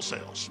incredible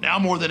sales. Now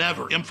more than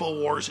ever,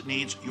 InfoWars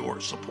needs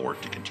your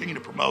support to continue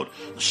to promote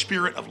the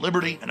spirit of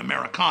liberty and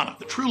Americana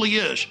that truly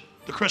is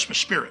the Christmas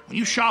spirit. When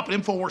you shop at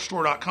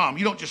InfoWarsStore.com,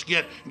 you don't just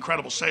get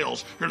incredible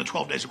sales during the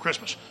 12 days of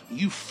Christmas.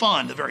 You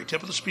fund the very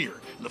tip of the spear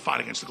in the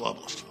fight against the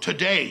globalists.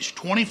 Today's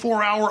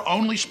 24-hour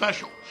only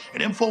special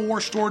at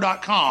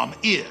InfoWarsStore.com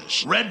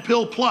is Red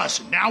Pill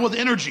Plus, now with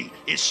energy,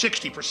 is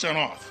 60%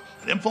 off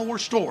at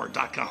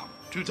InfoWarsStore.com.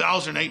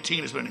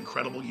 2018 has been an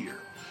incredible year.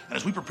 And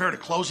as we prepare to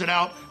close it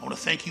out, I want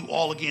to thank you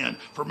all again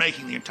for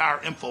making the entire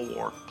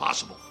InfoWar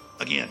possible.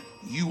 Again,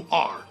 you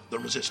are the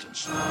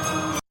resistance.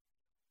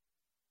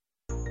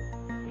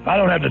 I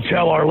don't have to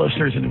tell our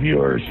listeners and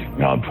viewers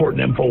how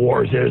important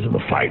InfoWars is in the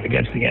fight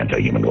against the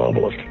anti-human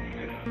globalist.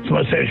 So I'm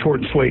going to say it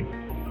short and sweet.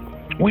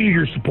 We need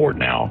your support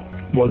now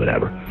more than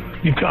ever.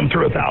 You've come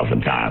through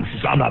 1,000 times,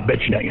 so I'm not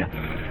bitching at you.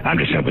 I'm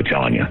just simply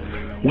telling you,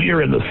 we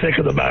are in the thick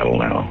of the battle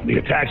now. The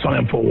attacks on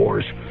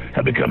InfoWars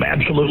have become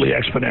absolutely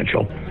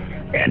exponential.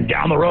 And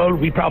down the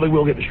road, we probably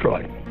will get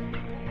destroyed.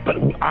 But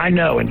I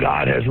know, and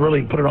God has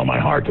really put it on my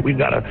heart, that we've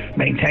got to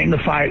maintain the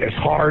fight as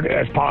hard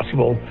as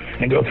possible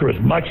and go through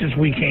as much as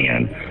we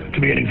can to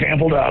be an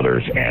example to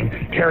others and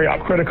carry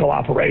out critical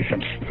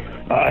operations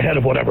ahead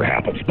of whatever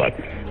happens. But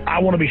I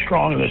want to be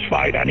strong in this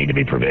fight. I need to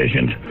be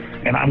provisioned,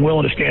 and I'm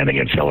willing to stand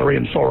against Hillary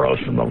and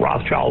Soros and the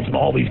Rothschilds and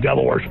all these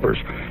devil worshippers.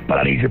 But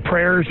I need your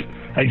prayers.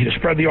 I need you to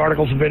spread the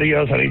articles and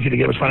videos. I need you to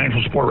give us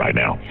financial support right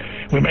now.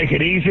 We make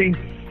it easy.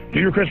 Do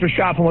your Christmas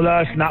shopping with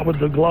us, not with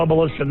the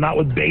globalists and not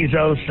with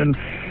Bezos and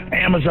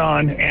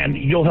Amazon, and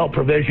you'll help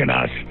provision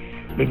us.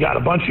 We've got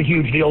a bunch of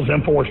huge deals,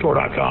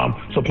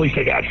 InfoWarsStore.com, so please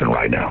take action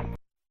right now.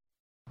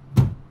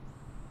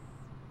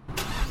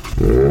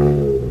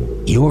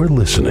 You're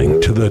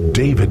listening to The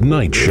David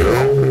Knight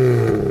Show.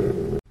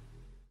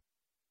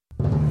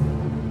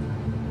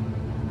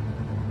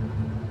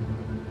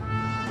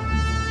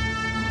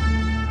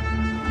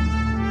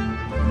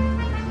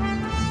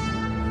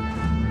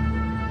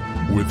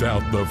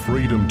 Without the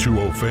freedom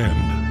to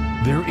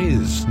offend, there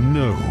is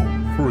no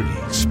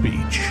free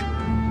speech.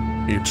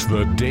 It's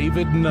The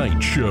David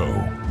Knight Show.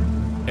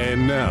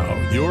 And now,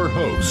 your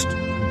host,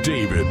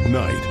 David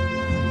Knight.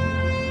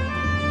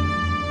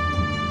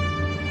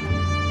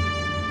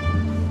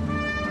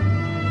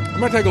 I'm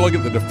going to take a look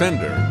at the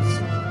defenders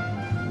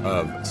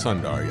of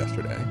Sundar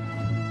yesterday,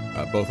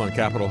 both on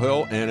Capitol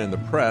Hill and in the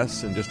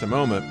press in just a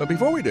moment. But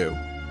before we do,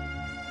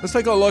 let's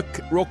take a look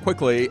real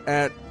quickly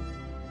at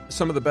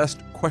some of the best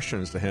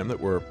questions to him that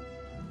were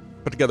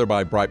put together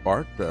by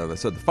Breitbart. They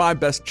said the 5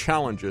 best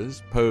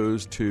challenges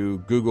posed to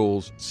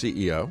Google's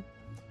CEO.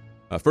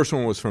 First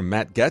one was from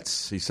Matt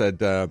Getz. He said,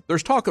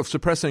 there's talk of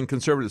suppressing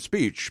conservative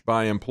speech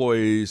by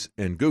employees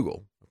in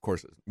Google. Of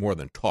course, it's more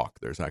than talk.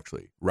 There's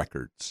actually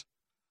records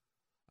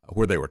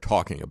where they were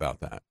talking about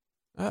that.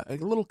 A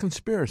little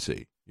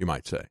conspiracy, you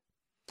might say.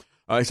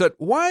 He said,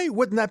 why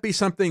wouldn't that be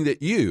something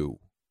that you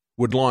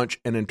would launch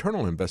an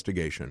internal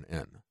investigation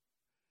in?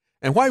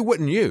 And why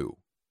wouldn't you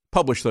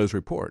publish those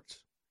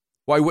reports?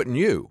 Why wouldn't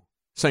you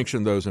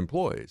sanction those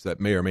employees that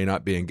may or may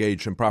not be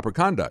engaged in proper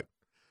conduct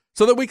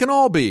so that we can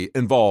all be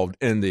involved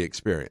in the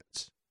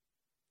experience?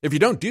 If you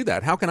don't do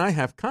that, how can I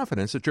have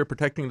confidence that you're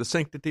protecting the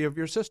sanctity of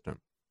your system?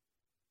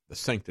 The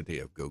sanctity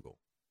of Google,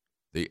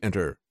 the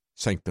inter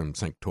sanctum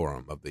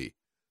sanctorum of the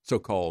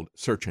so-called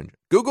search engine.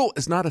 Google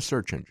is not a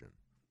search engine.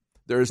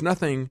 There is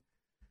nothing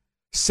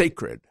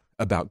sacred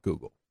about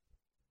Google.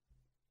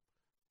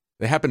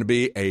 They happen to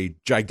be a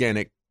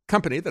gigantic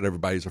company that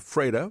everybody's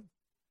afraid of,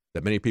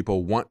 that many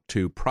people want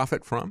to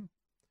profit from.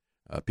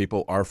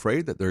 People are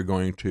afraid that they're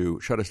going to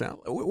shut us down.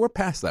 We're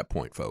past that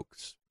point,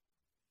 folks.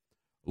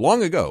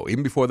 Long ago,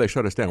 even before they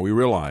shut us down, we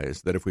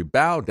realized that if we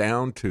bow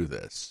down to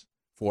this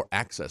for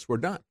access, we're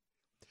done.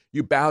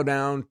 You bow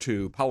down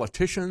to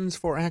politicians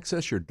for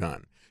access, you're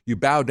done. You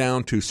bow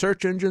down to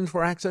search engines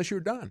for access,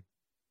 you're done.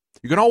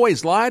 You can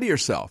always lie to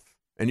yourself,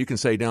 and you can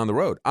say down the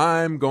road,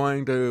 I'm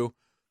going to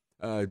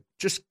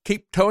just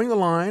keep towing the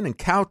line and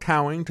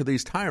kowtowing to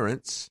these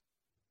tyrants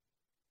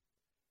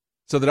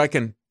so that I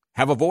can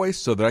have a voice,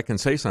 so that I can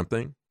say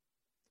something.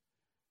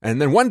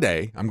 And then one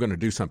day, I'm going to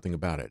do something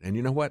about it. And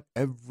you know what?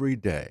 Every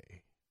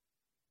day,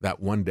 that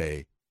one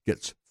day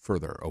gets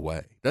further away.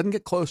 It doesn't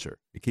get closer.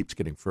 It keeps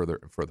getting further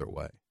and further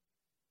away.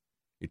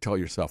 You tell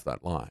yourself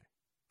that lie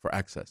for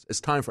access.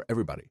 It's time for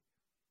everybody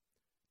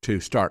to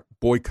start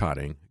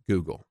boycotting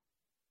Google.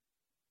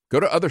 Go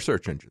to other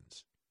search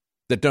engines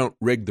that don't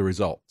rig the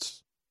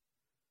results,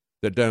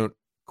 that don't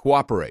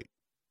cooperate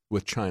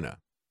with China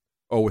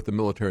or with the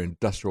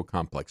military-industrial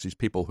complex, these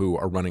people who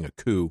are running a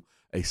coup,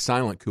 a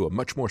silent coup, a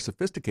much more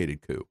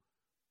sophisticated coup.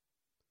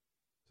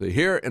 So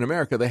here in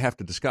America, they have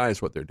to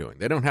disguise what they're doing.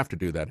 They don't have to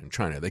do that in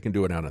China. They can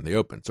do it out in the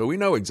open. So we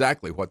know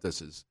exactly what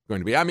this is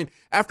going to be. I mean,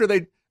 after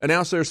they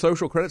announced their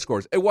social credit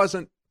scores, it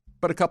wasn't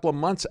but a couple of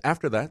months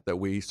after that that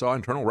we saw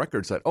internal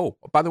records that, oh,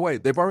 by the way,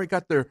 they've already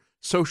got their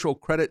social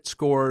credit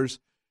scores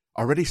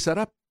already set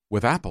up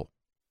with Apple,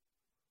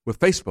 with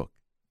Facebook,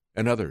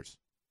 and others.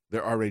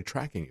 They're already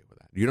tracking you with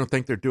that. You don't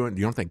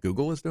think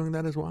Google is doing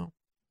that as well?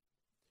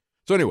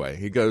 So anyway,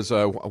 he goes,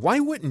 why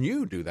wouldn't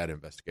you do that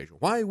investigation?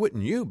 Why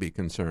wouldn't you be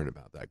concerned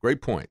about that?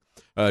 Great point.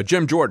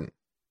 Jim Jordan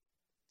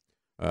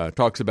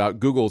talks about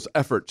Google's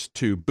efforts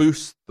to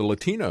boost the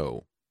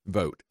Latino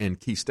vote in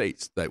key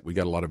states. That we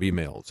got a lot of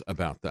emails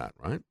about that,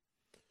 right?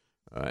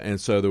 And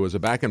so there was a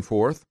back and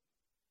forth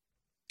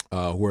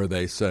where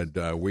they said,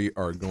 we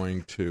are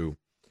going to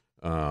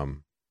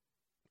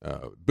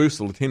boost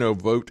the Latino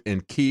vote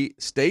in key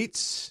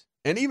states.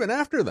 And even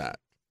after that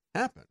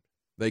happened,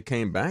 they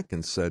came back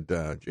and said,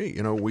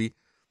 gee, we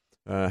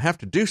have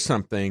to do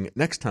something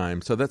next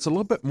time so that's a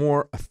little bit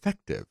more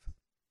effective.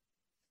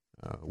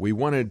 We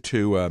wanted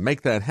to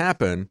make that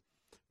happen,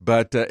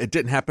 but it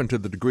didn't happen to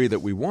the degree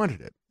that we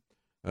wanted it.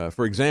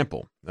 For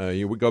example,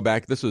 we go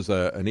back, this was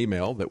an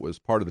email that was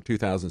part of the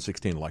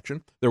 2016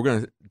 election. They were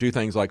going to do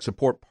things like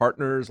support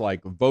partners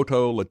like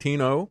Voto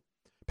Latino,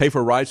 pay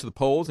for rides to the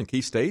polls in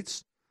key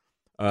states.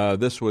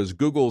 This was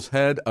Google's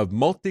head of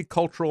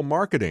multicultural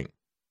marketing,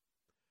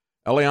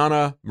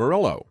 Eliana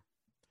Murillo.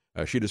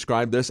 She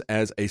described this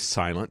as a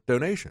silent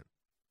donation.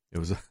 It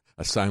was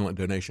a silent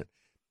donation.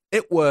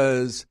 It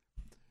was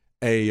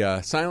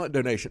a silent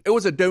donation. It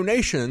was a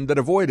donation that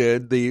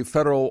avoided the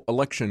Federal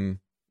Election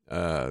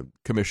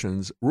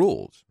Commission's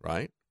rules,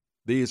 right?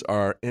 These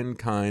are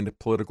in-kind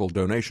political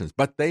donations,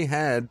 but they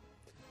had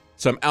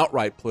some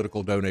outright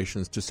political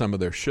donations to some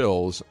of their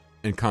shills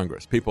in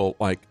Congress, people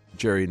like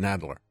Jerry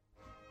Nadler.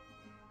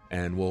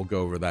 And we'll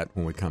go over that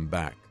when we come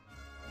back.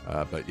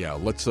 But yeah,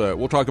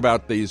 we'll talk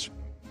about these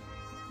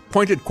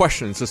pointed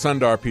questions to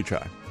Sundar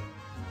Pichai,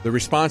 the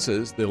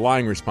responses, the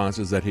lying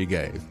responses that he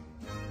gave.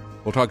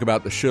 We'll talk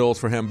about the shills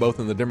for him, both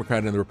in the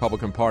Democrat and the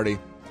Republican Party.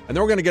 And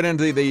then we're going to get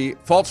into the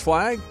false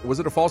flag. Was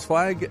it a false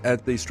flag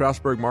at the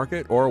Strasbourg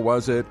market, or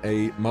was it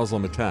a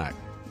Muslim attack?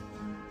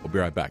 We'll be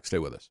right back. Stay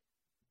with us.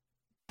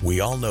 We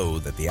all know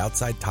that the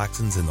outside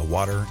toxins in the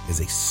water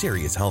is a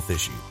serious health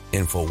issue.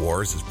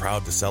 InfoWars is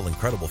proud to sell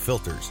incredible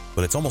filters,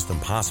 but it's almost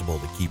impossible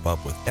to keep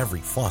up with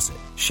every faucet,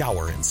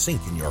 shower, and sink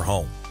in your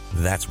home.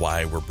 That's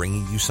why we're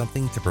bringing you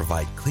something to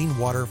provide clean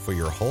water for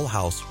your whole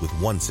house with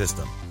one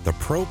system. The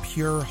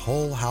ProPure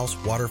Whole House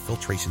Water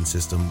Filtration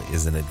System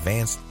is an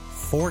advanced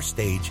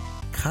 4-stage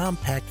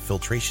compact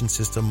filtration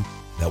system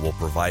that will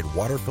provide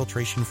water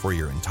filtration for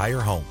your entire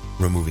home,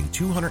 removing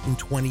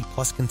 220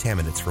 plus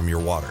contaminants from your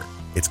water.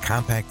 It's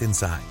compact in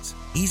size,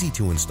 easy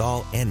to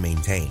install and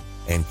maintain,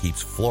 and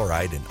keeps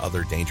fluoride and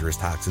other dangerous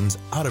toxins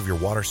out of your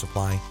water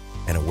supply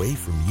and away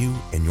from you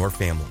and your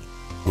family.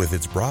 With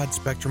its broad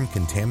spectrum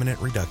contaminant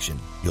reduction,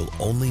 you'll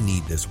only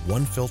need this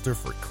one filter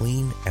for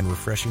clean and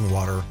refreshing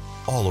water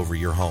all over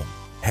your home.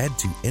 Head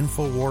to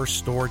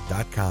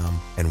InfoWarsStore.com,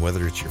 and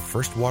whether it's your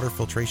first water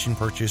filtration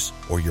purchase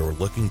or you're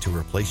looking to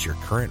replace your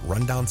current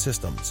rundown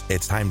systems,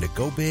 it's time to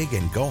go big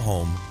and go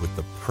home with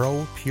the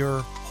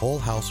ProPure Whole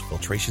House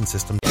Filtration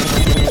System.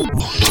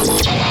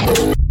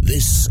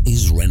 This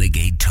is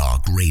Renegade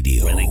Talk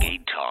Radio.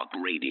 Renegade Talk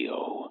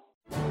Radio.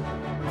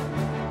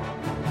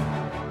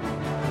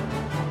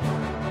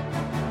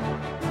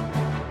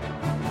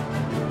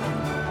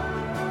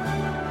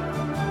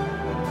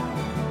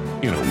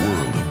 In a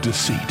world of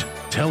deceit,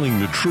 telling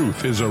the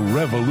truth is a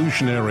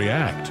revolutionary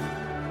act.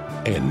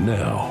 And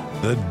now,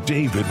 The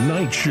David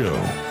Knight Show.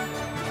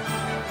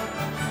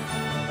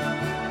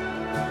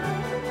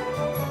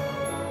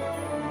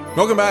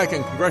 Welcome back.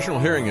 In congressional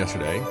hearing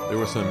yesterday, there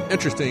were some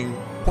interesting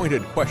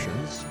pointed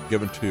questions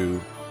given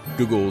to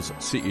Google's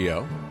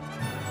CEO.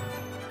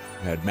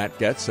 We had Matt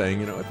Gaetz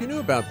saying, if you knew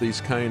about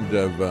these kind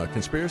of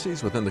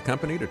conspiracies within the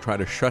company to try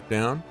to shut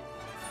down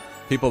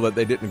people that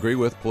they didn't agree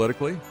with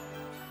politically,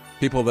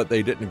 people that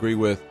they didn't agree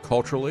with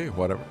culturally,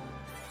 whatever,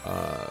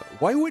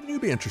 why wouldn't you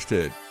be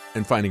interested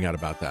in finding out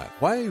about that?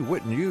 Why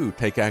wouldn't you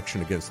take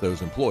action against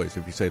those employees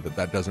if you say that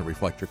that doesn't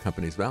reflect your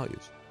company's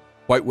values?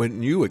 Why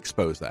wouldn't you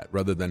expose that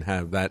rather than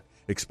have that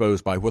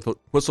exposed by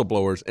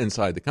whistleblowers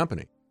inside the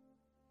company?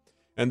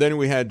 And then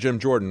we had Jim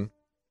Jordan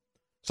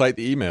cite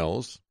the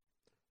emails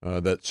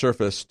that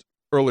surfaced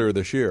earlier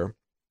this year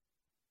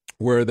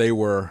where they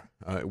were,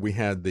 we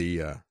had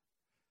the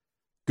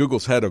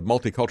Google's head of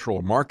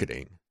multicultural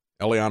marketing,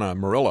 Eliana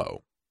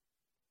Murillo,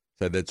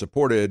 said that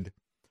supported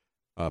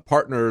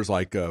partners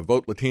like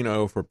Vote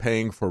Latino for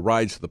paying for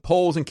rides to the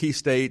polls in key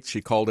states.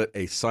 She called it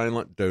a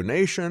silent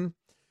donation.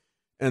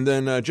 And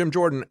then Jim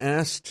Jordan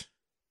asked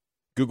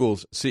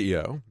Google's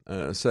CEO,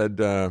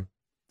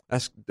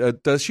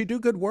 does she do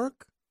good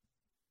work?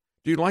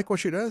 Do you like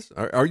what she does?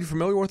 Are you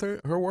familiar with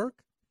her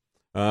work?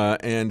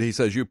 And he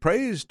says, you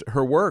praised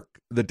her work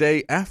the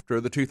day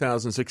after the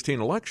 2016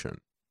 election.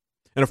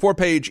 In a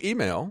 4-page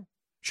email,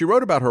 she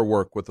wrote about her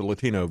work with the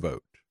Latino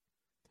vote.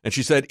 And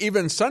she said,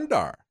 even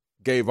Sundar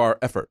gave our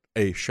effort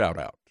a shout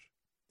out.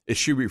 Is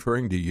she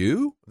referring to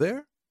you there?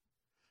 And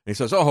he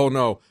says, oh,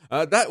 no,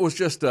 that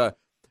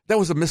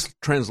was a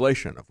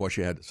mistranslation of what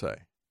she had to say.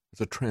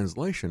 It's a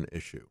translation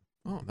issue.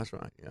 Oh, that's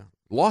right, yeah.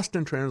 Lost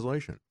in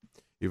translation,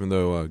 even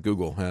though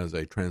Google has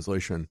a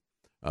translation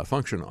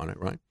function on it,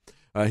 right?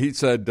 He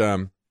said,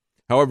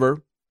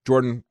 however,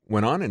 Jordan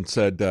went on and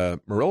said,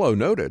 Murillo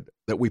noted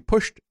that we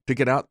pushed to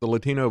get out the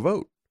Latino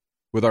vote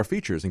with our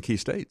features in key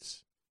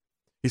states.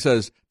 He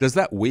says, does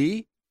that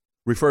we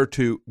refer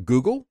to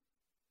Google?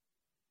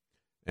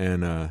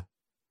 And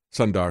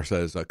Sundar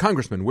says,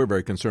 Congressman, we're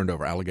very concerned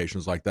over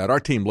allegations like that. Our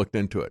team looked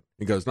into it.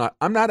 He goes,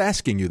 I'm not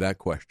asking you that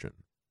question.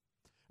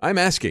 I'm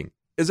asking,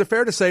 is it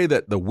fair to say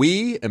that the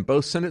we in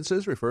both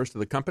sentences refers to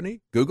the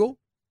company, Google?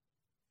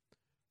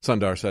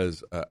 Sundar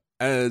says,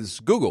 as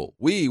Google,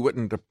 we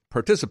wouldn't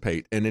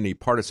participate in any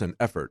partisan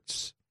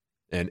efforts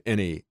in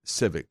any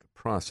civic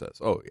process.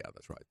 Oh, yeah,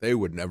 that's right. They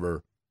would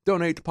never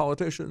donate to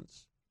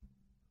politicians.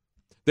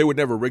 They would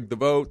never rig the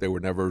vote. They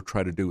would never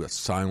try to do a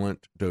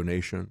silent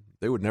donation.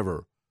 They would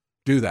never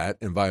do that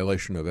in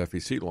violation of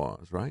FEC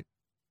laws, right?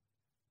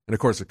 And, of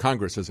course, the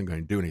Congress isn't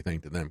going to do anything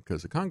to them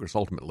because the Congress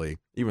ultimately,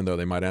 even though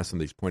they might ask them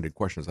these pointed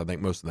questions, I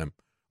think most of them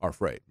are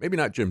afraid. Maybe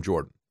not Jim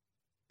Jordan,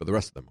 but the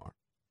rest of them are.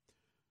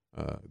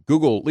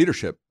 Google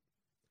leadership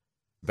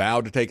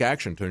vowed to take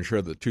action to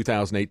ensure the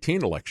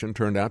 2018 election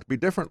turned out to be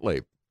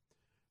differently.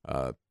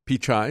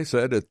 Pichai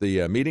said at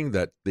the meeting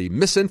that the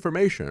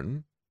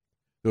misinformation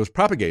those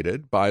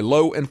propagated by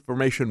low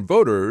information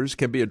voters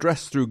can be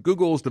addressed through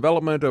Google's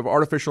development of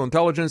artificial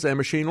intelligence and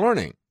machine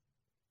learning.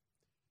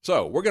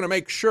 So we're going to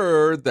make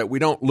sure that we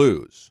don't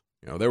lose.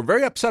 They were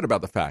very upset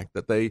about the fact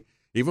that they,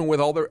 even with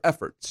all their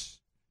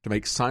efforts to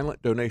make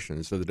silent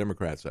donations to the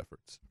Democrats'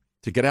 efforts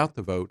to get out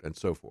the vote and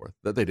so forth,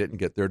 that they didn't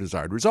get their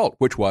desired result,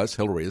 which was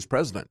Hillary as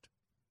president.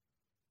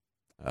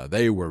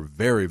 They were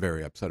very,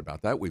 very upset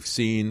about that. We've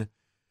seen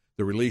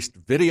the released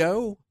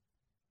video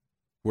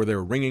where they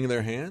were wringing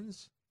their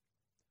hands,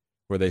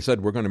 where they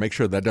said, we're going to make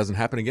sure that doesn't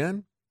happen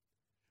again.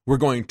 We're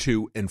going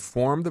to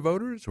inform the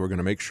voters. We're going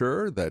to make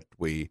sure that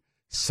we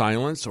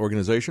silence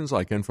organizations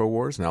like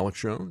InfoWars and Alex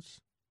Jones.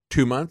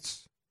 2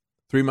 months,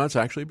 3 months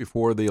actually,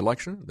 before the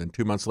election. Then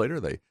 2 months later,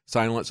 they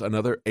silence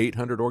another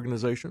 800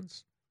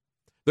 organizations.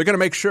 They're going to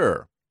make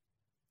sure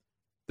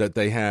that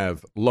they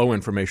have low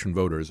information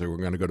voters who are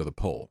going to go to the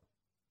poll.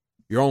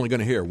 You're only going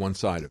to hear one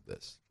side of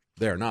this.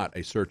 They're not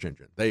a search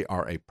engine. They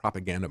are a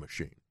propaganda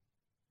machine.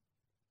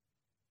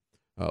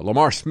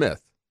 Lamar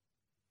Smith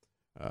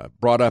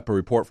brought up a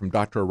report from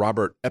Dr.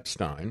 Robert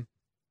Epstein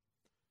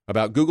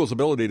about Google's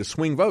ability to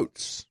swing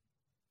votes,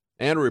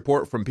 and a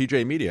report from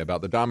PJ Media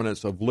about the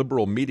dominance of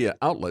liberal media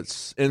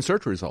outlets in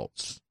search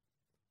results.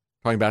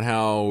 Talking about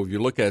how, if you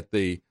look at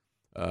the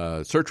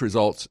search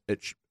results,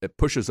 it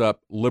pushes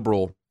up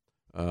liberal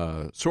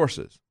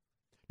sources.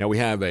 Now, we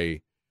have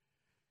a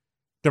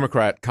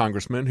Democrat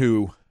congressman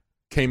who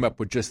came up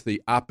with just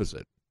the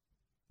opposite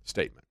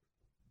statement.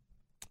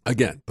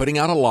 Again, putting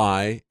out a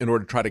lie in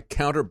order to try to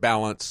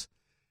counterbalance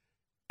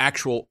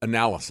actual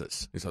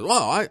analysis. He says,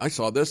 well, I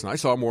saw this, and I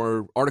saw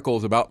more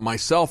articles about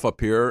myself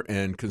up here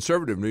in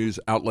conservative news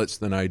outlets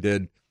than I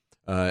did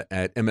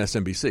at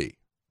MSNBC.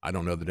 I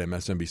don't know that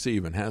MSNBC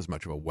even has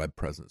much of a web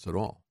presence at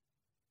all.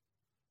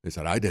 They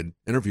said, I did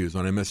interviews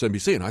on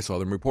MSNBC, and I saw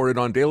them reported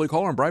on Daily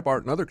Caller and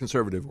Breitbart and other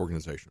conservative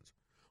organizations.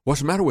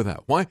 What's the matter with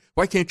that? Why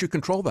can't you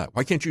control that?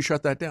 Why can't you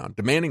shut that down?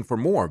 Demanding for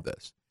more of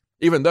this,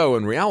 even though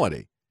in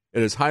reality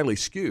it is highly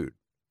skewed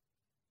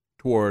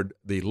toward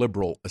the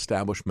liberal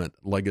establishment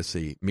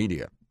legacy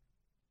media.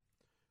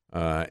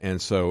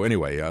 And so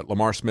anyway,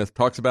 Lamar Smith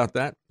talks about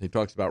that. He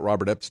talks about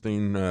Robert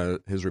Epstein,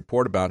 his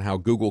report about how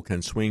Google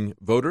can swing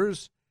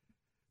voters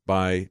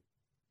by,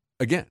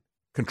 again,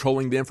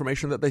 controlling the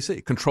information that they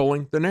see,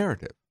 controlling the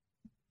narrative.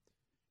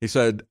 He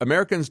said,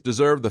 Americans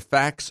deserve the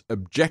facts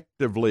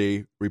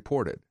objectively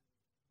reported.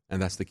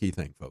 And that's the key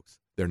thing, folks.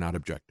 They're not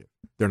objective.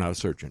 They're not a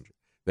search engine.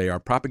 They are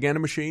a propaganda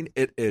machine.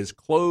 It is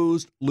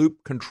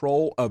closed-loop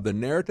control of the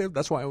narrative.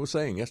 That's why I was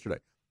saying yesterday,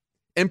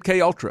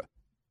 MKUltra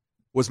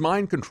was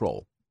mind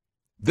control.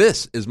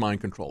 This is mind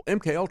control.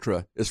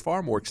 MKUltra is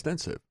far more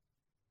extensive.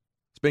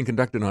 It's being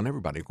conducted on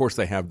everybody. Of course,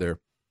 they have their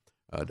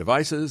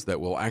devices that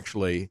will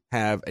actually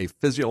have a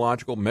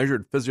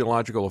measured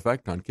physiological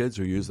effect on kids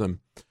who use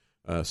them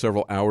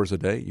several hours a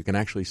day. You can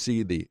actually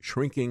see the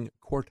shrinking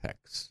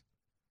cortex.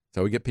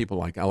 So we get people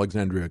like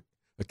Alexandria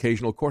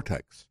Occasional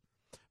Cortex.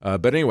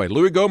 But anyway,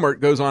 Louis Gohmert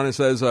goes on and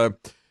says,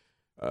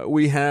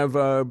 we have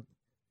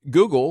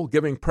Google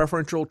giving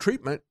preferential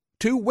treatment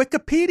to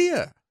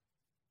Wikipedia.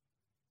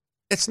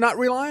 It's not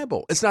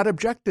reliable. It's not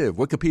objective.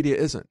 Wikipedia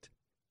isn't.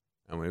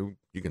 I mean,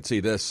 you can see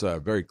this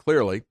very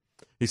clearly.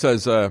 He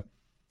says,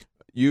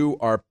 you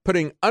are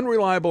putting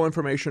unreliable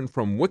information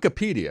from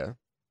Wikipedia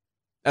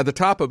at the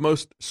top of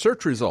most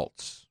search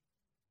results.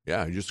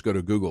 Yeah, you just go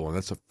to Google, and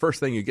that's the first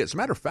thing you get. As a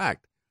matter of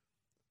fact,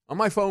 on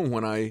my phone,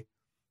 when I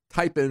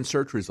type in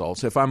search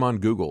results, if I'm on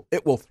Google,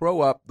 it will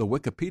throw up the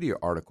Wikipedia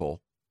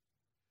article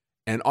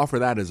and offer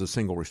that as a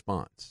single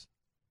response.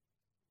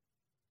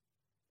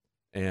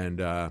 And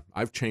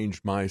I've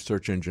changed my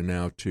search engine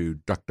now to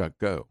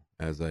DuckDuckGo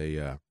as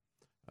the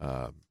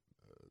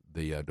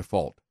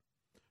default.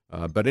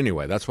 But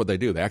anyway, that's what they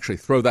do. They actually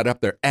throw that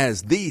up there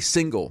as the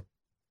single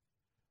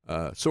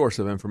source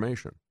of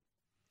information.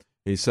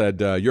 He said,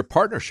 your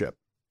partnership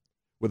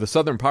with the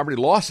Southern Poverty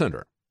Law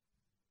Center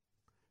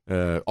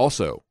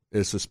also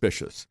is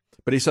suspicious.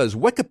 But he says,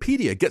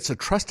 Wikipedia gets a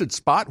trusted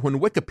spot when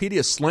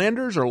Wikipedia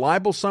slanders or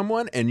libels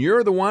someone, and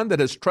you're the one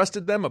that has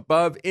trusted them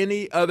above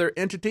any other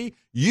entity.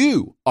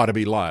 You ought to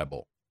be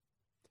liable.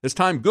 This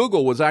time,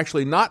 Google was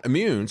actually not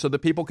immune so that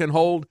people can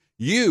hold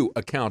you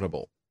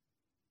accountable.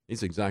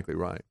 He's exactly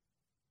right.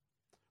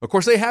 Of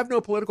course, they have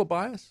no political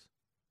bias.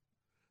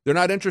 They're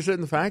not interested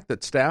in the fact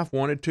that staff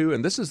wanted to,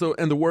 and this is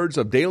in the words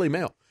of Daily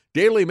Mail.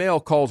 Daily Mail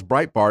calls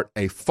Breitbart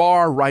a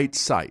far-right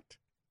site.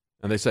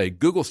 And they say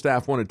Google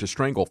staff wanted to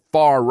strangle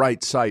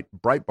far-right site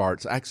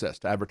Breitbart's access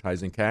to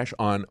advertising cash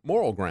on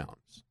moral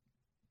grounds.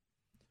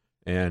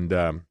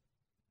 And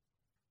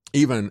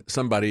even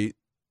somebody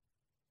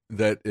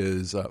that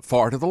is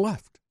far to the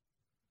left,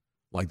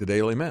 like the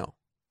Daily Mail,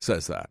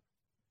 says that.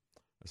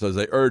 It says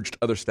they urged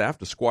other staff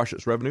to squash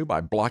its revenue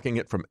by blocking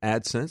it from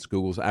AdSense,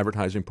 Google's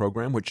advertising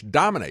program, which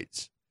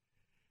dominates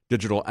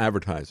digital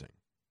advertising.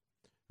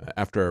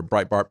 After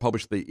Breitbart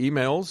published the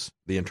emails,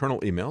 the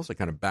internal emails, they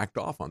kind of backed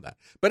off on that.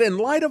 But in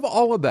light of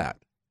all of that,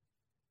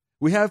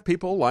 we have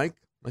people like,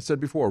 I said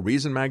before,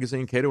 Reason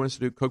Magazine, Cato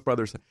Institute, Koch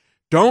brothers,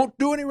 don't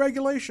do any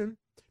regulation.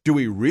 Do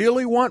we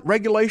really want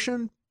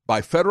regulation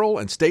by federal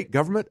and state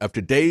government of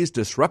today's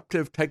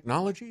disruptive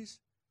technologies?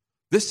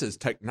 This is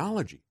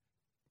technology.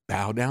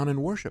 Bow down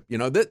and worship. You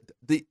know,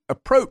 the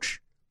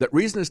approach that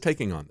Reason is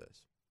taking on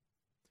this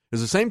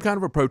is the same kind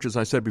of approach, as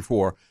I said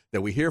before,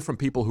 that we hear from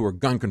people who are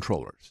gun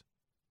controllers.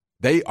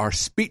 They are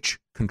speech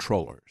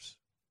controllers.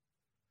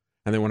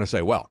 And they want to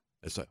say, well,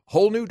 it's a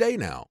whole new day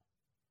now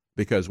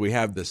because we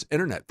have this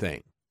internet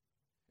thing.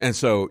 And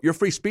so your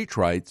free speech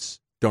rights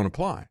don't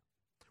apply.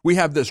 We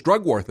have this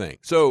drug war thing.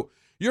 So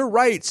your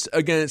rights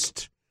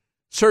against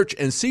search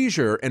and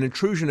seizure and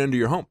intrusion into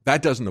your home,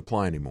 that doesn't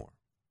apply anymore.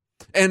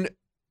 And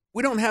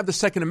we don't have the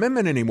Second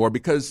Amendment anymore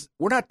because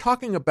we're not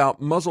talking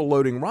about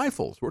muzzle-loading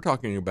rifles. We're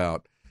talking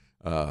about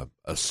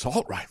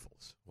assault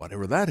rifles,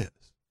 whatever that is.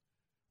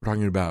 We're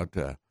talking about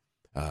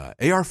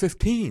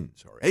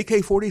AR-15s or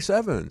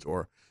AK-47s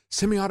or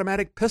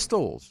semi-automatic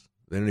pistols.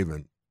 They don't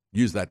even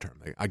use that term.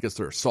 I guess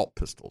they're assault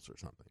pistols or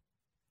something.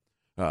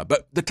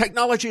 But the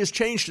technology has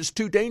changed. It's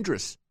too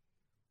dangerous.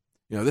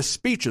 You know, this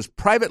speech is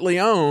privately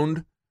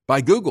owned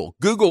by Google.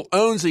 Google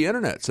owns the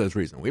internet, says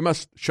Reason. We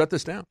must shut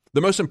this down.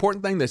 The most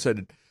important thing they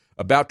said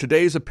about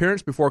today's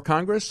appearance before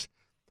Congress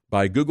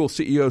by Google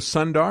CEO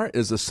Sundar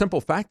is the simple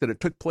fact that it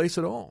took place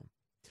at all.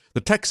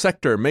 The tech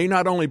sector may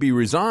not only be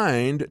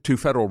resigned to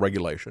federal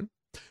regulation,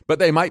 but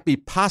they might be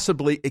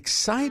possibly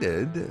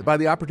excited by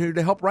the opportunity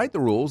to help write the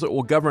rules that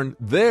will govern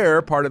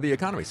their part of the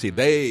economy. See,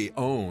 they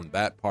own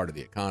that part of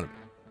the economy.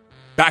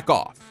 Back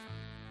off.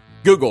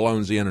 Google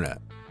owns the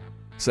internet,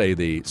 say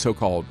the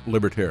so-called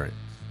libertarians.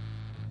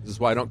 This is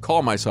why I don't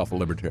call myself a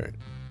libertarian.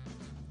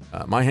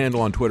 My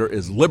handle on Twitter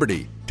is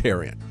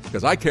Libertarian,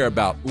 because I care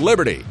about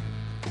liberty,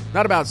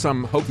 not about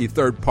some hokey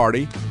third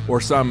party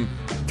or some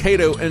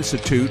Cato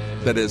Institute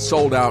that is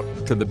sold out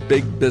to the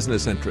big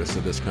business interests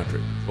of this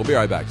country. We'll be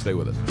right back. Stay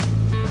with us.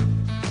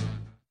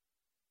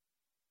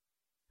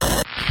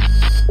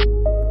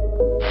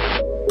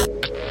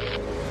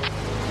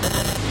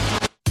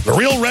 The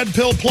Real Red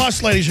Pill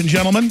Plus, ladies and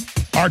gentlemen.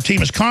 Our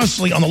team is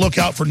constantly on the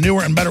lookout for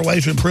newer and better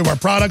ways to improve our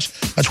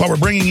products. That's why we're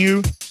bringing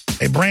you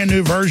a brand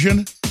new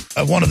version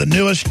of one of the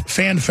newest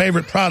fan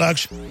favorite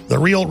products, the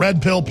Real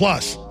Red Pill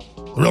Plus.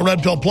 The Real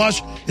Red Pill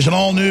Plus is an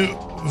all-new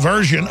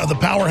version of the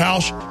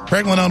powerhouse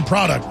Pregnenolone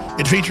product.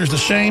 It features the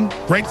same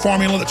great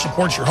formula that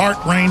supports your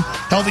heart, brain,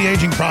 healthy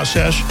aging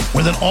process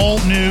with an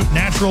all-new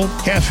natural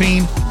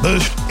caffeine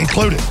boost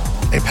included.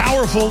 A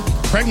powerful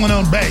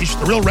Pregnenolone base,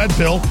 the Real Red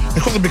Pill,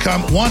 has quickly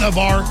become one of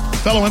our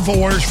fellow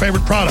InfoWarriors'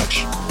 favorite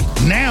products.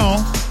 Now,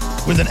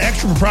 with an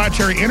extra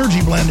proprietary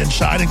energy blend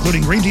inside,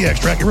 including green tea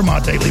extract, yerba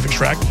mate leaf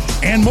extract,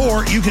 and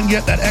more, you can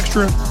get that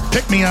extra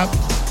pick-me-up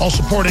while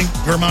supporting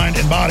your mind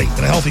and body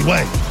in a healthy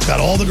way. It's got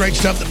all the great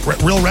stuff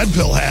that Real Red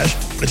Pill has,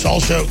 but it's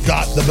also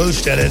got the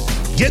boost in it.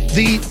 Get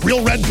the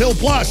Real Red Pill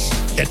Plus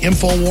at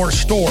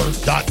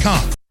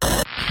InfoWarsStore.com.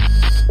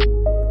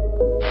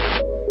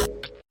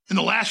 In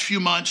the last few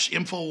months,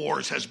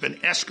 InfoWars has been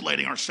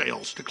escalating our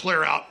sales to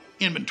clear out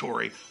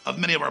inventory of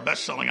many of our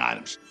best-selling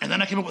items. And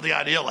then I came up with the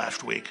idea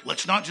last week.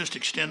 Let's not just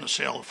extend the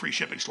sale of free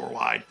shipping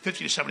store-wide,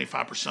 50 to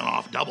 75%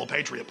 off, double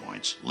Patriot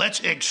points.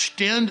 Let's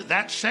extend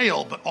that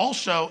sale, but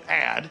also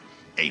add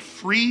a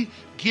free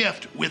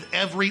gift with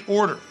every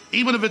order.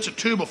 Even if it's a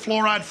tube of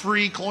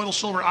fluoride-free colloidal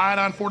silver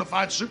iodine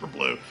fortified super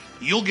blue,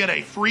 you'll get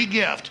a free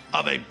gift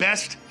of a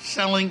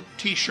best-selling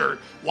t-shirt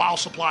while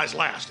supplies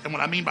last. And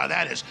what I mean by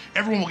that is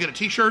everyone will get a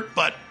t-shirt,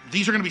 but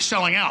these are going to be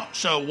selling out.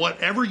 So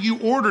whatever you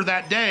order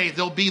that day,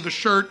 there'll be the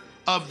shirt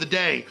of the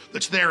day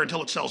that's there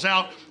until it sells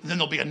out. And then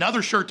there'll be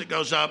another shirt that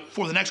goes up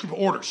for the next group of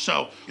orders.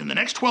 So in the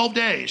next 12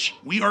 days,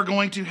 we are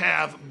going to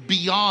have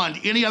beyond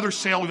any other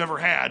sale we've ever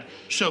had.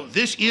 So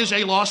this is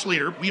a loss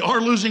leader. We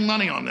are losing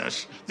money on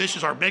this. This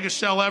is our biggest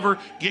sale ever.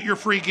 Get your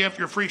free gift,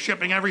 your free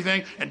shipping,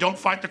 everything, and don't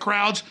fight the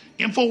crowds.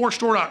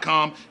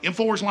 InfoWarsStore.com,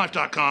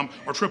 InfoWarsLife.com,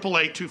 or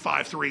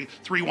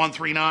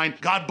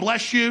 888-253-3139. God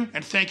bless you,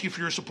 and thank you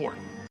for your support.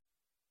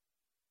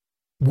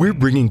 We're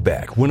bringing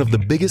back one of the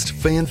biggest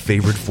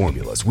fan-favorite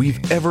formulas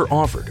we've ever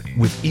offered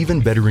with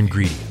even better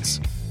ingredients,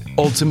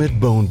 Ultimate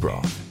Bone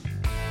Broth.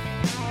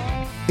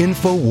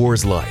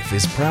 InfoWars Life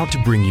is proud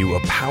to bring you a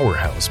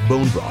powerhouse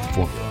bone broth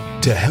formula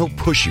to help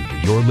push you to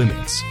your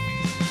limits.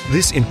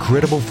 This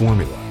incredible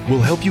formula will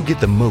help you get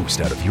the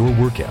most out of your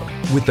workout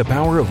with the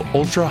power of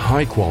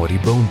ultra-high-quality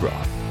bone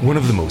broth, one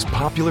of the most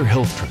popular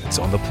health trends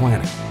on the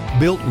planet.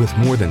 Built with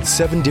more than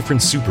 7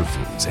 different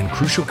superfoods and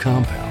crucial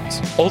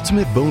compounds,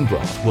 Ultimate Bone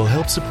Broth will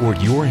help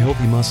support your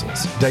healthy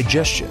muscles,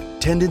 digestion,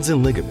 tendons,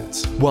 and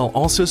ligaments, while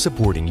also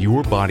supporting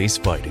your body's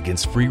fight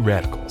against free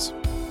radicals.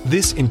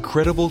 This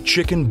incredible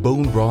chicken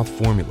bone broth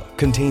formula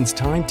contains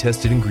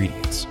time-tested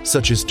ingredients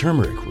such as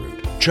turmeric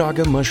root,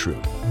 chaga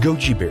mushroom,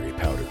 goji berry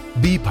powder,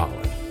 bee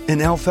pollen,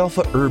 and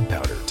alfalfa herb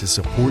powder to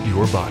support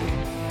your body.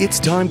 It's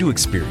time to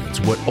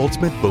experience what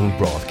Ultimate Bone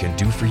Broth can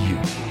do for you.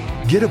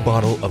 Get a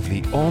bottle of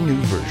the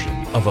all-new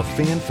version of a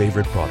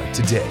fan-favorite product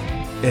today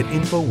at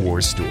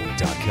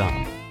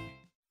InfoWarsStore.com.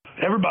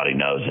 Everybody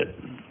knows it.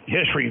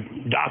 History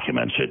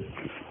documents it.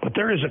 But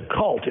there is a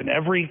cult in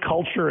every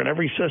culture and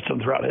every system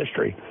throughout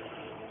history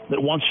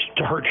that wants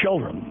to hurt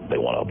children. They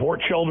want to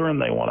abort children.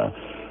 They want to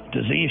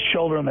disease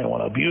children. They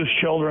want to abuse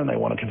children. They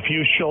want to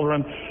confuse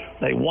children.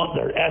 They want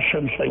their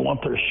essence. They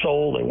want their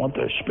soul. They want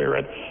their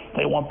spirit.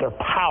 They want their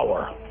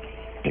power,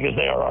 because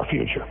they are our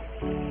future.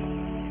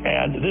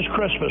 And this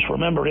Christmas,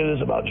 remember, it is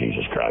about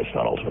Jesus Christ,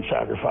 not ultimate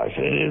sacrifice.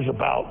 It is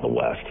about the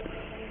West.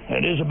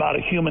 And it is about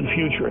a human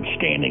future and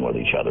standing with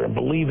each other and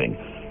believing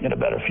in a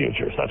better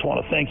future. So I just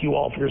want to thank you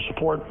all for your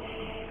support.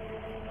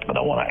 And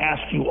I want to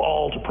ask you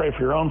all to pray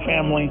for your own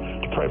family,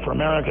 to pray for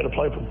America, to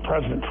pray for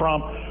President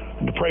Trump,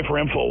 and to pray for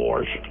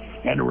InfoWars.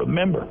 And to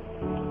remember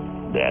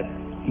that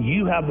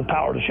you have the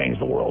power to change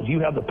the world. You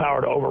have the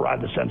power to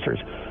override the censors.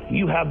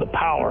 You have the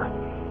power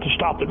to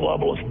stop the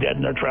globalists dead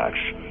in their tracks.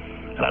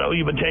 And I know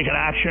you've been taking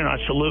action, and I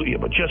salute you.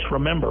 But just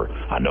remember,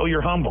 I know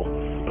you're humble,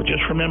 but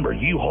just remember,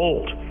 you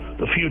hold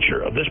the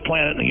future of this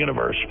planet and the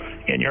universe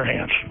in your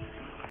hands.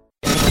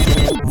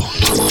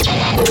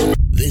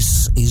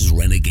 This is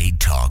Renegade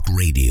Talk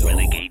Radio.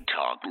 Renegade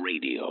Talk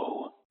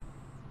Radio.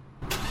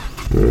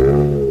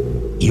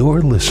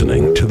 You're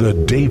listening to The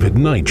David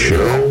Knight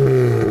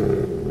Show.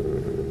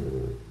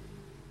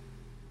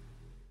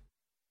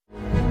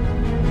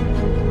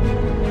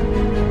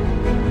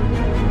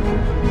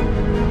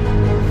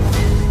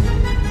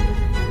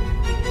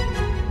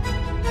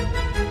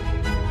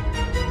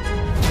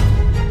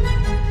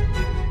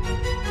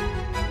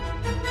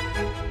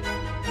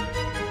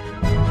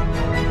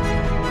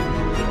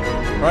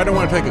 All right, I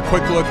want to take a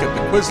quick look at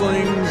the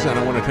Quislings, and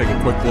I want to take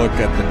a quick look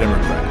at the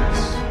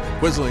Democrats.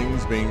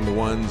 Quislings being the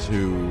ones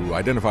who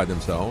identify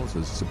themselves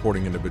as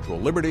supporting individual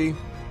liberty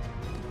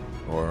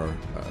or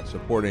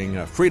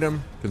supporting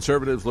freedom,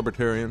 conservatives,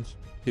 libertarians,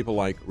 people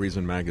like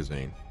Reason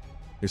Magazine.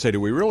 They say,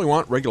 do we really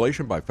want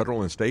regulation by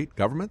federal and state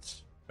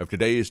governments of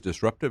today's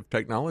disruptive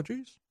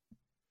technologies?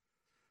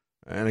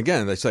 And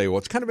again, they say, well,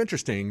 it's kind of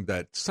interesting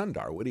that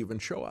Sundar would even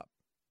show up.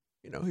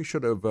 You know, he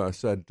should have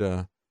said,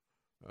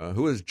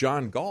 who is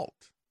John Galt?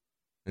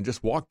 And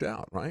just walked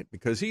out, right?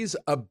 Because he's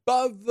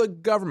above the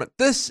government.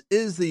 This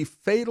is the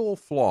fatal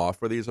flaw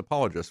for these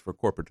apologists for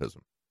corporatism.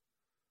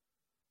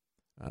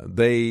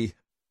 They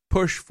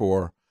push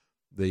for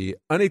the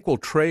unequal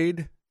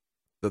trade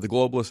that the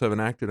globalists have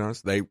enacted on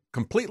us. They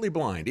completely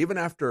blind, even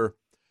after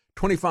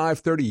 25,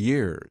 30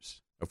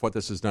 years of what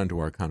this has done to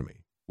our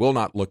economy. Will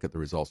not look at the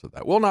results of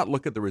that. Will not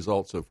look at the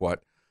results of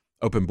what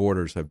open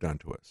borders have done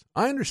to us.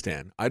 I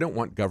understand. I don't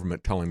want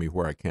government telling me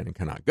where I can and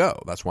cannot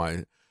go. That's why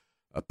I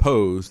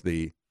oppose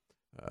the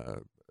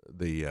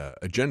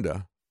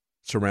agenda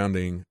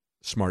surrounding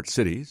smart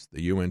cities,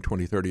 the UN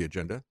 2030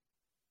 agenda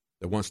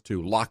that wants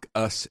to lock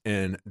us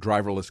in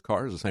driverless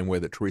cars the same way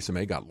that Theresa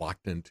May got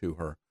locked into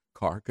her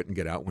car, couldn't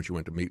get out when she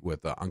went to meet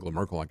with Angela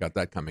Merkel. I got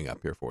that coming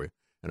up here for you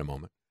in a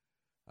moment.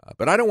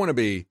 But I don't want to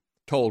be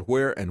told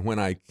where and when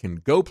I can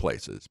go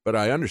places, but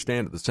I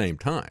understand at the same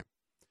time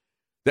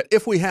that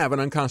if we have an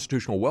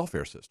unconstitutional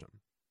welfare system,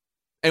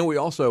 and we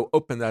also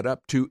open that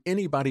up to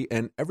anybody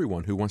and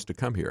everyone who wants to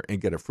come here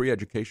and get a free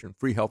education,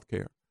 free health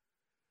care,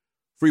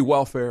 free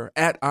welfare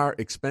at our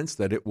expense,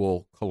 that it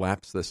will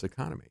collapse this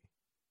economy.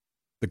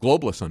 The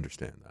globalists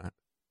understand that.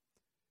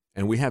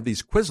 And we have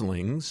these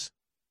Quislings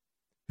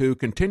who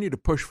continue to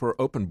push for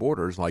open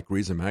borders like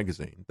Reason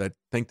Magazine that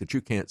think that you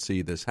can't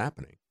see this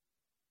happening.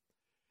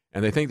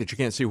 And they think that you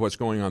can't see what's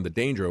going on, the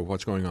danger of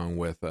what's going on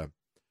with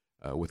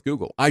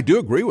Google. I do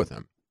agree with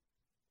them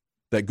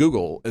that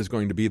Google is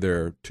going to be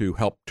there to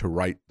help to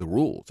write the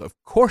rules. Of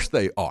course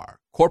they are.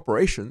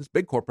 Corporations,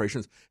 big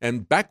corporations.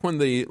 And back when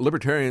the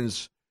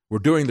libertarians were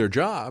doing their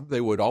job,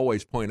 they would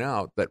always point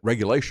out that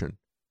regulation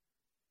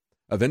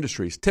of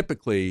industries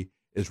typically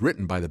is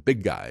written by the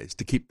big guys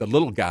to keep the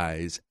little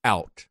guys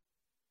out,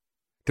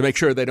 to make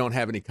sure they don't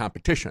have any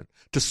competition,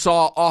 to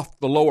saw off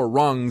the lower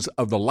rungs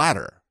of the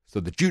ladder so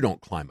that you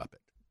don't climb up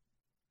it.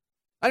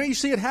 I mean, you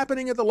see it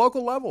happening at the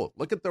local level.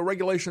 Look at the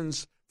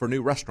regulations for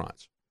new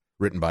restaurants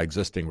written by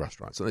existing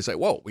restaurants. And they say,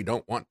 whoa, we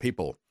don't want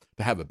people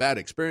to have a bad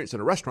experience in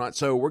a restaurant,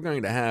 so we're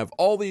going to have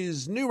all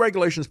these new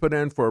regulations put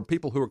in for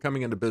people who are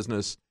coming into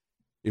business,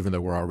 even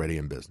though we're already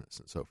in business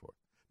and so forth.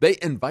 They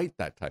invite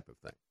that type of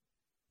thing.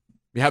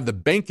 You have the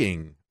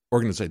banking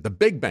organization, the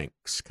big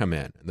banks come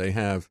in, and they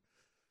have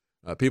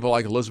people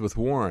like Elizabeth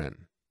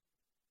Warren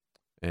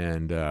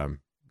and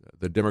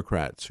the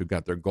Democrats who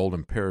got their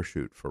golden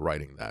parachute for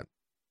writing that,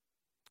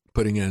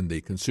 putting in the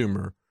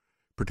Consumer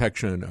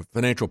Protection,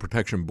 Financial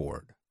Protection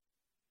Board,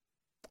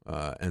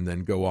 and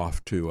then go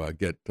off to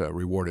get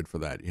rewarded for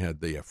that. You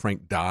had the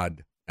Frank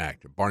Dodd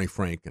Act, Barney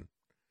Frank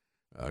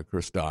and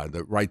Chris Dodd,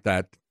 that write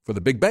that for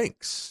the big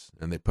banks.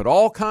 And they put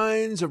all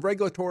kinds of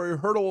regulatory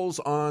hurdles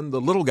on the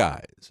little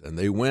guys, and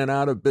they went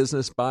out of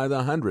business by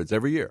the hundreds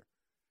every year.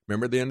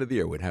 Remember, at the end of the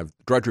year, we'd have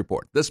Drudge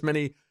Report. This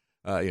many,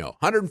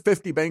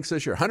 150 banks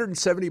this year,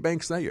 170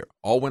 banks that year,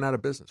 all went out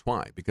of business.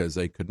 Why? Because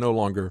they could no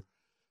longer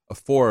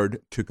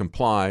afford to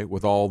comply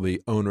with all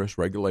the onerous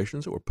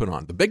regulations that were put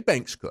on. The big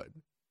banks could.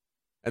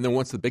 And then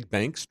once the big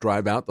banks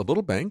drive out the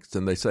little banks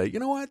and they say, you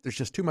know what, there's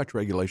just too much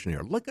regulation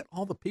here. Look at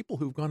all the people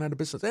who've gone out of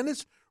business. And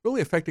it's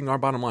really affecting our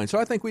bottom line. So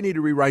I think we need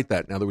to rewrite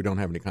that now that we don't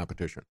have any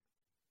competition.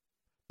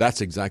 That's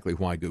exactly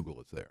why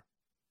Google is there.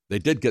 They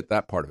did get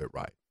that part of it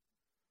right.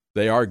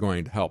 They are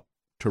going to help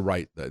to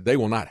write. They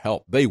will not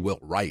help. They will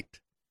write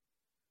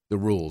the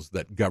rules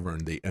that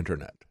govern the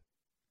internet,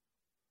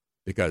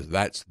 because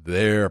that's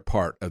their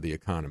part of the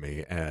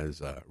economy,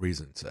 as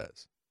Reason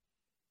says.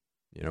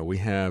 You know, we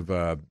have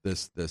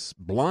this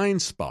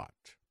blind spot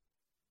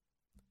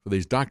for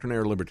these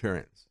doctrinaire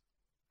libertarians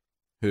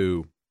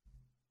who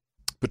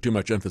put too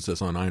much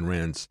emphasis on Ayn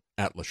Rand's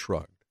Atlas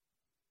Shrugged.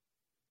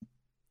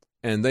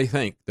 And they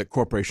think that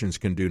corporations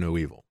can do no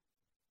evil.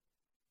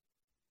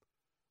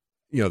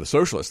 You know, the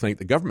socialists think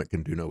the government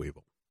can do no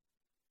evil.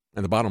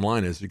 And the bottom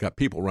line is you've got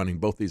people running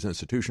both these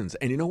institutions.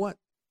 And you know what?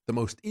 The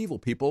most evil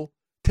people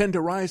tend to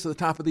rise to the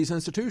top of these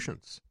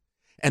institutions.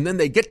 And then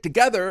they get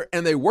together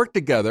and they work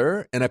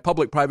together in a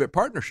public-private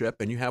partnership,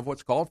 and you have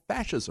what's called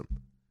fascism.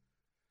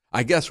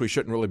 I guess we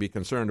shouldn't really be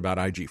concerned about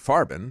I.G.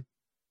 Farben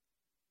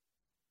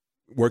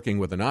working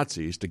with the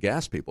Nazis to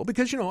gas people,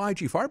 because, you know,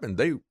 I.G. Farben,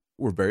 they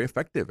were very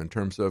effective in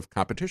terms of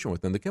competition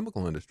within the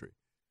chemical industry.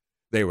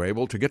 They were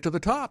able to get to the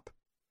top.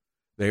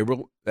 They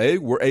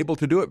were able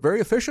to do it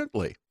very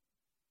efficiently.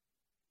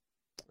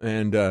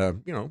 And,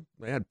 you know,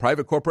 they had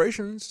private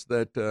corporations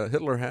that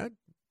Hitler had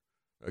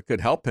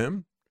could help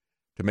him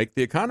to make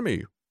the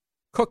economy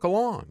cook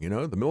along. You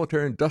know, the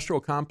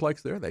military-industrial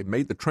complex there, they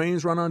made the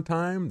trains run on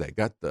time. They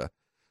got the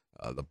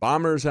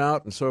bombers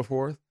out and so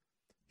forth.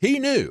 He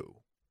knew,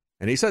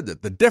 and he said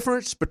that the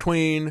difference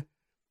between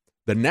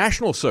the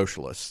National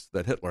Socialists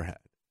that Hitler had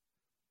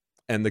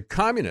and the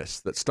communists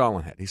that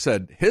Stalin had, he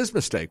said his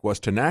mistake was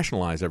to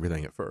nationalize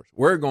everything at first.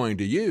 We're going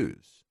to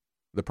use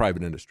the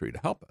private industry to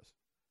help us.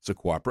 It's a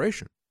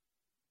cooperation.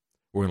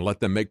 We're going to let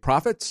them make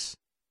profits,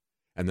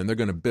 and then they're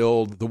going to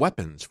build the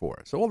weapons for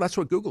us. So, well, that's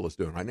what Google is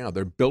doing right now.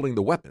 They're building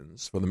the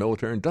weapons for the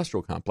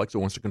military-industrial complex that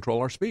wants to control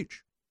our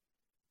speech,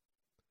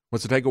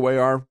 wants to take away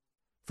our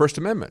First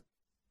Amendment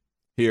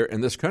here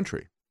in this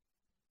country.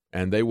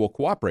 And they will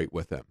cooperate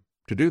with them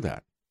to do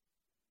that.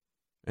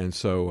 And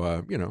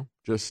so, you know,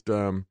 just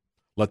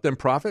let them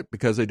profit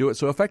because they do it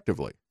so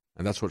effectively.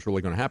 And that's what's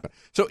really going to happen.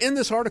 So in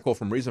this article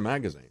from Reason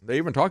Magazine, they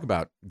even talk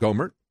about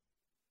Gohmert,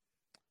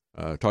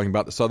 talking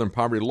about the Southern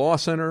Poverty Law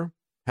Center,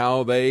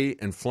 how they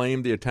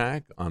inflamed the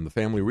attack on the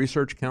Family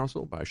Research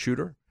Council by a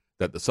shooter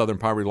that the Southern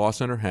Poverty Law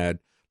Center had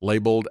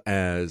labeled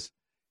as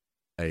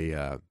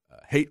a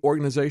hate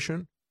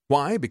organization.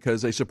 Why?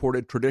 Because they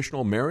supported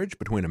traditional marriage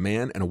between a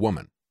man and a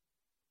woman.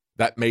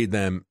 That made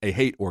them a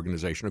hate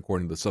organization,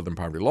 according to the Southern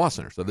Poverty Law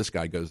Center. So this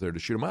guy goes there to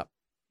shoot him up.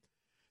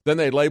 Then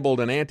they labeled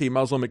an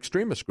anti-Muslim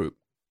extremist group,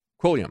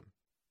 Quilliam,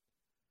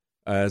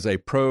 as a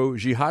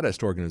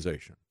pro-jihadist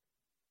organization.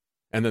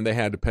 And then they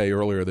had to pay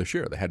earlier this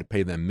year. They had to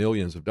pay them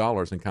millions of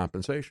dollars in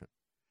compensation.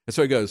 And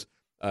so he goes,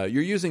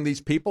 you're using these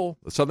people,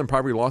 the Southern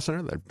Poverty Law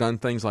Center, that have done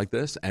things like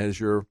this, as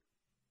your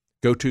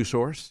go-to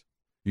source.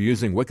 You're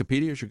using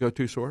Wikipedia as your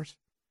go-to source.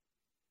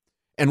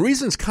 And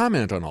Reason's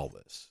comment on all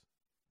this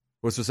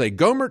was to say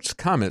Gohmert's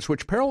comments,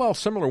 which parallel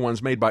similar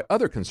ones made by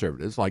other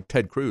conservatives like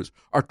Ted Cruz,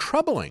 are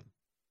troubling.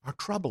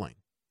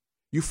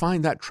 You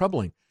find that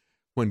troubling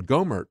when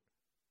Gohmert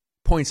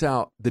points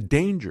out the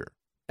danger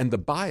and the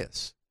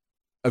bias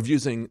of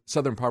using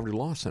Southern Poverty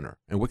Law Center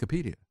and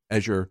Wikipedia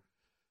as your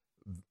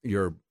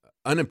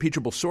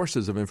unimpeachable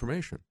sources of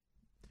information.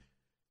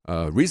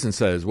 Reason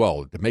says,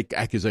 well, to make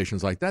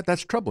accusations like that,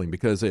 that's troubling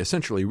because they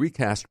essentially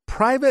recast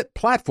private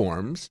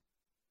platforms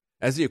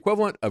as the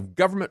equivalent of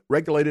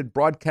government-regulated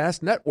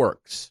broadcast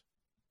networks.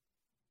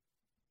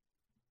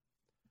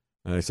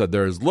 And they said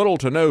there is little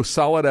to no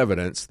solid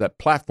evidence that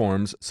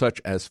platforms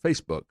such as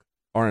Facebook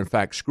are in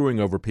fact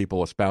screwing over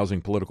people espousing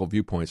political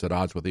viewpoints at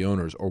odds with the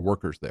owners or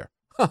workers there.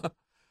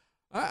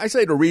 I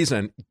say to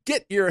Reason,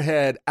 get your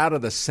head out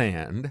of the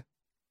sand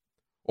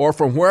or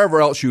from wherever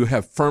else you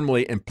have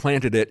firmly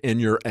implanted it in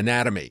your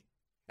anatomy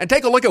and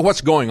take a look at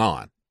what's going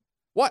on.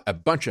 What a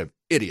bunch of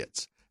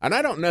idiots. And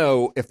I don't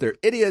know if they're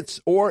idiots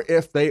or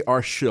if they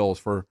are shills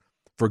for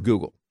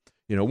Google.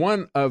 You know,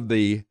 one of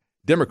the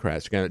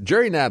Democrats,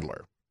 Jerry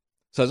Nadler,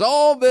 says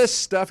all this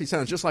stuff. He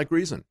sounds just like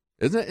Reason.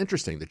 Isn't it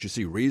interesting that you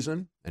see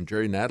Reason and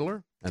Jerry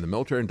Nadler and the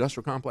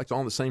military-industrial complex all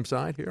on the same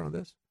side here on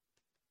this?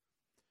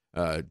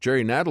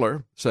 Jerry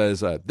Nadler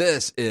says,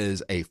 this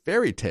is a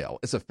fairy tale.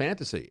 It's a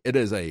fantasy. It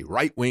is a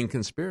right-wing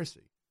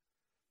conspiracy.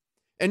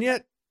 And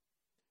yet,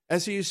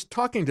 as he's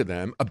talking to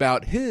them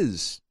about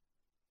his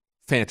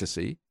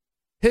fantasy,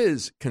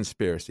 his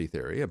conspiracy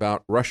theory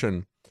about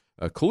Russian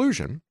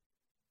collusion,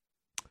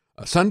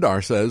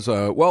 Sundar says,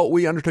 well,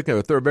 we undertook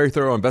a very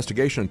thorough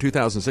investigation in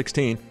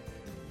 2016.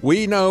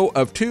 We know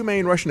of two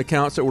main Russian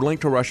accounts that were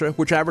linked to Russia,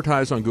 which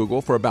advertised on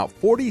Google for about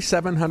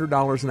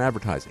 $4,700 in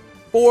advertising.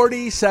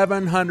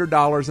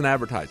 $4,700 in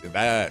advertising.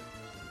 That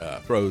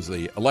throws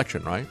the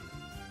election, right?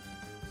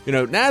 You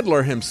know,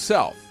 Nadler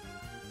himself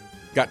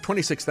got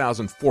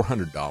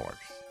 $26,400.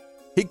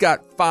 He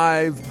got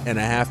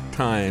 5.5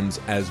 times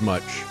as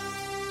much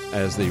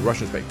as the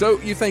Russians paid. So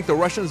you think the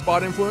Russians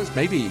bought influence?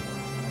 Maybe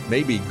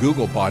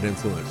Google bought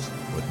influence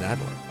with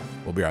Nadler.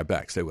 We'll be right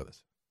back. Stay with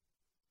us.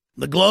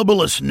 The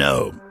globalists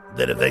know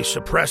that if they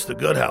suppress the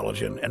good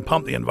halogen and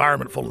pump the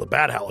environment full of the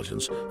bad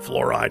halogens,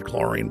 fluoride,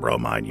 chlorine,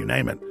 bromide, you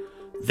name it,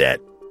 that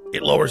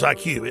it lowers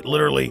IQ. It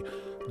literally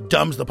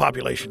dumbs the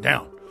population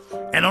down.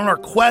 And on our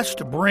quest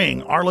to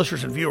bring our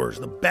listeners and viewers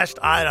the best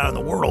iodine in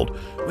the world,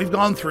 we've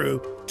gone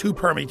through 2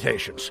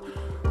 permutations.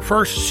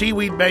 First,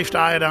 seaweed-based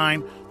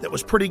iodine that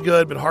was pretty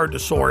good but hard to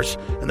source,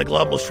 and the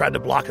globalists tried to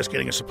block us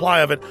getting a supply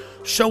of it.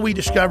 So we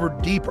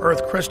discovered deep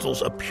earth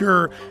crystals of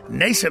pure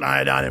nascent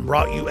iodine and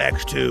brought you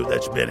X2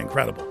 that's been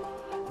incredible.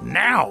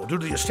 Now, due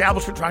to the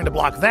establishment trying to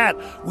block that,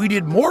 we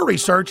did more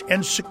research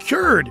and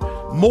secured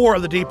more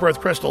of the deep earth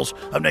crystals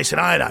of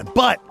nascent iodine.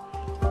 But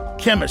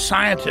chemists,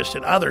 scientists,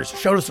 and others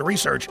showed us the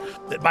research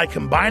that by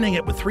combining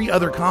it with 3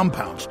 other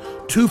compounds,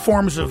 2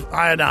 forms of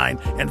iodine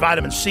and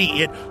vitamin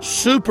C, it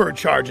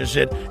supercharges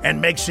it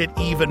and makes it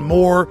even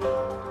more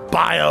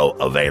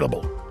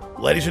bioavailable.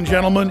 Ladies and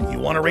gentlemen, you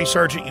want to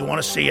research it, you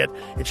want to see it.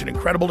 It's an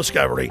incredible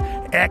discovery.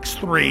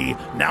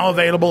 X3, now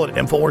available at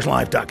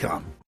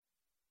InfoWarsLife.com.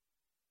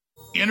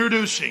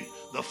 Introducing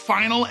the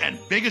final and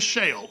biggest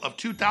sale of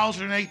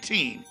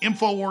 2018.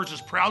 InfoWars is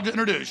proud to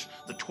introduce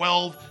the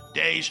 12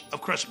 Days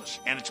of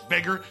Christmas, and it's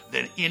bigger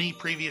than any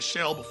previous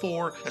sale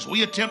before as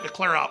we attempt to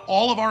clear out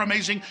all of our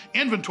amazing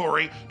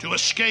inventory to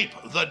escape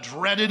the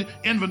dreaded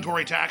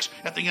inventory tax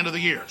at the end of the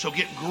year. So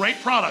get great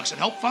products and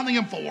help fund the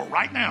InfoWar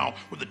right now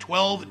with the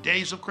 12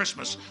 Days of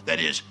Christmas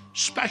that is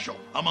special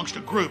amongst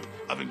a group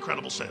of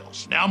incredible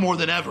sales. Now more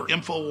than ever,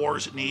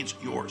 InfoWars needs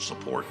your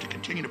support to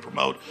continue to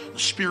promote the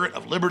spirit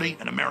of liberty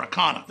and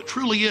Americana that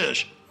truly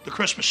is the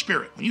Christmas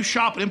spirit. When you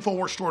shop at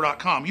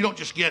InfoWarsStore.com, you don't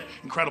just get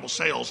incredible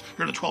sales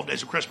during the 12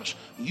 Days of Christmas.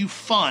 You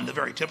fund the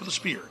very tip of the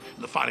spear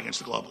in the fight against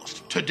the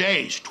globalists.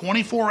 Today's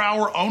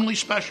 24-hour only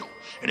special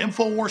at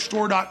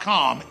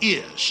InfoWarsStore.com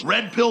is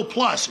Red Pill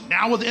Plus,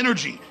 now with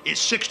energy, is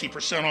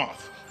 60%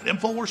 off at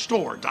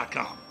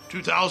InfoWarsStore.com.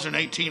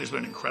 2018 has been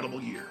an incredible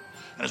year.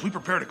 And as we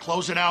prepare to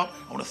close it out,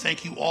 I want to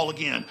thank you all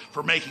again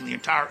for making the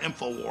entire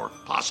InfoWar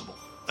possible.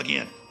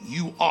 Again,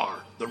 you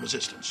are the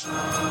resistance.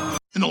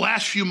 In the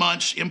last few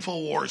months,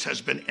 InfoWars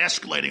has been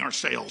escalating our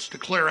sales to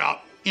clear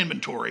out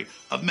inventory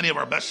of many of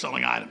our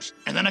best-selling items.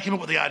 And then I came up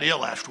with the idea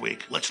last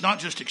week. Let's not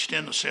just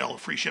extend the sale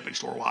of free shipping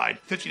store-wide,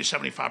 50 to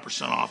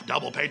 75% off,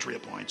 double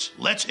Patriot points.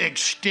 Let's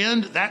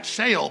extend that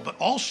sale, but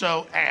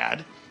also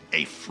add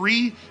a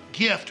free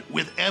gift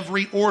with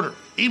every order.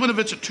 Even if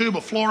it's a tube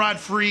of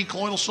fluoride-free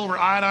colloidal silver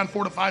iodine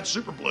fortified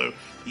super blue,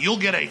 you'll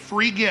get a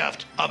free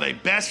gift of a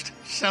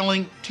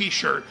best-selling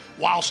t-shirt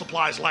while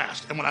supplies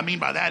last. And what I mean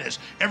by that is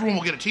everyone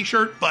will get a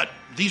t-shirt, but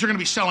these are going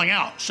to be selling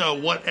out. So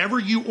whatever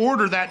you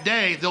order that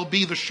day, there'll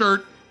be the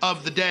shirt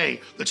of the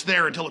day that's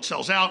there until it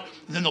sells out.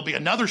 And then there'll be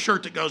another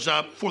shirt that goes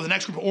up for the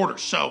next group of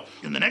orders. So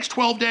in the next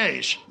 12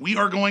 days, we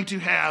are going to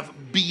have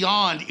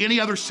beyond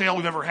any other sale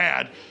we've ever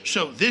had.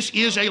 So this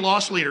is a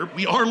loss leader.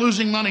 We are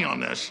losing money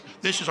on this.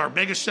 This is our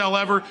biggest sale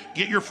ever.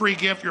 Get your free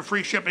gift, your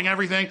free shipping,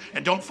 everything,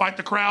 and don't fight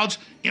the crowds.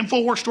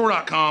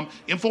 InfoWarsStore.com,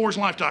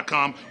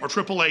 InfoWarsLife.com, or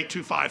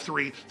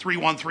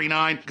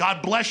 888-253-3139.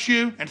 God bless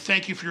you, and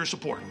thank you for your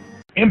support.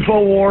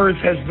 InfoWars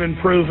has been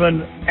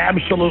proven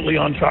absolutely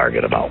on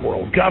target about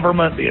world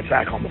government, the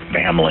attack on the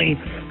family,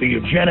 the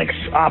eugenics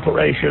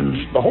operations,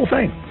 the whole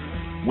thing.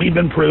 We've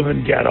been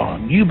proven dead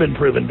on. You've been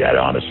proven dead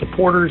on as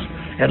supporters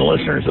and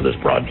listeners of this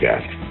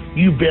broadcast.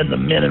 You've been the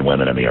men and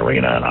women in the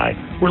arena, and I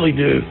really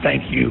do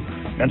thank you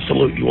and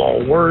salute you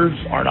all. Words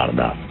are not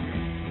enough.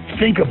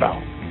 Think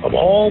about, of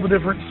all the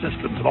different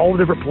systems, of all the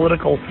different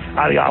political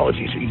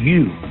ideologies,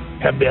 you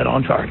have been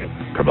on target,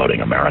 promoting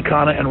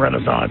Americana and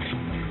Renaissance,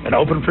 an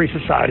open free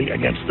society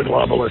against the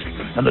globalist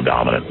and the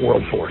dominant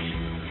world force.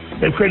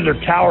 They've created their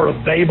Tower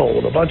of Babel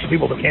with a bunch of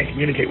people that can't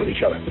communicate with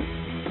each other.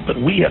 But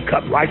we have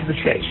cut right to the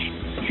chase.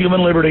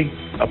 Human liberty,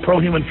 a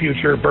pro-human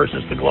future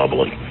versus the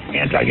globalist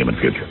anti-human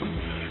future.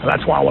 And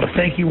that's why I want to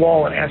thank you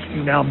all and ask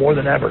you now more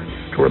than ever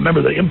to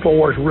remember that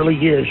InfoWars really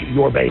is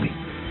your baby.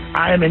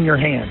 I am in your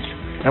hands.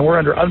 And we're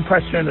under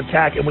unprecedented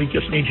attack, and we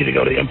just need you to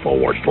go to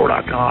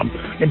InfoWarsStore.com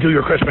and do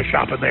your Christmas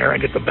shopping there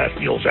and get the best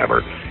deals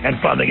ever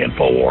and fund the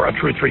InfoWar, a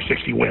true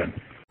 360 win.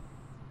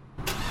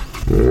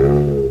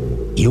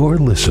 You're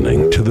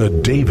listening to The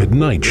David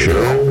Knight Show.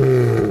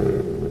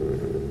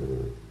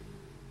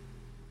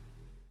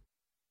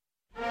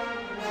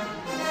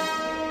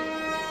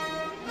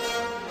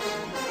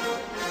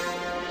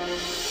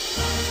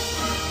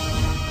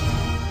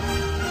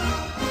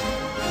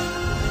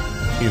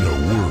 In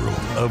a world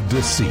of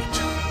deceit,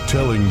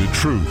 telling the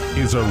truth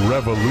is a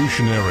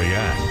revolutionary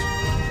act.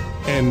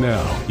 And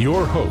now,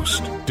 your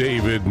host,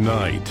 David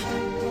Knight.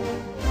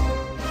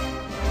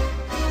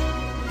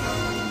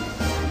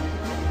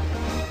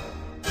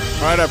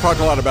 All right, I've talked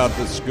a lot about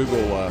this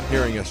Google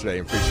hearing yesterday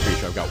in free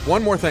speech. I've got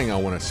one more thing I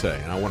want to say,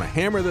 and I want to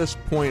hammer this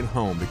point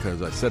home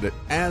because I said it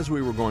as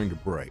we were going to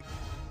break.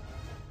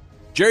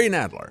 Jerry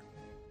Nadler,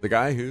 the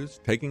guy who's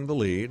taking the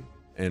lead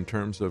in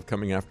terms of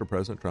coming after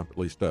President Trump, at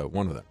least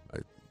one of them,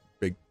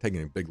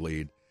 taking a big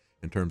lead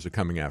in terms of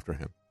coming after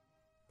him.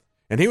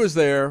 And he was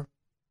there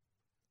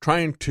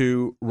trying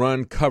to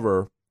run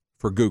cover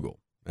for Google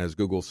as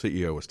Google's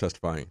CEO was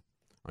testifying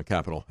on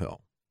Capitol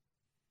Hill.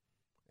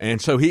 And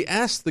so he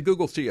asked the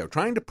Google CEO,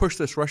 trying to push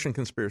this Russian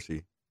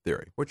conspiracy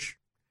theory, which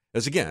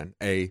is, again,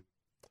 a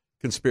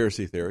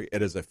conspiracy theory.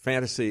 It is a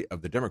fantasy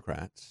of the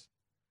Democrats.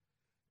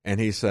 And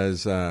he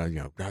says,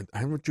 God,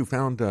 haven't you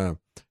found, the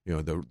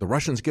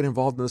Russians get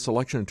involved in this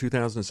election in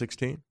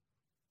 2016?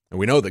 And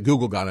we know that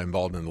Google got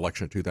involved in the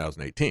election in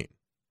 2018,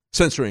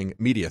 censoring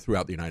media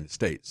throughout the United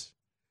States,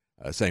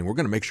 saying we're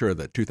going to make sure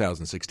that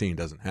 2016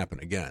 doesn't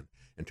happen again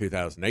in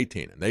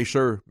 2018. And they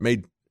sure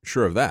made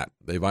sure of that.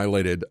 They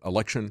violated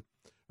election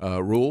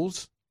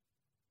rules,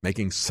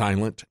 making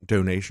silent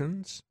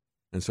donations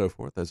and so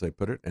forth, as they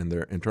put it in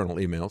their internal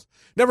emails.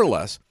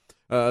 Nevertheless,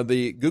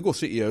 the Google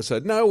CEO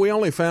said, no, we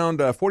only found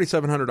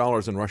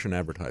 $4,700 in Russian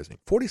advertising.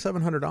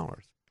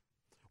 $4,700.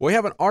 We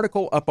have an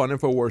article up on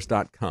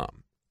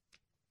Infowars.com.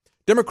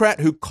 Democrat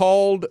who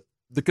called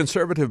the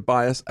conservative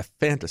bias a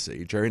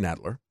fantasy, Jerry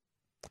Nadler.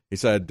 He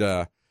said,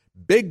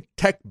 big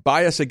tech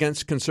bias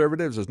against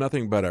conservatives is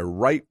nothing but a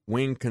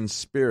right-wing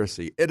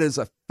conspiracy. It is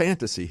a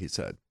fantasy, he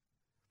said.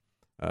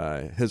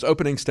 His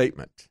opening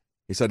statement,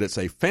 he said, it's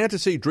a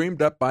fantasy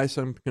dreamed up by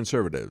some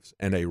conservatives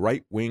and a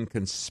right-wing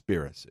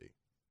conspiracy.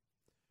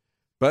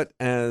 But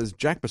as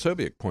Jack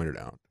Posobiec pointed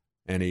out,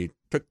 and he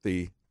took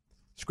the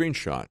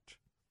screenshot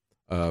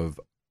of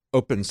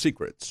Open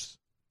Secrets.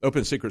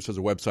 Open Secrets is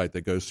a website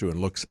that goes through and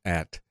looks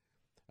at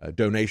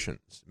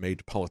donations made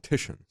to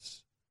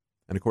politicians.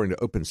 And according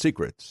to Open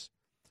Secrets,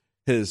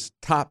 his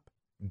top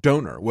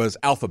donor was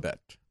Alphabet.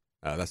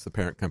 That's the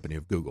parent company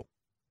of Google.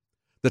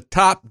 The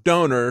top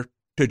donor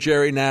to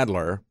Jerry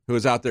Nadler, who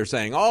is out there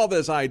saying all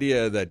this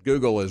idea that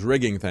Google is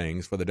rigging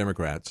things for the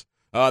Democrats,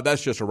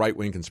 that's just a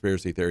right-wing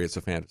conspiracy theory. It's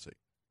a fantasy.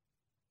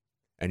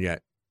 And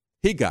yet,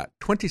 he got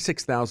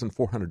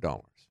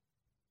 $26,400.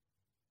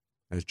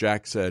 As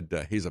Jack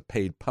said, he's a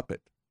paid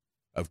puppet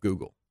of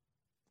Google.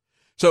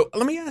 So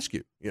let me ask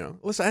you,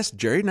 let's ask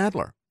Jerry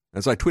Nadler,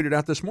 as I tweeted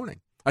out this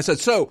morning. I said,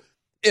 so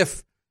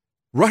if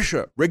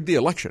Russia rigged the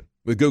election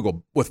with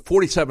Google with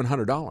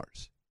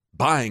 $4,700,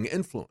 buying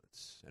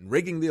influence and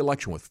rigging the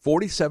election with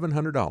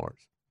 $4,700,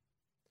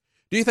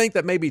 do you think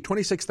that maybe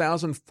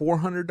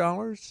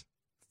 $26,400,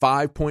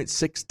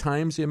 5.6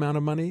 times the amount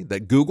of money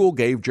that Google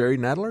gave Jerry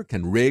Nadler,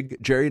 can rig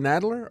Jerry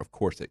Nadler? Of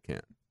course it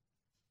can.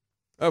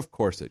 Of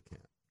course it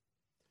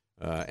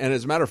can. And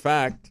as a matter of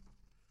fact,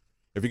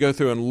 if you go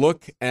through and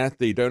look at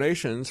the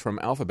donations from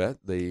Alphabet,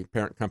 the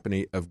parent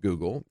company of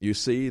Google, you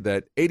see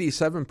that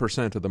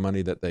 87% of the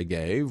money that they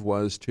gave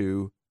was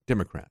to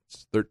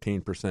Democrats,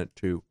 13%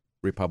 to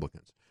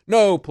Republicans.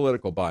 No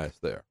political bias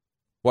there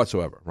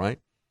whatsoever, right?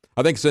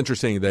 I think it's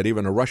interesting that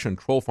even a Russian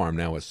troll farm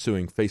now is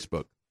suing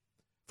Facebook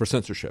for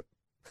censorship.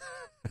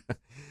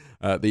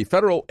 The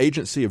Federal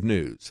Agency of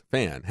News,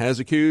 FAN, has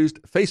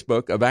accused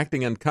Facebook of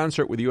acting in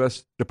concert with the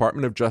U.S.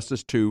 Department of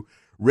Justice to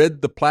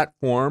rid the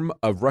platform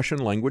of Russian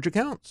language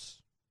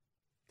accounts.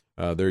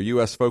 Their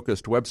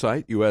U.S.-focused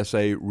website,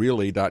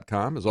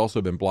 usareally.com, has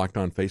also been blocked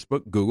on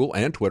Facebook, Google,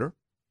 and Twitter.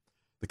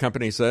 The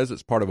company says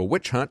it's part of a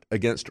witch hunt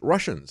against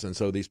Russians, and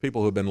so these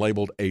people who have been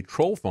labeled a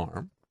troll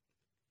farm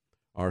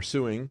are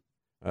suing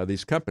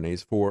these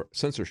companies for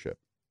censorship.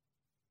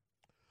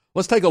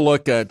 Let's take a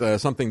look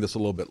at something that's a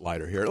little bit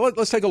lighter here.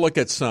 Let's take a look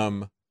at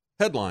some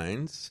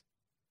headlines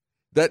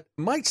that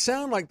might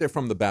sound like they're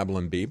from the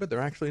Babylon Bee, but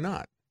they're actually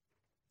not.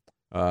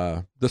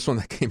 This one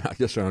that came out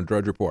yesterday on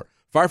Drudge Report.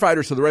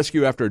 Firefighters to the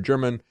rescue after a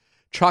German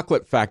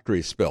chocolate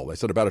factory spill. They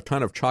said about a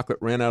ton of chocolate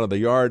ran out of the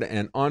yard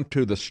and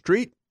onto the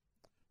street.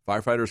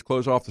 Firefighters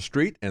closed off the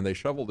street and they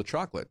shoveled the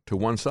chocolate to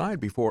one side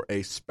before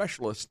a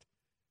specialist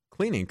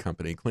cleaning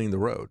company cleaned the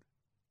road.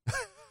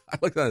 I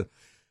looked at it.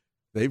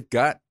 They've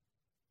got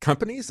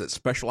companies that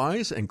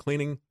specialize in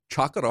cleaning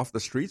chocolate off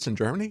the streets in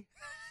Germany.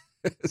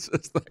 It's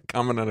that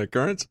common an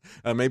occurrence.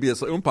 Maybe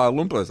it's Oompa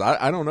Loompas.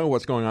 I don't know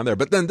what's going on there.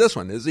 But then this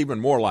one is even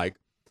more like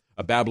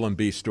a Babylon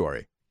Bee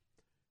story.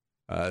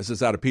 This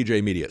is out of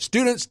PJ Media.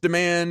 Students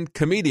demand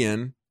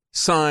comedian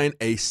sign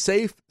a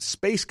safe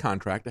space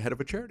contract ahead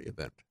of a charity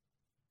event.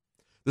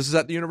 This is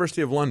at the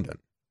University of London.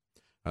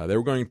 They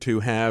were going to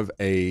have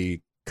a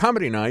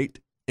comedy night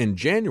in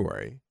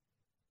January,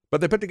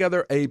 but they put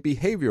together a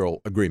behavioral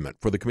agreement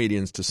for the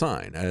comedians to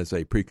sign as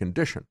a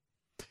precondition.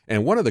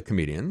 And one of the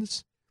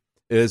comedians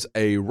is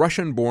a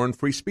Russian-born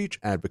free speech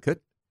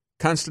advocate,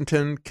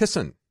 Konstantin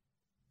Kisin.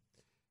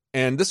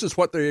 And this is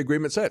what the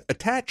agreement said.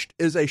 Attached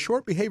is a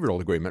short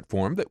behavioral agreement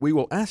form that we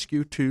will ask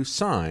you to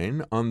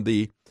sign on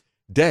the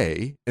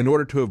day in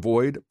order to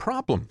avoid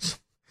problems.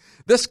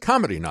 This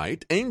comedy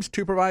night aims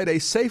to provide a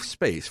safe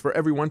space for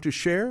everyone to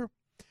share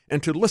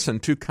and to listen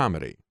to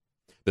comedy.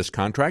 This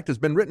contract has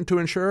been written to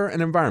ensure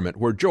an environment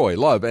where joy,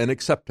 love, and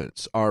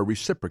acceptance are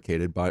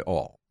reciprocated by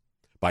all.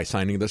 By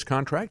signing this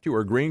contract, you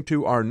are agreeing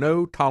to our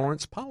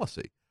no-tolerance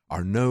policy.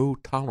 Our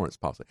no-tolerance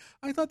policy.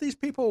 I thought these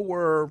people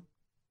were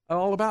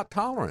all about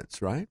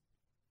tolerance, right?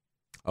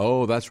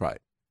 Oh, that's right.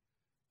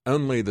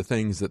 Only the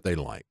things that they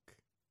like.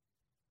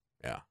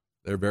 Yeah,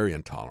 they're very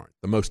intolerant.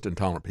 The most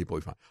intolerant people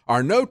we find.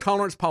 Our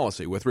no-tolerance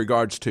policy with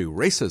regards to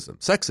racism,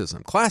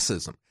 sexism,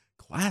 classism,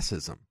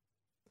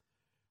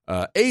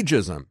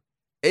 ageism,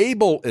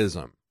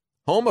 ableism,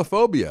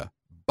 homophobia,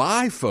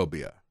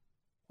 biphobia.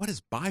 What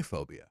is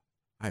biphobia?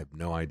 I have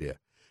no idea.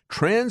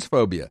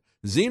 Transphobia,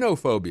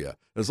 xenophobia,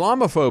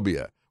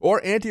 Islamophobia,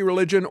 or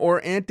anti-religion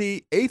or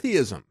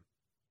anti-atheism.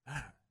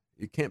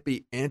 You can't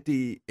be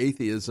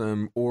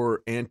anti-atheism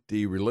or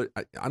anti-religion.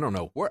 I don't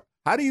know.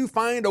 How do you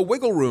find a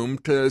wiggle room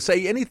to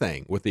say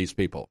anything with these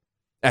people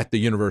at the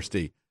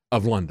University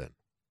of London?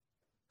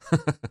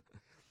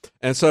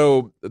 And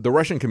so the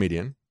Russian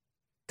comedian,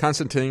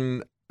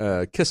 Konstantin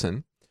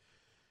Kisin,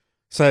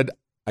 said,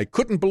 I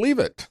couldn't believe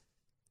it.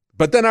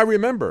 But then I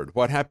remembered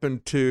what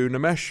happened to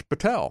Nimesh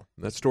Patel,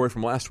 that story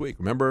from last week.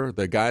 Remember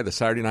the guy, the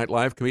Saturday Night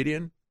Live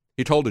comedian?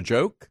 He told a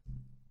joke,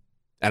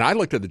 and I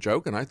looked at the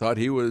joke, and I thought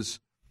he was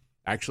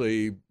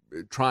actually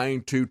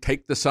trying to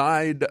take the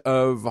side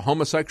of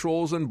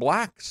homosexuals and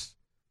blacks.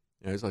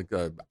 He's like,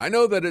 I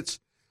know that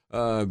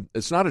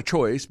it's not a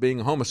choice being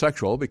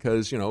homosexual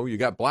because, you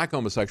got black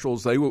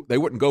homosexuals. They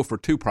wouldn't go for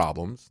two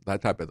problems,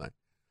 that type of thing.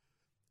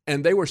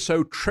 And they were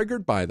so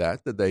triggered by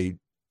that they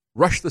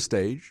rushed the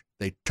stage,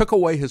 they took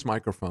away his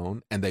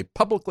microphone, and they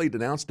publicly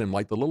denounced him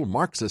like the little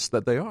Marxists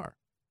that they are.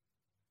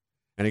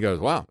 And he goes,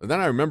 wow. And then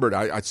I remembered,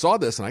 I saw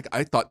this, and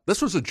I thought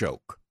this was a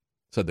joke,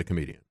 said the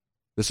comedian.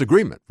 This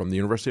agreement from the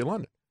University of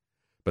London.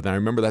 But then I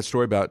remember that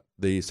story about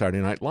the Saturday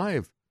Night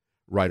Live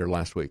writer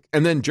last week.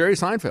 And then Jerry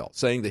Seinfeld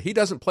saying that he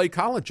doesn't play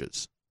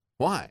colleges.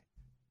 Why?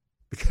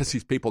 Because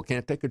these people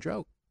can't take a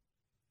joke.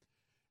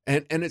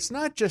 And it's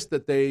not just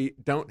that they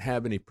don't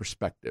have any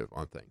perspective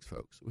on things,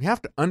 folks. We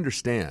have to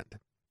understand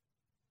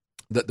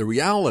that the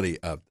reality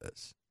of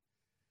this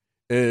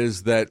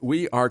is that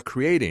we are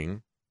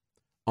creating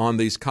on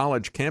these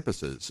college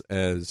campuses,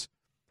 as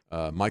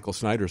Michael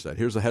Snyder said.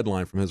 Here's a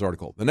headline from his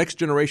article. The next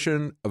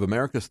generation of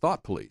America's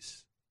thought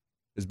police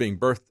is being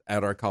birthed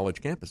at our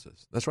college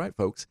campuses. That's right,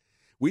 folks.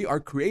 We are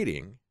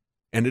creating,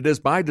 and it is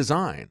by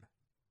design.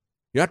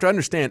 You have to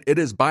understand, it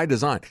is by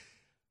design.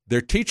 They're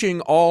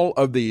teaching all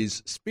of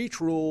these speech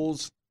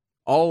rules,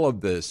 all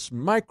of this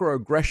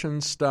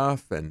microaggression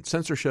stuff and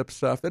censorship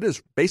stuff. It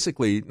is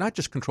basically not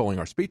just controlling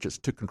our speech, it's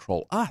to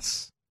control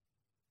us.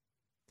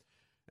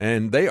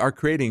 And they are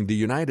creating the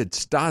United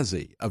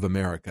Stasi of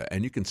America,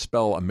 and you can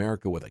spell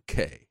America with a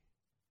K.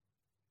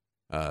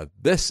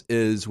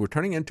 We're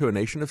turning into a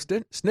nation of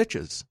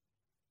snitches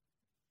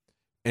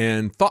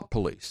and thought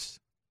police.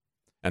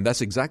 And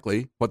that's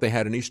exactly what they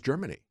had in East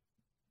Germany.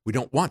 We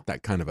don't want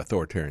that kind of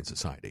authoritarian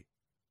society.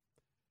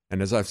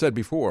 And as I've said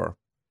before,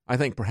 I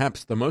think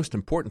perhaps the most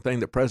important thing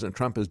that President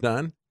Trump has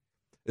done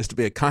is to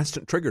be a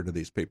constant trigger to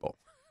these people,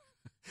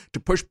 to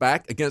push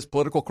back against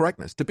political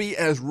correctness, to be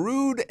as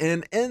rude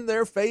and in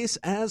their face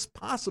as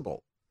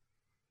possible.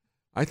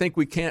 I think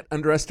we can't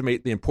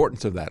underestimate the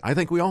importance of that. I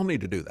think we all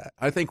need to do that.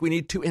 I think we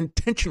need to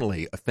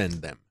intentionally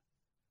offend them,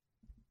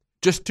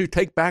 just to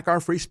take back our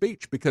free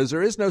speech, because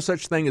there is no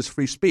such thing as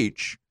free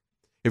speech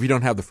if you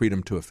don't have the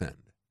freedom to offend.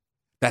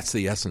 That's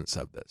the essence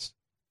of this.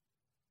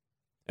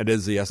 It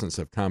is the essence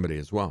of comedy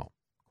as well,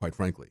 quite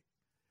frankly.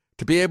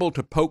 To be able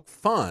to poke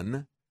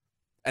fun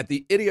at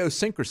the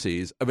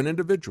idiosyncrasies of an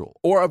individual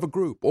or of a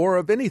group or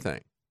of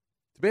anything.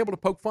 To be able to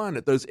poke fun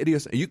at those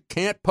idiosyncrasies. You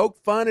can't poke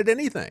fun at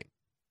anything,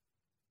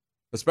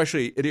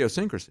 especially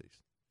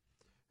idiosyncrasies.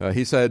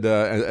 He said,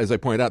 as I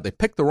pointed out, they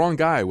picked the wrong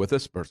guy with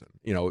this person.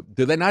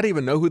 Do they not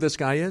even know who this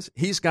guy is?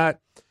 He's got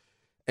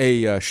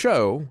a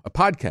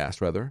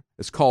podcast, rather.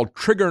 It's called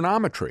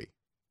Trigonometry,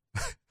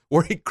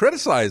 where he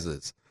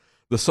criticizes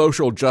the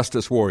social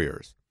justice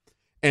warriors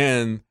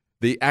and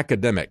the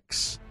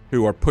academics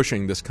who are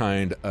pushing this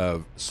kind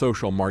of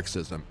social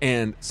Marxism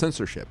and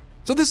censorship.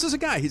 So this is a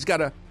guy, he's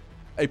got a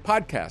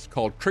podcast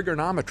called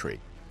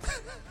Trigonometry.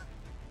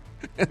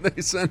 And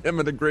they send him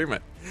an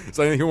agreement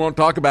saying he won't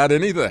talk about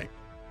anything.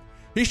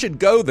 He should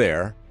go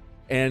there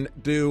and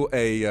do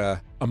a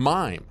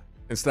mime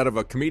instead of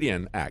a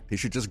comedian act. He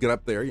should just get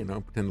up there,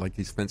 pretend like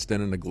he's fenced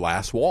in a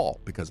glass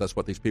wall, because that's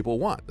what these people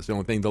want. That's the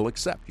only thing they'll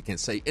accept. You can't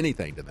say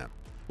anything to them.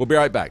 We'll be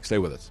right back. Stay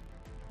with us.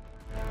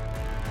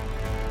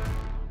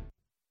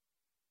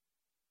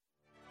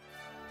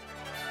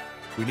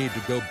 We need to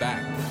go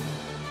back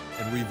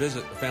and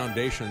revisit the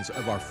foundations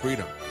of our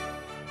freedom.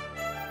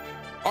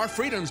 Our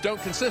freedoms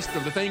don't consist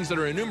of the things that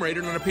are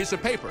enumerated on a piece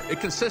of paper. It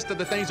consists of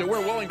the things that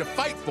we're willing to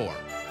fight for.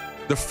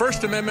 The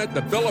First Amendment,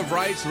 the Bill of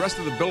Rights, the rest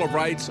of the Bill of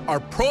Rights are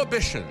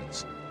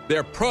prohibitions.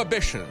 They're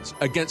prohibitions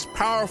against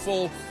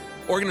powerful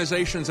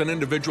organizations and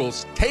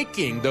individuals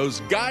taking those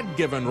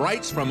God-given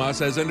rights from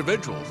us as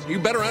individuals. You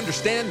better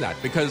understand that,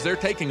 because they're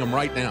taking them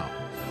right now.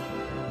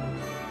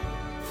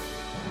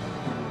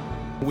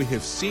 We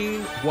have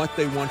seen what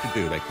they want to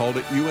do. They called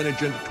it UN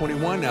Agenda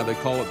 21. Now they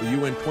call it the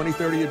UN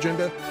 2030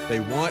 Agenda. They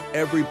want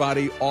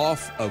everybody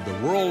off of the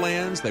rural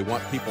lands. They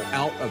want people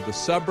out of the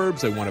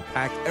suburbs. They want to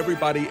pack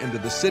everybody into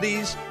the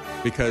cities,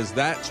 because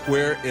that's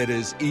where it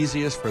is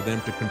easiest for them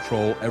to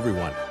control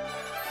everyone.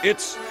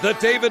 It's the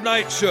David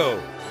Knight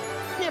Show.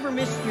 Never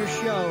miss your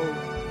show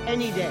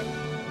any day.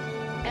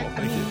 Well,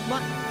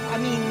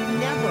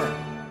 never.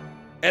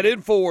 At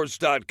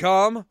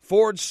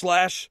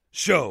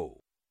Infowars.com/show.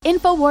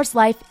 InfoWars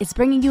Life is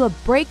bringing you a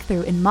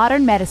breakthrough in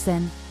modern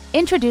medicine.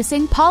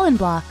 Introducing Pollen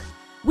Block.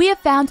 We have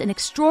found an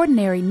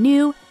extraordinary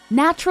new,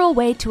 natural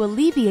way to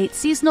alleviate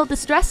seasonal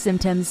distress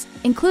symptoms,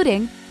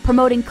 including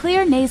promoting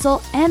clear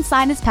nasal and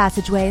sinus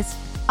passageways,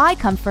 eye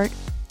comfort,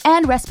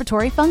 and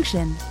respiratory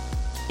function.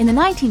 In the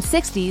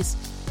 1960s,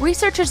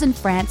 researchers in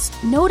France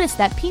noticed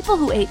that people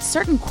who ate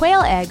certain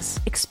quail eggs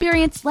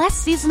experienced less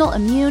seasonal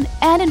immune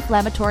and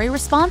inflammatory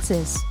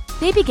responses.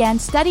 They began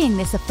studying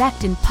this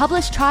effect in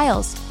published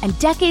trials, and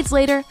decades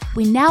later,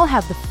 we now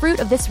have the fruit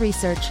of this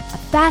research, a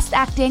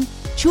fast-acting,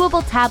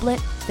 chewable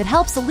tablet that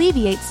helps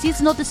alleviate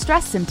seasonal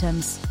distress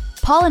symptoms.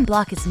 Pollen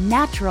Block is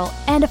natural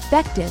and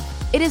effective.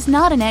 It is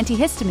not an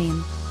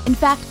antihistamine. In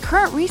fact,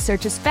 current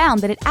research has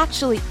found that it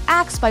actually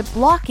acts by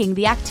blocking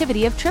the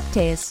activity of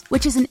tryptase,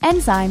 which is an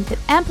enzyme that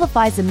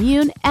amplifies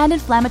immune and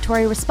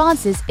inflammatory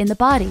responses in the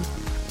body.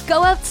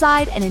 Go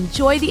outside and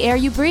enjoy the air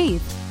you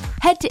breathe.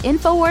 Head to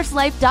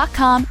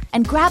InfoWarsLife.com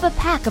and grab a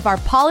pack of our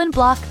Pollen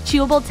Block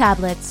chewable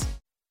tablets.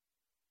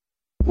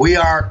 We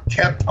are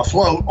kept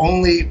afloat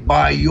only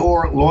by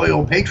your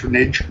loyal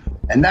patronage,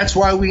 and that's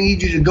why we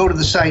need you to go to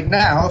the site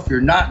now. If you're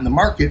not in the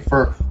market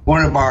for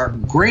one of our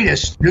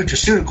greatest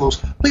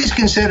nutraceuticals, please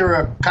consider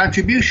a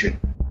contribution.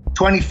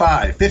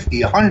 $25,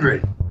 $50,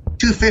 $100,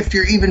 $250,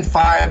 or even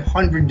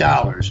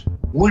 $500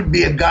 would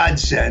be a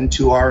godsend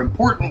to our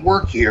important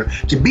work here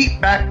to beat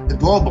back the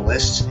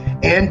globalists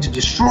and to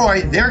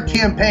destroy their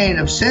campaign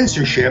of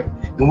censorship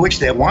in which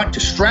they want to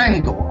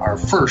strangle our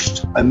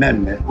First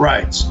Amendment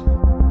rights.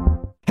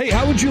 Hey,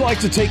 how would you like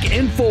to take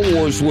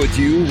InfoWars with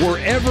you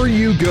wherever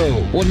you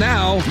go? Well,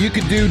 now you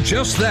can do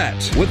just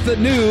that with the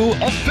new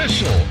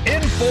official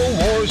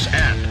InfoWars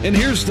app. And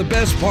here's the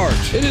best part.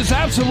 It is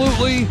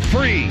absolutely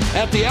free.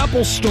 At the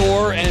Apple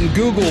Store and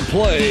Google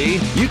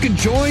Play, you can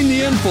join the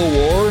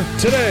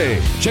InfoWar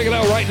today. Check it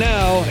out right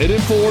now at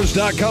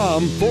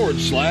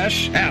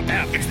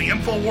InfoWars.com/app. It's the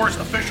InfoWars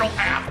official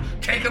app,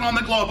 taking on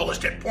the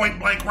globalist at point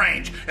blank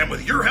range. And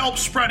with your help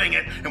spreading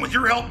it, and with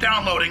your help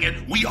downloading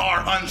it, we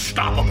are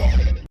unstoppable.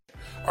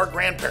 Our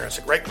grandparents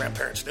and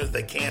great-grandparents knew that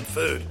they canned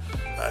food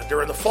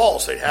during the fall,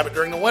 so they'd have it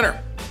during the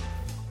winter.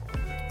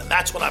 And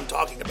that's what I'm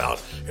talking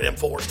about at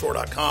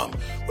InfoWarsStore.com.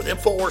 With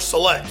InfoWars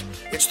Select,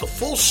 it's the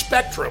full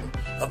spectrum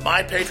of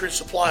My Patriot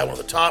Supply, one of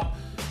the top,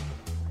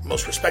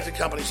 most respected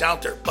companies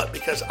out there. But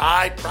because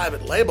I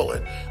private label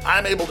it,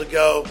 I'm able to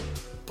go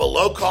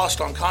below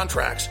cost on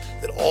contracts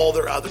that all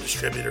their other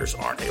distributors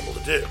aren't able to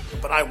do.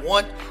 But I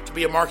want to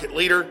be a market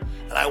leader,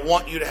 and I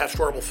want you to have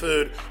storable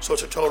food, so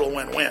it's a total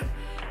win-win.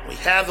 We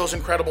have those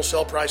incredible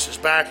sale prices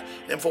back at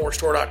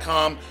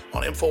InfoWarsStore.com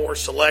on InfoWars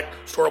Select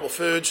Storable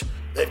Foods.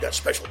 They've got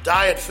special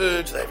diet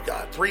foods. They've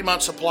got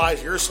 3-month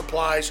supplies, year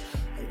supplies,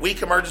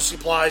 week emergency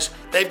supplies.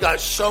 They've got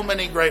so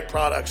many great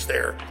products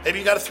there. Maybe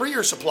you got a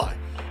 3-year supply.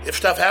 If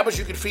stuff happens,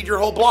 you can feed your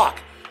whole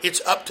block.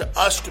 It's up to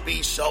us to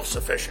be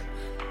self-sufficient.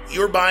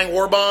 You're buying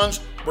war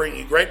bonds, bringing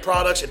you great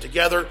products, and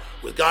together,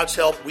 with God's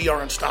help, we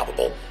are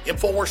unstoppable.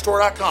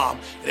 InfoWarsStore.com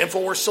and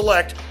InfoWars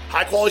Select,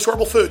 high-quality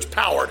storable foods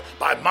powered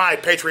by My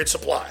Patriot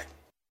Supply.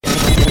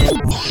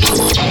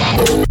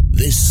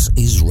 This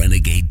is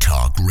Renegade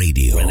Talk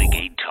Radio.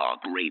 Renegade Talk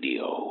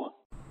Radio.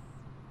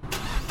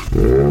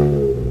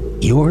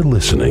 You're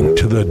listening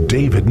to The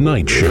David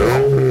Knight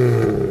Show.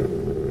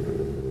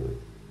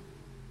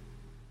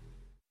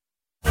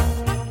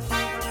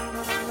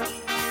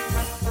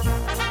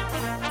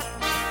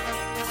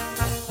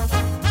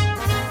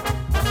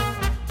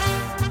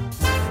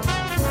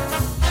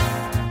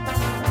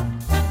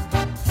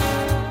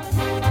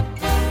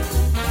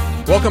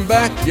 Welcome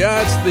back.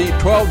 Yeah, it's the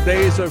 12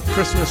 days of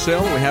Christmas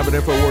sale we have at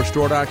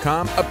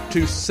InfoWarsStore.com. Up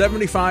to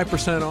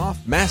 75% off.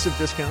 Massive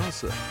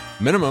discounts.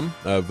 Minimum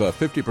of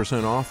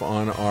 50% off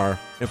on our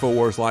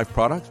InfoWars Life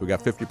products. We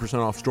got 50%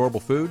 off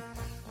storable food.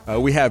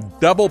 We have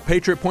double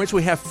Patriot points.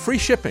 We have free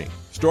shipping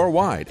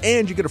store-wide.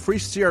 And you get a free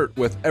shirt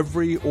with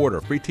every order.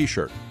 Free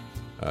T-shirt.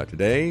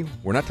 Today,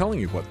 we're not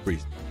telling you what the free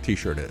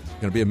T-shirt is. It's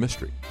going to be a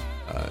mystery.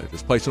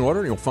 Just place an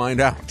order and you'll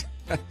find out.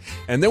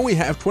 And then we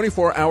have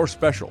 24-hour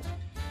special.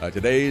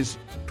 Today's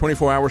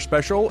 24-hour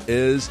special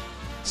is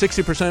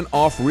 60%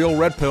 off Real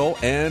Red Pill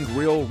and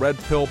Real Red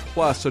Pill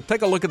Plus. So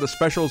take a look at the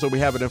specials that we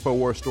have at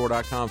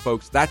InfoWarsStore.com,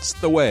 folks. That's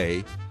the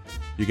way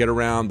you get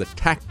around the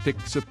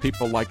tactics of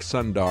people like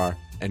Sundar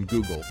and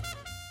Google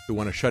who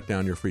want to shut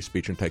down your free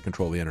speech and take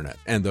control of the internet,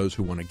 and those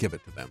who want to give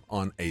it to them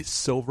on a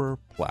silver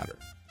platter.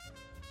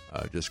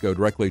 Just go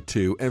directly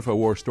to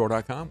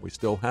InfoWarsStore.com. We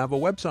still have a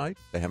website.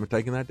 They haven't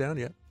taken that down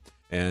yet.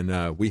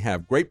 And we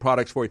have great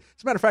products for you.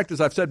 As a matter of fact,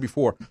 as I've said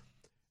before,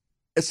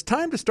 it's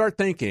time to start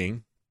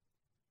thinking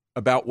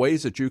about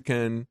ways that you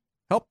can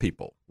help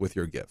people with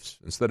your gifts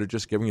instead of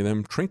just giving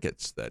them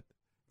trinkets that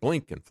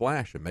blink and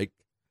flash and make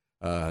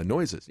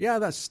noises. Yeah,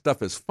 that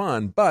stuff is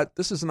fun, but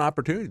this is an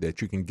opportunity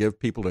that you can give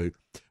people to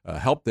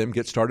help them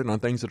get started on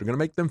things that are going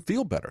to make them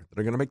feel better, that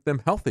are going to make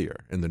them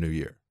healthier in the new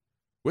year.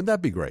 Wouldn't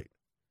that be great?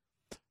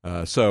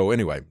 So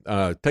anyway,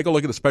 take a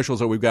look at the specials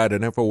that we've got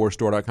at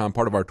InfoWarsStore.com.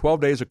 Part of our 12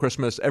 days of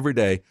Christmas every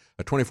day,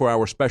 a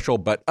 24-hour special,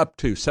 but up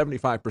to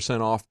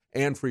 75% off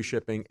and free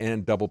shipping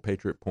and double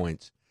Patriot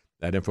points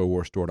at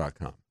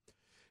InfoWarsStore.com.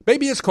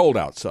 Baby, It's Cold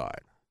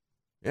Outside.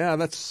 Yeah,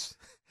 that's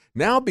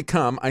now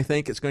become, I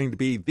think it's going to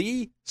be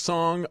the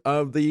song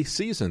of the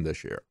season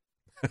this year.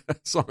 A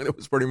song that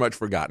was pretty much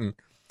forgotten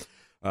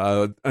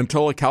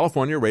until a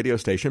California radio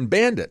station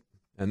banned it.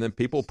 And then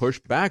people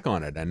pushed back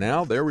on it. And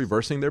now they're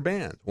reversing their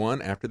bans,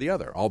 one after the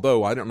other.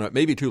 Although, I don't know, it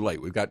may be too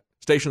late. We've got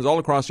stations all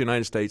across the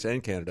United States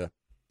and Canada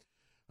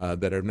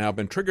that have now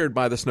been triggered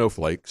by the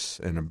snowflakes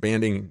and are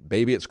banning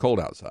Baby, It's Cold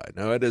Outside.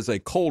 Now, it is a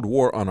cold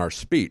war on our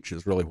speech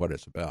is really what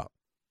it's about.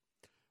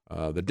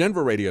 The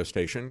Denver radio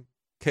station,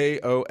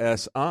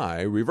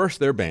 KOSI, reversed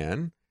their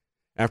ban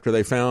after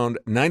they found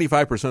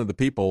 95% of the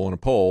people in a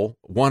poll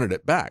wanted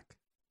it back.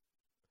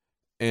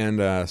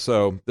 And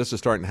so this is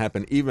starting to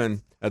happen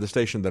even at the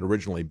station that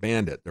originally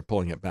banned it. They're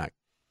pulling it back.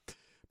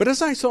 But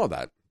as I saw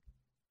that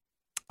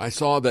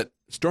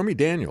Stormy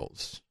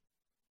Daniels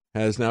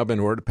has now been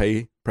ordered to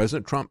pay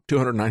President Trump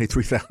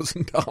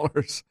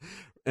 $293,000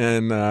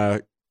 in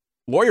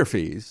lawyer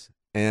fees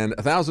and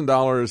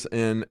 $1,000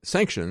 in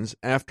sanctions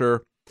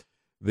after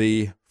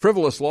the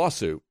frivolous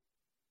lawsuit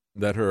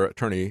that her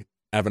attorney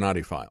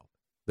Avenatti filed,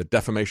 the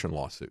defamation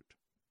lawsuit.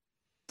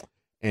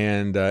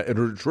 And it had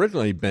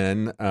originally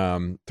been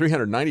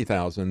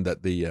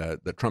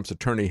 $390,000 that Trump's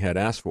attorney had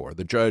asked for.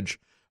 The judge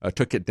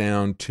took it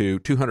down to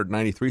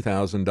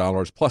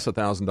 $293,000 plus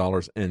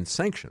 $1,000 in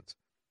sanctions.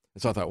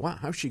 And so I thought, wow,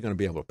 how's she going to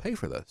be able to pay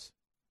for this?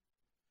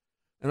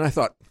 And I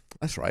thought,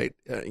 that's right.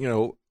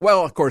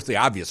 Well, of course, the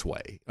obvious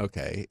way,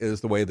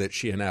 is the way that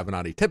she and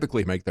Avenatti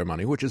typically make their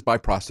money, which is by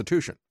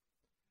prostitution.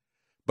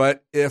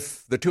 But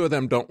if the two of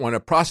them don't want to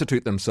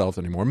prostitute themselves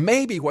anymore,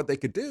 maybe what they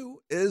could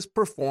do is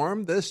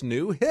perform this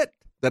new hit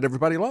that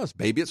everybody loves,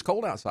 Baby, It's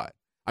Cold Outside.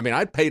 I mean,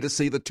 I'd pay to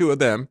see the two of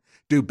them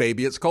do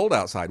Baby, It's Cold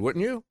Outside,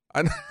 wouldn't you?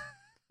 I'd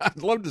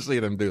love to see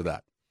them do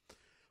that.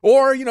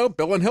 Or,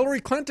 Bill and Hillary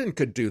Clinton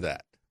could do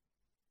that.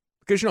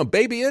 Because,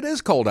 baby, it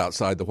is cold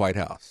outside the White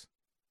House.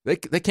 They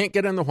can't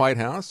get in the White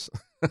House.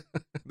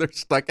 They're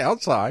stuck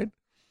outside.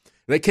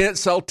 They can't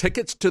sell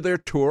tickets to their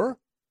tour.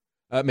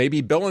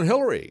 Maybe Bill and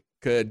Hillary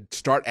could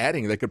start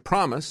adding. They could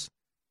promise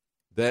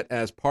that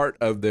as part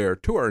of their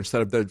tour,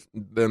 instead of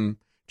them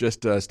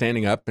just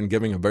standing up and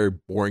giving a very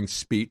boring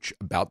speech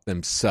about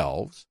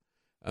themselves,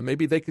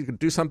 maybe they could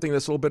do something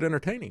that's a little bit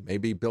entertaining.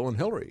 Maybe Bill and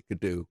Hillary could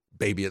do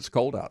Baby, It's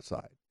Cold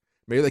Outside.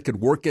 Maybe they could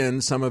work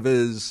in some of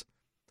his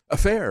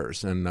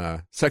affairs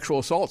and sexual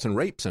assaults and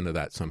rapes into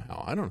that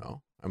somehow. I don't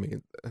know. I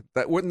mean,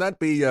 wouldn't that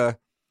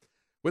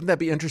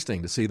be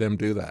interesting to see them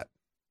do that?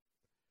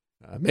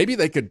 Maybe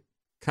they could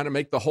kind of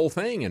make the whole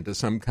thing into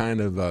some kind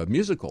of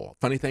musical.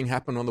 Funny thing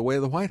happened on the way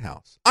to the White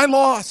House. I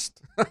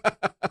lost.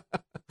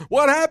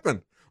 What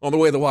happened on the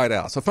way to the White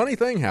House? A funny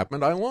thing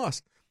happened. I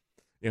lost.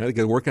 They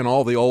could work in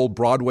all the old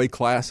Broadway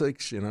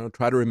classics,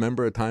 try to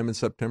remember a time in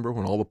September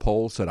when all the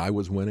polls said I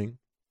was winning.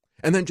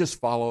 And then just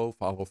follow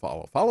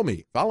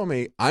me.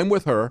 I'm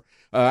with her.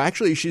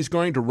 Actually, she's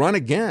going to run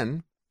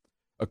again,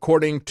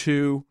 according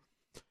to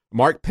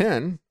Mark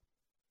Penn,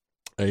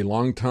 a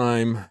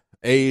longtime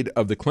aide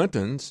of the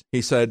Clintons.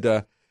 He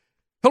said,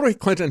 Hillary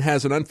Clinton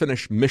has an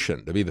unfinished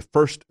mission to be the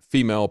first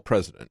female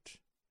president.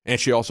 And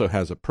she also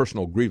has a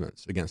personal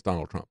grievance against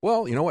Donald Trump.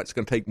 Well, you know what? It's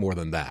going to take more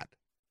than that.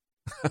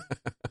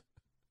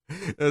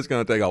 It's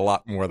going to take a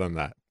lot more than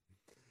that.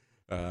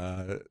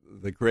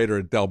 The creator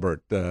of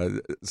Delbert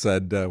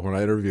said when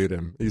I interviewed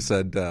him, he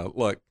said,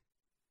 look,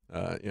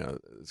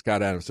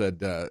 Scott Adams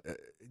said,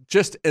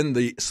 just in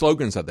the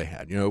slogans that they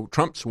had,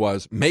 Trump's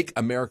was Make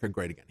America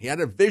Great Again. He had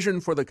a vision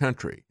for the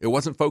country. It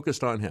wasn't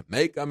focused on him.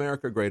 Make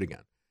America Great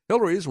Again.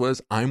 Hillary's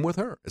was I'm with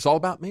her. It's all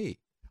about me.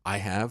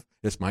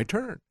 It's my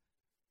turn.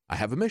 I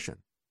have a mission.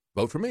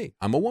 Vote for me.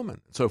 I'm a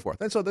woman, and so forth.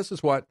 And so this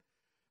is what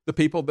the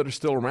people that are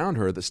still around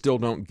her that still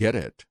don't get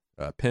it.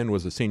 Penn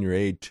was a senior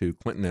aide to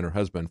Clinton and her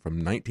husband from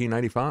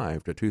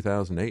 1995 to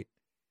 2008.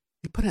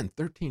 He put in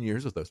 13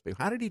 years with those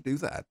people. How did he do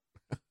that?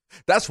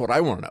 That's what I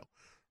want to know.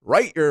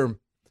 Write your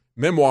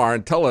memoir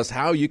and tell us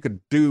how you could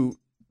do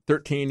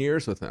 13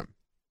 years with them.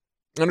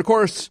 And, of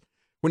course,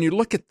 when you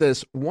look at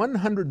this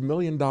 $100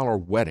 million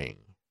wedding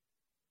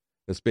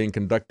that's being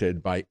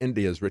conducted by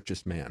India's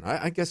richest man,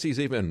 I guess he's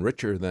even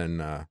richer than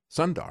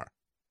Sundar.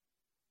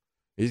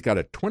 He's got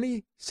a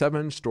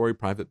 27-story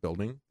private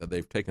building that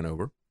they've taken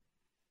over.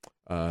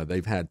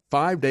 They've had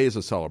 5 days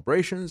of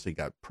celebrations. He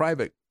got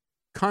private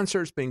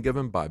concerts being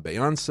given by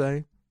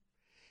Beyonce.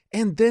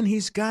 And then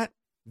he's got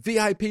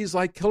VIPs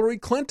like Hillary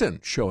Clinton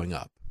showing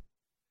up.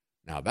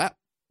 Now, that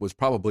was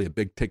probably a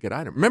big-ticket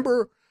item.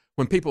 Remember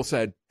when people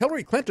said,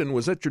 Hillary Clinton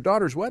was at your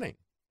daughter's wedding?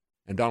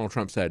 And Donald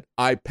Trump said,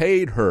 I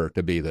paid her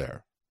to be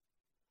there.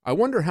 I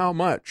wonder how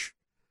much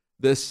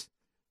this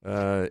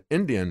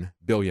Indian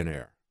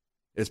billionaire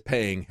is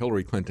paying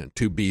Hillary Clinton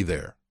to be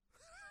there.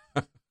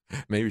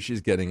 Maybe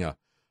she's getting a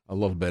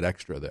little bit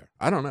extra there.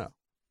 I don't know.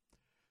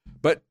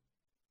 But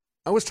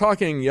I was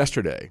talking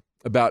yesterday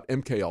about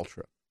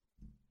MKUltra.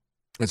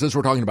 And since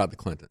we're talking about the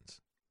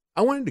Clintons,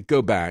 I wanted to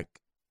go back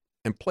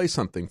and play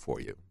something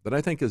for you that I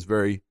think is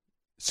very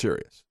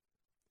serious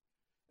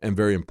and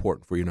very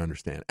important for you to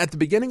understand. At the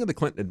beginning of the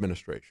Clinton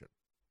administration,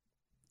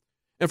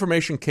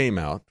 information came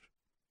out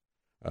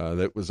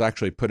that was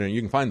actually put in.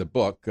 You can find the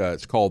book.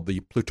 It's called The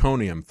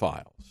Plutonium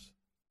Files,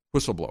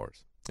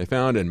 Whistleblowers. They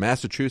found in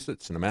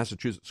Massachusetts, in a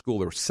Massachusetts school,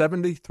 there were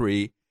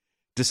 73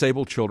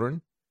 disabled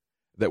children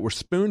that were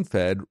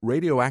spoon-fed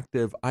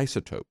radioactive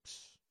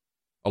isotopes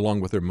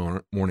along with their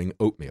morning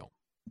oatmeal.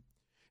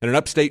 In an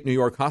upstate New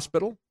York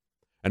hospital,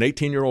 an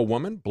 18-year-old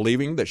woman,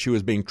 believing that she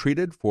was being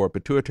treated for a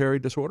pituitary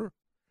disorder,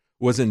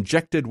 was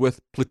injected with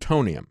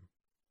plutonium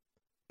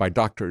by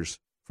doctors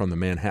from the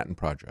Manhattan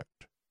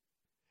Project.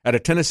 At a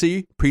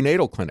Tennessee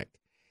prenatal clinic,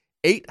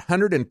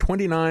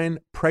 829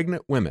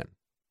 pregnant women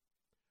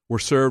were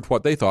served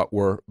what they thought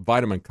were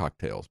vitamin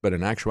cocktails, but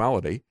in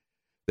actuality,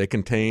 they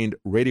contained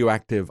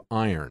radioactive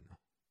iron.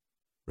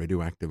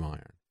 Radioactive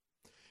iron.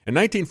 In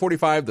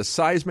 1945, the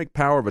seismic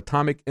power of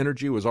atomic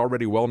energy was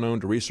already well known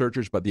to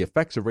researchers, but the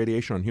effects of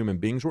radiation on human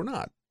beings were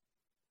not.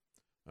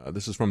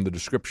 This is from the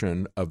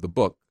description of the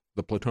book,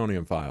 The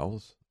Plutonium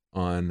Files,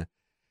 on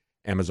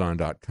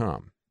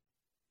Amazon.com.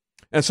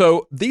 And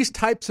so these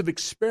types of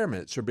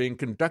experiments are being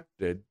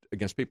conducted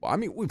against people. I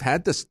mean, we've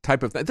had this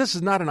type of thing. This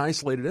is not an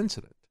isolated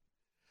incident.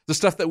 The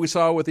stuff that we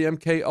saw with the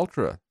MK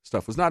Ultra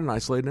stuff was not an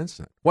isolated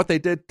incident. What they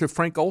did to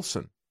Frank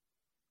Olson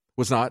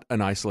was not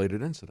an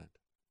isolated incident.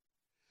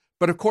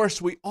 But of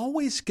course, we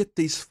always get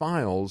these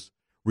files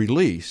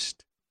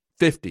released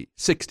 50,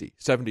 60,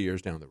 70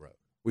 years down the road.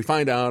 We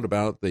find out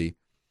about the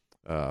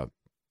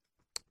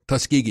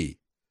Tuskegee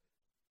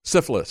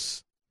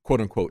syphilis,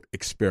 quote-unquote,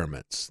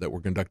 experiments that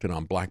were conducted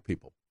on black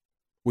people.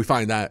 We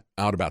find out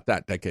about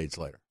that decades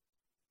later.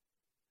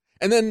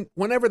 And then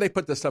whenever they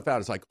put this stuff out,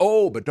 it's like,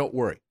 oh, but don't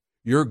worry.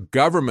 Your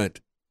government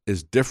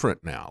is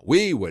different now.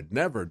 We would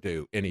never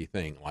do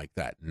anything like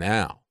that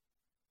now.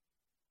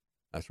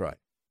 That's right.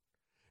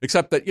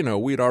 Except that,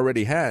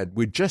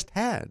 we'd just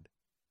had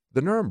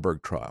the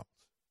Nuremberg trials,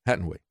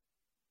 hadn't we?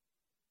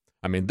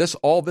 I mean,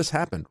 all this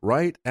happened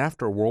right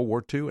after World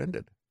War II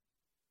ended.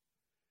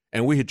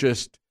 And we had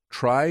just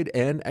tried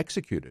and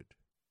executed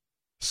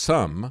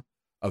some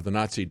of the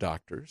Nazi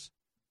doctors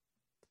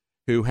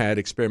who had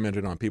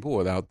experimented on people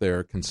without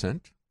their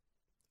consent.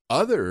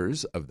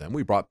 Others of them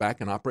we brought back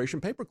in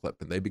Operation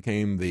Paperclip, and they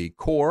became the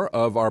core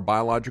of our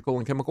biological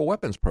and chemical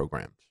weapons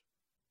programs.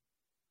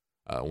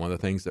 One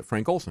of the things that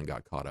Frank Olson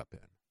got caught up in.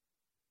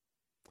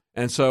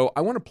 And so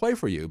I want to play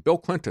for you Bill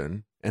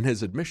Clinton and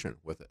his admission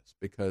with this,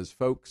 because,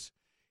 folks,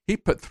 he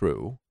put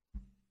through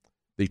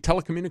the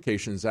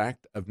Telecommunications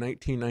Act of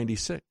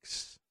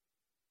 1996,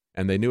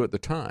 and they knew at the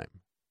time,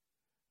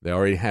 they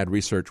already had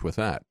research with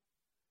that,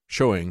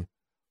 showing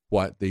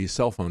what these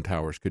cell phone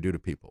towers could do to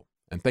people.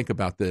 And think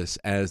about this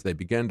as they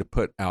began to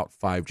put out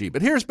 5G.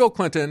 But here's Bill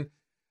Clinton,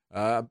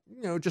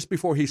 just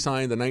before he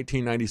signed the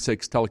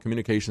 1996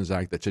 Telecommunications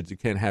Act that said you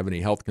can't have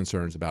any health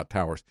concerns about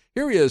towers.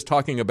 Here he is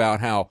talking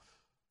about how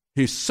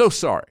he's so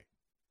sorry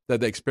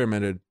that they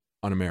experimented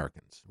on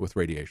Americans with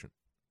radiation.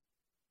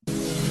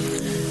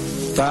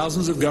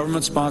 Thousands of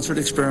government-sponsored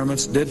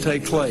experiments did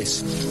take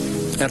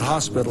place at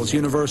hospitals,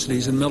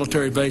 universities, and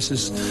military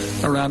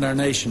bases around our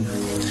nation.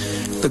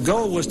 The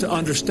goal was to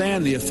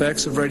understand the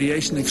effects of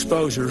radiation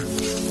exposure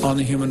on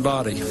the human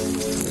body.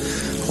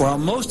 While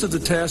most of the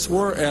tests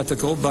were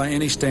ethical by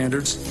any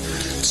standards,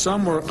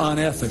 some were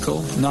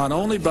unethical, not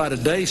only by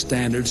today's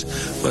standards,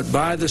 but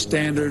by the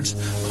standards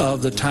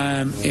of the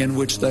time in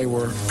which they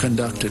were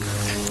conducted.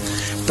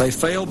 They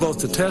failed both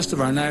the test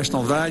of our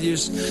national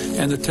values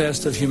and the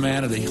test of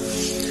humanity.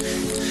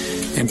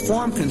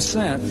 Informed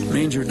consent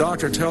means your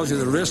doctor tells you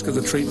the risk of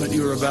the treatment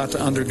you are about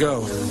to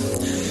undergo.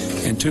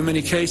 In too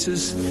many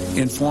cases,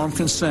 informed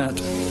consent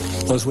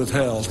was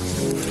withheld.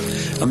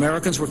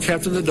 Americans were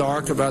kept in the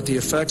dark about the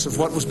effects of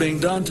what was being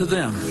done to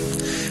them.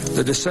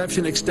 The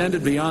deception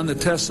extended beyond the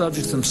test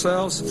subjects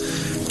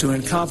themselves to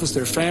encompass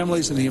their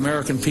families and the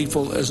American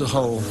people as a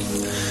whole.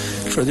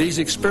 For these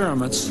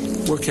experiments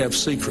were kept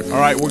secret. All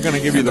right, we're going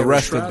to give you the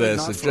rest of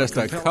this. It's just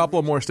a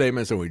couple more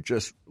statements, and we're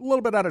just a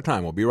little bit out of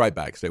time. We'll be right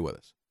back. Stay with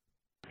us.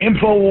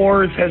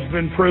 InfoWars has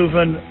been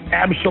proven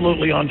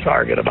absolutely on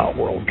target about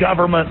world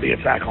government, the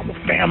attack on the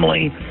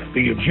family,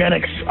 the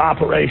eugenics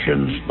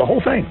operations, the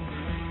whole thing.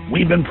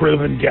 We've been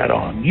proven dead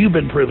on. You've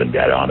been proven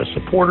dead on as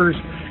supporters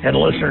and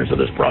listeners of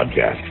this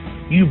broadcast.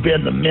 You've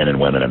been the men and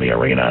women in the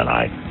arena, and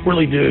I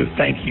really do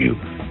thank you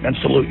and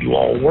salute you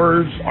all.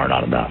 Words are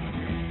not enough.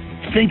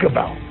 Think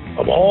about,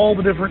 of all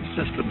the different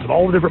systems and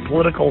all the different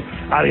political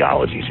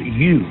ideologies,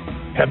 you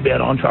have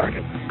been on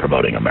target,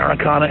 promoting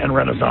Americana and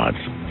Renaissance,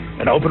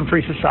 an open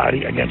free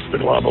society against the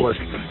globalist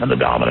and the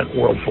dominant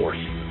world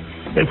force.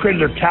 They've created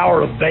their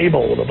Tower of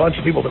Babel with a bunch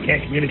of people that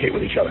can't communicate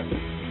with each other.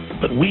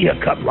 But we have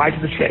cut right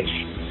to the chase.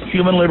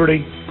 Human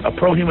liberty, a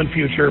pro-human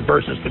future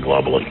versus the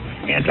globalist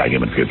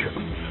anti-human future.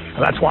 And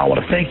that's why I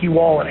want to thank you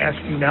all and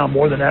ask you now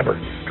more than ever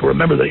to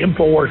remember that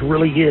InfoWars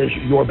really is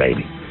your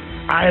baby.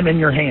 I am in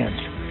your hands,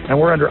 and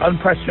we're under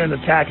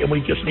unprecedented attack, and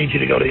we just need you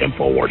to go to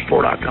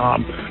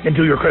InfoWarsStore.com and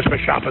do your Christmas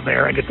shopping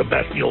there and get the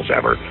best deals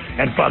ever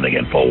and funding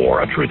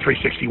InfoWar, a true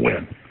 360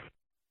 win.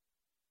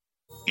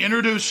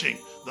 Introducing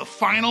the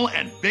final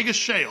and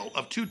biggest sale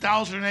of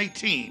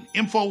 2018,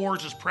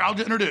 InfoWars is proud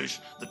to introduce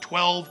the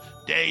 12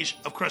 days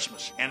of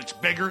Christmas, and it's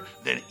bigger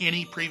than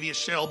any previous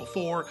sale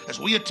before as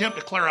we attempt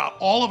to clear out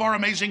all of our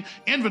amazing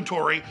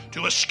inventory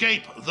to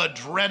escape the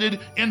dreaded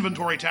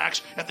inventory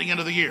tax at the end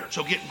of the year.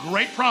 So get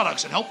great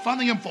products and help fund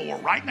the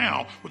InfoWar right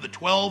now with the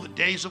 12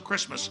 days of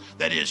Christmas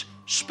that is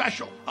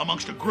special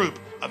amongst a group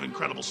of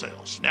incredible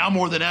sales. Now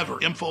more than ever,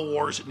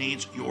 InfoWars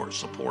needs your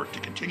support to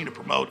continue to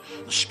promote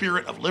the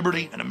spirit of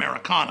liberty and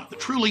Americana that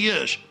truly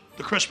is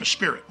the Christmas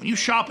spirit. When you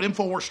shop at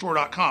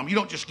InfoWarsStore.com, you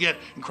don't just get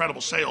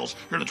incredible sales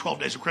during the 12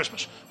 days of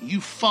Christmas.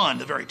 You fund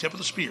the very tip of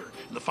the spear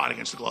in the fight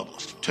against the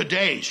globalists.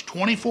 Today's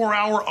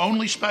 24-hour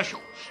only special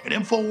at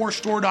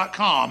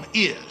InfoWarsStore.com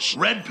is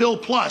Red Pill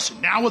Plus,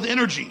 now with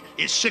energy,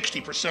 is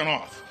 60%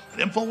 off at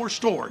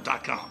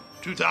InfoWarsStore.com.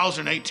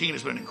 2018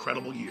 has been an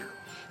incredible year.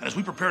 And as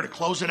we prepare to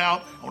close it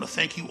out, I want to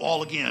thank you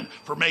all again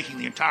for making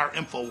the entire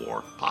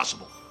InfoWar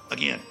possible.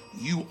 Again,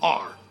 you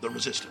are the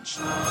resistance.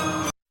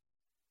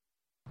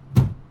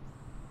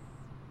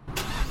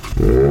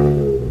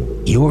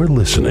 You're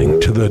listening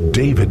to The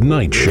David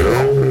Knight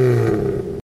Show.